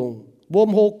ต้ม บิง บัว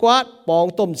โห กวาด ปอง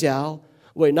ต้ม เจ้า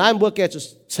ไว้ น้ำ บัว แก จะ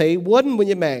ใช้ วน บัว เ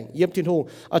นี่ย แมง เยี่ยม ทิน หง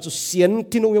จะ เสียน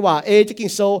ทิน หง ว่า จะ กิน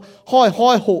โซ ห้อย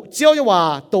โห เจ้า ว่า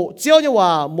โต เจ้า ว่า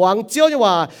หมวง เจ้า ว่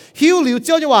า หิว หลิว เ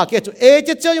จ้า ว่า แก จะ จ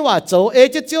ะ เจ้า ว่า โจ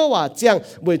จะ เจ้า ว่า จัง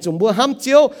ไว้ จุ่ม บัว ห้ำ เ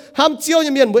จ้า เ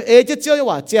นี่ย เมียน บัว จะ เจ้า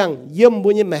ว่า จัง เยี่ยม บั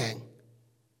ว เนี่ย แมง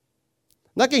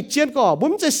นักเขียนก็บุ้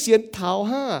มจะเสียนเท้า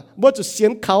ห้าบ่จะเสีย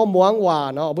นเขาหมวงว่า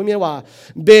เนาะบุ้มเนี่ยว่า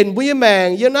เบนบุ้ยแมง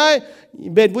ยังไง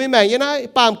เบนบุ้ยแมงยังไง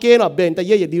ปามเกนเบนแต่เ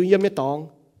ยี่ยดิวเยี่ยไม่ตอง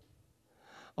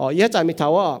เยี่ยใจมีเท้า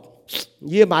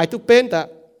เยี่ยหมายตุเป็นแต่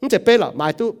ไม่จะเป็นหรอหมา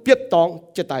ยตุเปียกตอง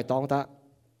จะตายตองตา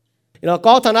เรา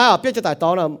ก็ทางนั้นเปียกจะตายตอ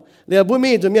งนะเดี๋ยวบุ้ม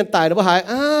มีจะมีตายหรือว่า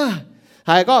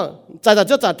หายก็ใจแต่เ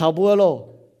จ้าจัดเท้าบัวโล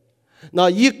เนาะ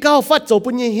ยี่เก้าฟัดโจปุ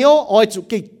ญญ์เหี้ยวอ้อยจุ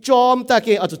กจอมแต่เ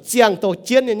กี่ยจุเจียงโตเ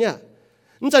จียนเนี่ย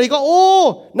นั่นจะดีก็โอ้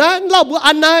นะเล่าบุ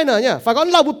อันนายเนี่ยฝ่ายก็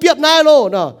เล่าบุเปียบนายโล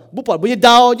เนาะบุปอดบุยด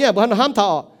าวเนี่ยบุหันห้ามท่อ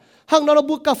ห้างเรา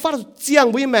บุกาฟัดเจียง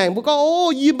บุยแมงบุก็โอ้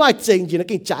ยี่ไม่เจ๋งจีนะ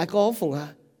กินจ่ายก็ฟงฮะ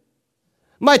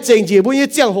ไม่เจ๋งจีบุย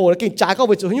เจียงโหนะกินจ่ายก็ไ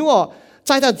ปจุดนี้ว่าใจ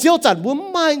แต่เจียวจัดบุ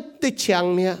ไม่ติดเชียง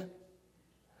เนี่ย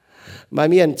ไม่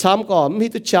มีอันช้ำก็ไม่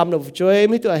ตัวช้ำหนูช่วย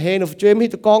ไม่ตัวเฮหนูช่วยไม่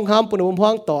ตัวกองห้ามปุ่นบุ้มห้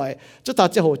างต่อยจะตัด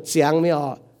จะโหเจียงเนี่ย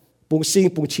ปุ่งซิง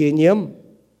ปุ่งเชียเยี่ยม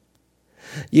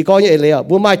อีกก็ยังเลย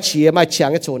บุญมาเชียมาเชียง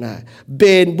ก็โชว์นะเบ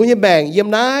นบุญยังแบ่งเยี่ยม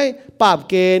นายปราบ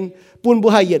เกณฑ์ปุ่นบุ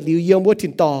หายเหยียดหลิวเยี่ยมบัวถิ่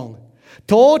นตองโ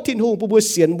ถถิ่นหงบุ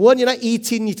เสียนบัวยังนะอี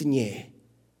ชินยี่จิเย่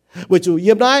บัวจู่เ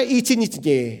ยี่ยมนายอีชินยี่จิเ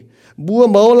ย่บัว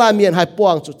เมาลาเมียนหายป่ว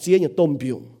งจุดเสียอย่างต้ม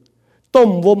บิวต้ม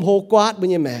วมโฮกวาดบุญ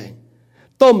ยังแบ่ง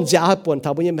ต้มจ่าให้ป่วนเท่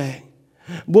าบุญยังแบ่ง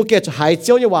บัวแกจะหายเ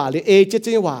จ้ายังว่าหรือเจ้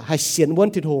ายังว่าหายเสียนวัน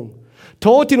ถิ่นหงโถ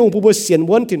ถิ่นหงบุเสียน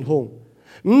วันถิ่นหง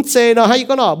เจนะให้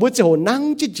ก็เนาะบุจะโหนั่ง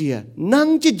จิเจี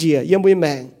ยยังบุยแม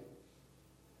ง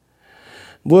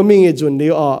บัวมีเงินจุนเดี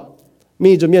ยวมี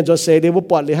จุนเมียนจุนเสเดียวบุ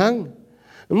ปอดเลยฮัง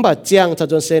บาดเจียงถ้า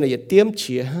จุนเสเนี่ยอย่าเตรียมเ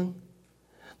ฉียฮัง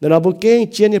เดี๋ยวเราบุเก่ง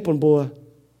เจียนเนี่ยปนบัว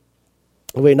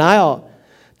เวนาย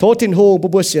โททินหงบั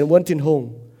วเสียนวันทินหง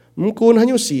กูนหัน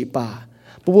อยู่สี่ป่า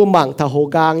บัวหมั่งถ้าโห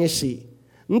กางเนี่ยสี่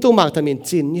ตัวหมั่งถ้าเมียน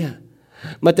จินเนี่ย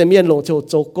มาแต่เมียนหลง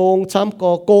โจโกงช้ำก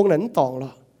อโกงนั้นตองหร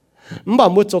อบ่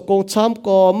มุดจกงช้ำ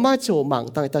ก็ไม่โจหมั่ง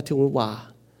ตั้งแต่ทิ้งว่า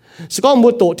สก็มุ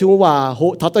ดโตทิ้งว่าโห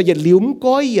ถ้าตัวอย่าลิ้ม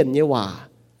ก้อยเย็นเนี่ยว่า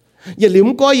อย่าลิ้ม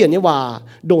ก้อยเย็นเนี่ยว่า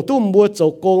ดงตุ้มมุดจ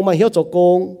กงมาเหี้ยวจก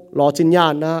งรอจินญา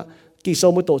ณนะกี่โซ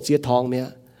มุดโตเสียทองเนี่ย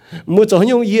มุดจก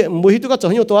หิ้วเยี่ยมุดหิ้วก็จก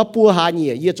หิ้วตัวปัวหาเนี่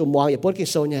ยเยี่ยจมวางอย่าปนกี่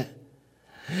โซเนี่ย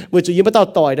มุดจุยิ่งมาต่อ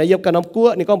ต่อยได้เยี่ยมกันน้ำกั้ว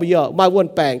นี่ก็ไปเยอะมาวน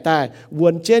แปลงแต่ว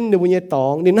นเช่นในวันยี่ตอ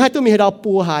งนี่ให้ตัวมีให้เรา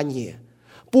ปัวหาเ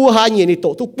นี่ยนี่โต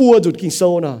ทุกปัวจุดกี่โซ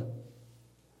นะ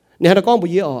เนี่ยเราก็บุ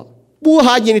ยปัวห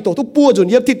าเย็นนี่โตทุกปัวจุน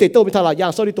เย็บที่เตะโตไปทลายยา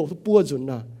งโซนี่โตทุกปัวจุน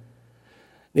นะ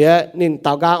เนี่ยนี่ต่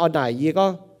างกางเอาไหนยี่ก็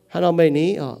ให้เราไม่นี้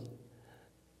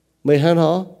ไม่ให้เข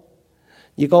า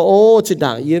ยี่ก็โอ้จิตด่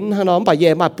างยินให้เราไปเย่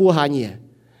มาปัวหาเนี่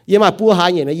ยมาปัวหา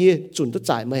เนี่ยนะยี่จุนต้อง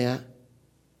จ่ายไหมฮะ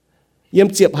เยี่ยม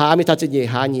เจียบหาไม่ทันจะเย่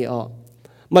หาเนี่ย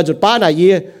มาจุดป้าไหน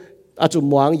ยี่จุด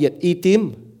หมวงเหยียดอีติม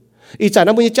อีจ่าย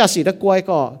น้ำมือจ่าสีตะกวย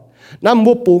ก็น้ำ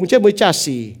มือปุงเจ้ามือจ่า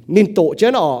สีนินโตเจ้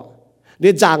า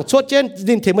để giảng chốt trên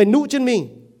đi thế mày nụ trên mình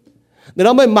để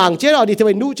nó mày mảng chết rồi đi thế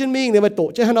mày nụ trên mình để mày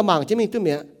tổ trên nó mảng trên mình tức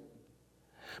mẹ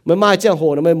mày mai chẳng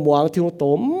hồ nó mày muang thiên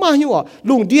tổ mà như vậy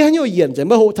lùng đi hay như vậy rồi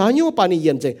mày hộ thái như vậy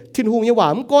như vậy thiên hùng như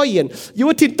vậy có vậy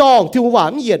như thiên tòng thiên hùng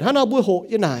vậy vậy hắn nó bui hộ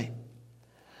như này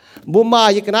bui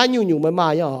mai như cái này nhiều mày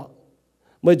mai nhá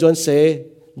mày chuẩn sẽ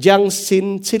giang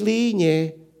xin chili nhé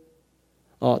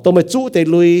tôi mày chú để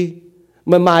lui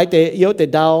mà mai tế yếu tế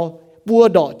đau bua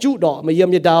đỏ chú đỏ mà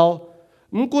yếm như đau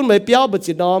quân mấy béo bật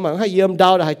chỉ nó mà hay yếm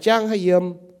đau là hay trang hay yếm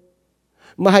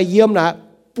mà hay yếm là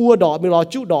bua đỏ mình lo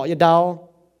chú đỏ như đau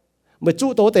mà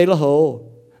chú tố tế là hồ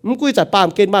quy giải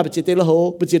bàm kênh mai bật chỉ tế là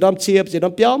hồ bật chỉ đom chia bật chỉ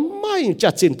đom béo mai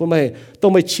chặt chỉnh của mày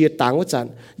tôi mới chia tảng của chẳng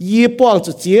yếm bong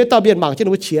chỉ chia tao biên mạng chứ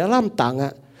nó chia làm tảng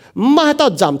à mai tao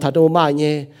giảm thật đâu mai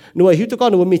nhé nuôi hiếu tao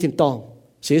con nuôi mình thìn tòng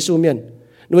xế su miền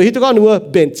nuôi hiếu tao con nuôi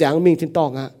bền trắng mình thìn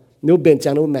tòng à nuôi bền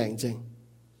trắng nuôi mèn chừng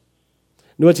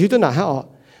nuôi hiếu tao nào hả ọ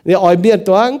nuôi ỏi miền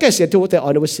toán cái xiên thuแต่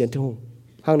ỏi nuôi xiên thu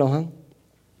hang nào hang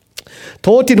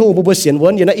thố thìn thu bùa xiên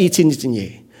vốn như là y chín như nhỉ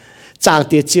chàng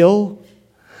tiệt chiếu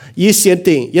y xiên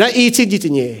tỉnh như là y chín như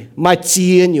nhỉ mai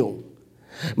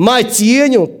chia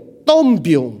nhung tôm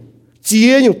biếng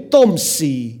chia nhung tôm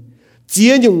xì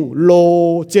chia nhung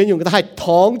lô chia nhung cái hai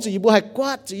thóng chỉ bùa hai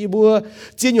quát chỉ bùa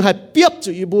chia nhung hai biếp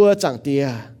chỉ bùa chẳng tia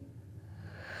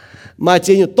mà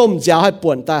chia nhung tôm giáo hai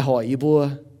buồn tai hỏi y bùa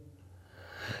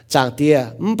chẳng tia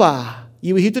bà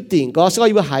y bùa hít tỉnh có sao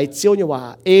y bùa hai chiếu như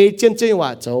hòa trên như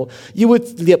hòa cháu y bùa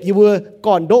liệp y bùa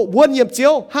còn độ buôn nhiệm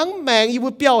chiếu hăng mèng y bùa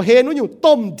béo hên nó nhung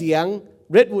tôm điáng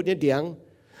redwood như điáng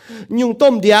nhung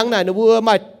tôm điáng này nó bùa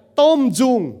mà tôm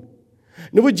dung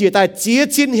nó bùa chỉ tại chia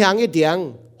chín hàng như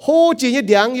điáng hô chỉ như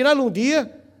điáng như nó luôn đi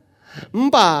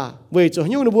bà về chỗ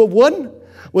nhung nó bùa buôn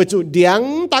về chỗ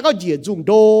điáng ta có gì dùng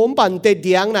đồ bàn tay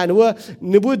điáng này nó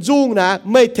bùa dùng nè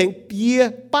mấy thành bia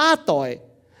ba tỏi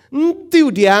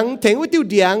tiêu điáng thành với tiêu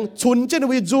điáng chun trên nó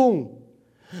bùa dùng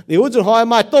nếu chúng hỏi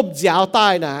mà tôm giáo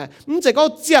tai nè chỉ có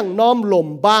chẳng nom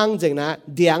lồm bang chẳng nè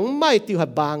điáng mai tiêu hạt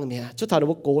bang nè cho thằng nó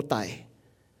bùa cố tài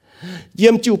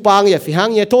yếm chiu bang vậy phải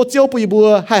hang vậy thô chiếu bùi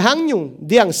bùa hay hang nhung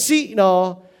điáng xị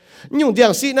nó nhung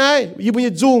điáng xị này y bùi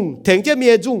dùng thành chế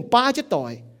mía dùng ba chế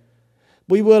tỏi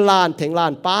bùi bùa làn thành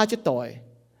làn ba chế tỏi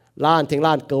làn thành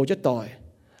làn cầu chế tỏi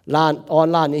làn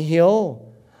on làn hiếu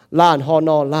làn hòn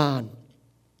nò làn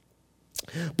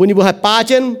bùi bùa hay ba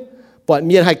trên bọn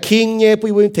miền hay king nhé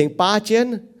bùi bùi thành ba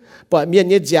trên bọn miền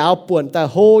nhé giáo buồn ta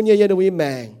hô nhé nhé bùi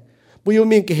mèng bùi bùi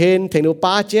miền cái hên thành nó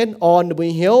ba trên on bùi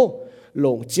hiếu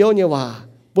lồng chiếu như hòa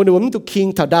bùi bùi tu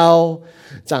king thảo đào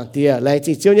chẳng tia lại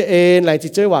chỉ chiếu như en lại chỉ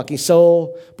chơi hòa kinh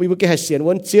sâu bùi bùi cái hạt xiên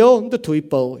vốn chiếu tu thủy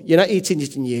bầu vậy nó y chín như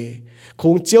chín nhỉ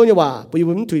khung chiếu như hòa bùi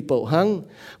bùi thủy bầu hăng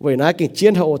vậy nó kinh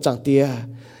chiến hậu chẳng tia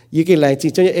y cái lại chỉ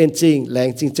chơi như en chính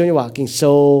lại chỉ chơi như hòa kinh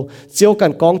sâu chiếu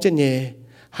cần con trên nhỉ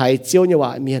hay chiếu như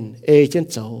hòa miền trên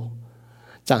châu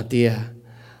chẳng tia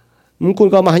คุณ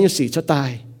ก็มาให้สีชดตา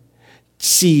ย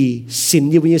สีสิน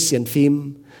อยู่บนเสียนฟิล์ม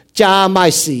จ้าไม่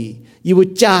สีอยู่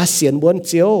จ้าเสียนบนเ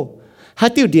จียวให้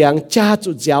tiêu điangจ้า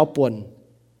จุดเจ้าปน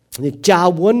นี่จ้า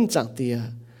วนจังเตีย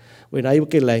เวลาอยู่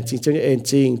กินแรงจริงจังเอง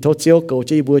จริงทศเจียวเก่าจ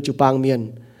ะอยู่บัวจุปางเมียน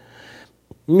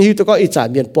มีตัวก็อีจ่า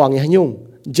เมียนปวงอย่างยุ่ง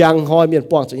ยังหอยเมียน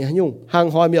ปวงจังอย่างยุ่งหาง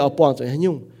หอยเมียนเอาปวงจังอย่าง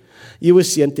ยุ่งอยู่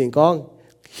เสียนติ่งก้อง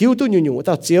หิวตัวยุ่งยุ่ง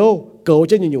ว่าเจียวเก่า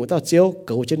จะยุ่งยุ่งว่าเจียวเ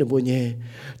ก่าจะหนึ่งบัวเนี่ย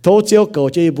ทศเจียวเก่า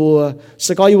จะอยู่บัวส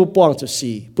กออยู่ปวงจุด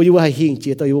สี่ปุยอยู่ให้หิงเจี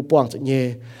ยตัวอยู่ปวงจุดเนี่ย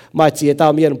มาเจียตา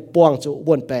เมียนปวงจุดบ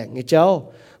นแปลงไงเจ้า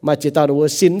mà chỉ tao nó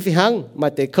xin phi hăng mà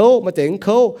để khâu mà để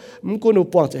khâu cũng nó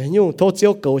buông cho nhung thô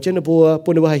chiếu cầu trên nó bùa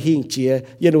nó hay hình chia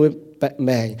yên nó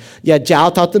mèn ya giáo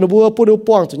thao nó bùa nó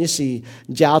buông cho như gì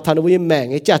giáo thao nó mèn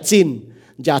cái chả chín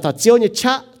giáo thao chiếu như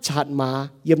chặt mà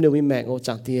yếm nó mèn ô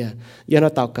chẳng tia yên nó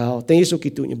tao cao tên Giêsu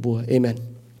Kitô như bùa amen.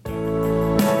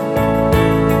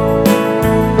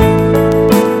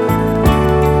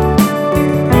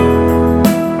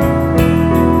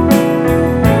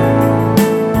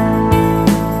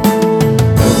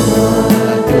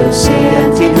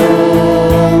 Xiên thiên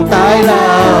hương tái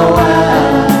lao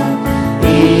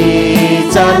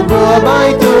tràn bùa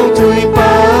bãi tương thui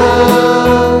bơ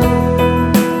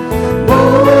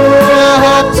bùa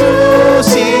hát chú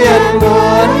xiên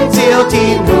muốn chiếu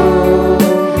thiên hương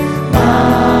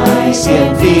bài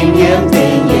xiên phim nhiễm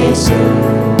tình Giêsu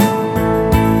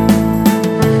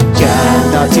chàng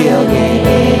thao chiếu nhẹ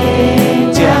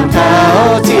chàng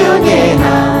thao chiếu nhẹ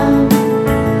hàng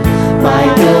bài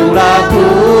tương là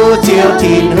cũ chiều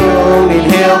thìn hương nên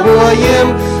heo bùa yếm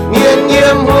nghiêng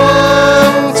yếm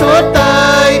hoang suốt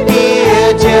tai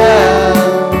bia chờ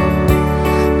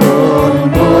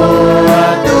buồn bùa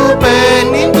tu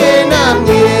bền nín nhé nam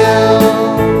nhiều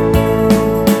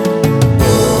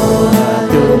bùa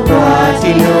tu qua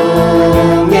thìn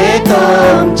hương nhé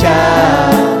tôm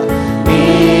trà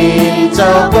nín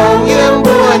cho bông yếm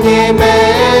bùa nhẹ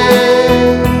mẹ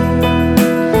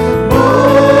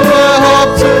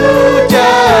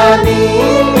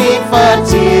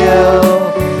chiều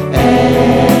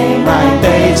em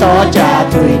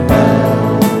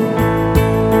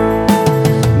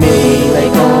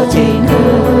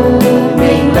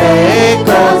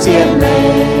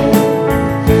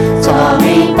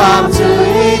phạm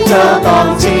dưới cho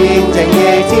tòng chính chẳng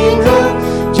nghe thiên hùng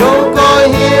chúng coi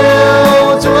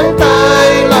hiếu chuốn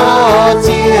tay lo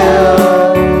chiều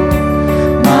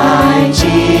mai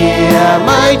chia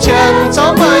mai chân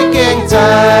gió mai keng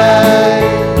dài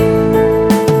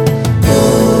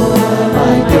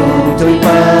mai tung thui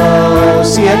bao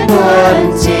xiên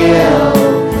buồn chiều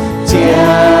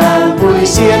chiang bùi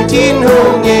xiên thiên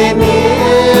hùng nhẹ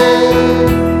miên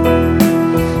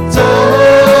dấu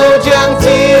giang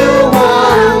chiếu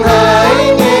hoàng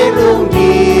hải nghe lung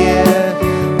địa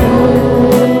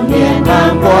miền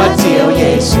nam qua chiều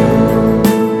Giêsu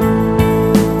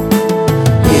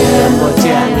hiền một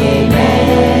cha nhẹ mẹ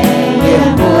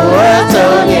hiền búa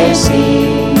cho nhẹ xì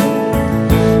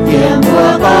hiền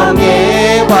búa con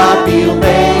nhẹ qua biểu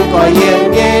bê coi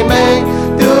hiền nhẹ mẹ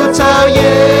từ sao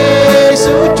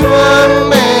Giêsu chuông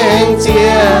men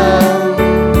chiang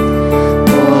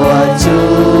mùa chu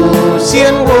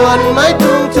xiên buồn mãi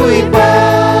tung thui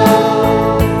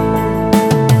bao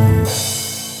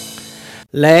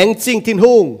lén chính thiên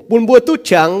hùng buồn bùa tu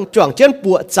trắng choàng chân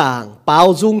bùa chàng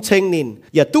bao dung tranh nín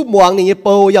อย่าtu muangนี่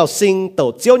bao yào sinh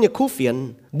tổ chiếu như khu phiền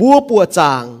bùa bùa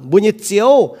chàng bùa như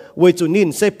chiếu với chủ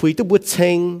nín sẽ phủi tu bùa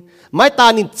tranh mãi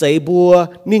ta nín chạy bùa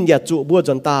nínอย่าtrụ bùa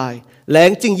dần tài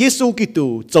lén chính Giêsu Kitô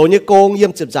cho như công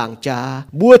yếm chụp giảng cha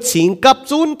bùa chính cấp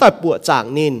chun tại bùa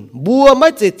chàng nín bùa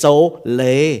mãi chế cháu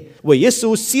lệ với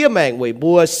Giêsu xia mèng với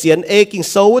bùa xiên ê kinh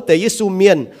sâu để Giêsu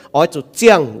miền ở chỗ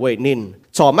chiang với nín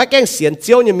chỏ mãi keng xiên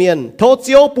chiếu như miền thô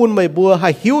chiếu bùn mày bùa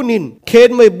hay hiu nín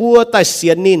khen mày bùa tại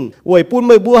xiên nín với bùn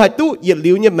mày bùa hay tu nhiệt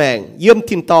liu như mèng yếm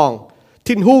thiên tòng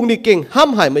thiên hung ni kinh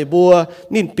hăm hải mày bùa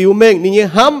nín piu mèng nín như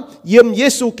hăm yếm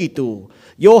Giêsu Kitô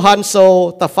Johann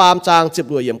so ta phàm trang chụp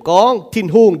đuổi yểm con thiên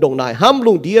hung đồng nải hăm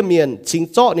lùng đĩa miền chính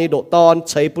chọ ni độ ton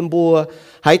cháy bùn bùa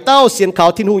hãy tao xiên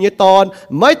khảo thiên hung như ton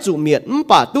mãi chủ miền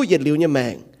bà tu nhiệt liu như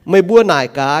mèng mày bùa nải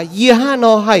cả ye ha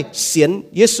no hay xiên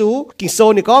Giêsu kinh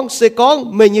so ni con sẽ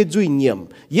con mày như duy nhiệm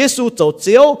Giêsu châu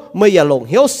chiếu mày ya lồng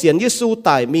hiếu xiên Giêsu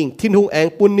tài mình thiên hung anh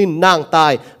bùn nín nàng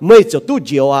tài mày châu tu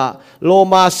diệu à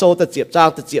Loma so ta chiệp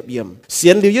trang ta chiệp yểm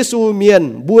xiên liu Giêsu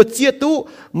miền bùa chia tu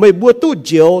mày bùa tu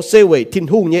diệu sẽ về thiên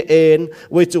hung nhé en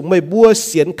về chúng mày bùa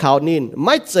xiên khảo nín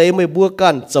mãi chế mày bùa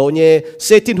can châu nhé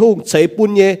sẽ thiên hung chế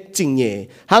bùn nhé chính nhé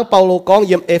hang Paulo con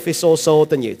yểm Epheso so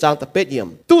ta nhé trang ta pet yểm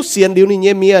tu xiên liu ni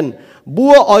nhé miền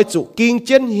bùa oi chủ kinh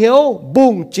chiến hiếu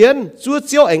bùng chiến chúa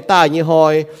chiếu anh tài như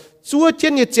hỏi chúa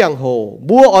chiến như chẳng hồ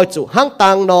bùa oi chủ hang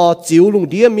tang no chiếu lùng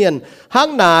đĩa miền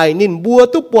hang nài nín bùa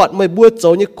tu bọt mày bùa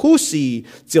châu như khu xì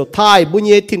chiều thai bùa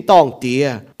nhé thiên tòng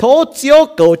tía thố chiếu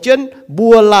cầu chiến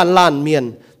bùa làn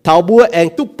miền thảo bùa anh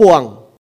tu buồng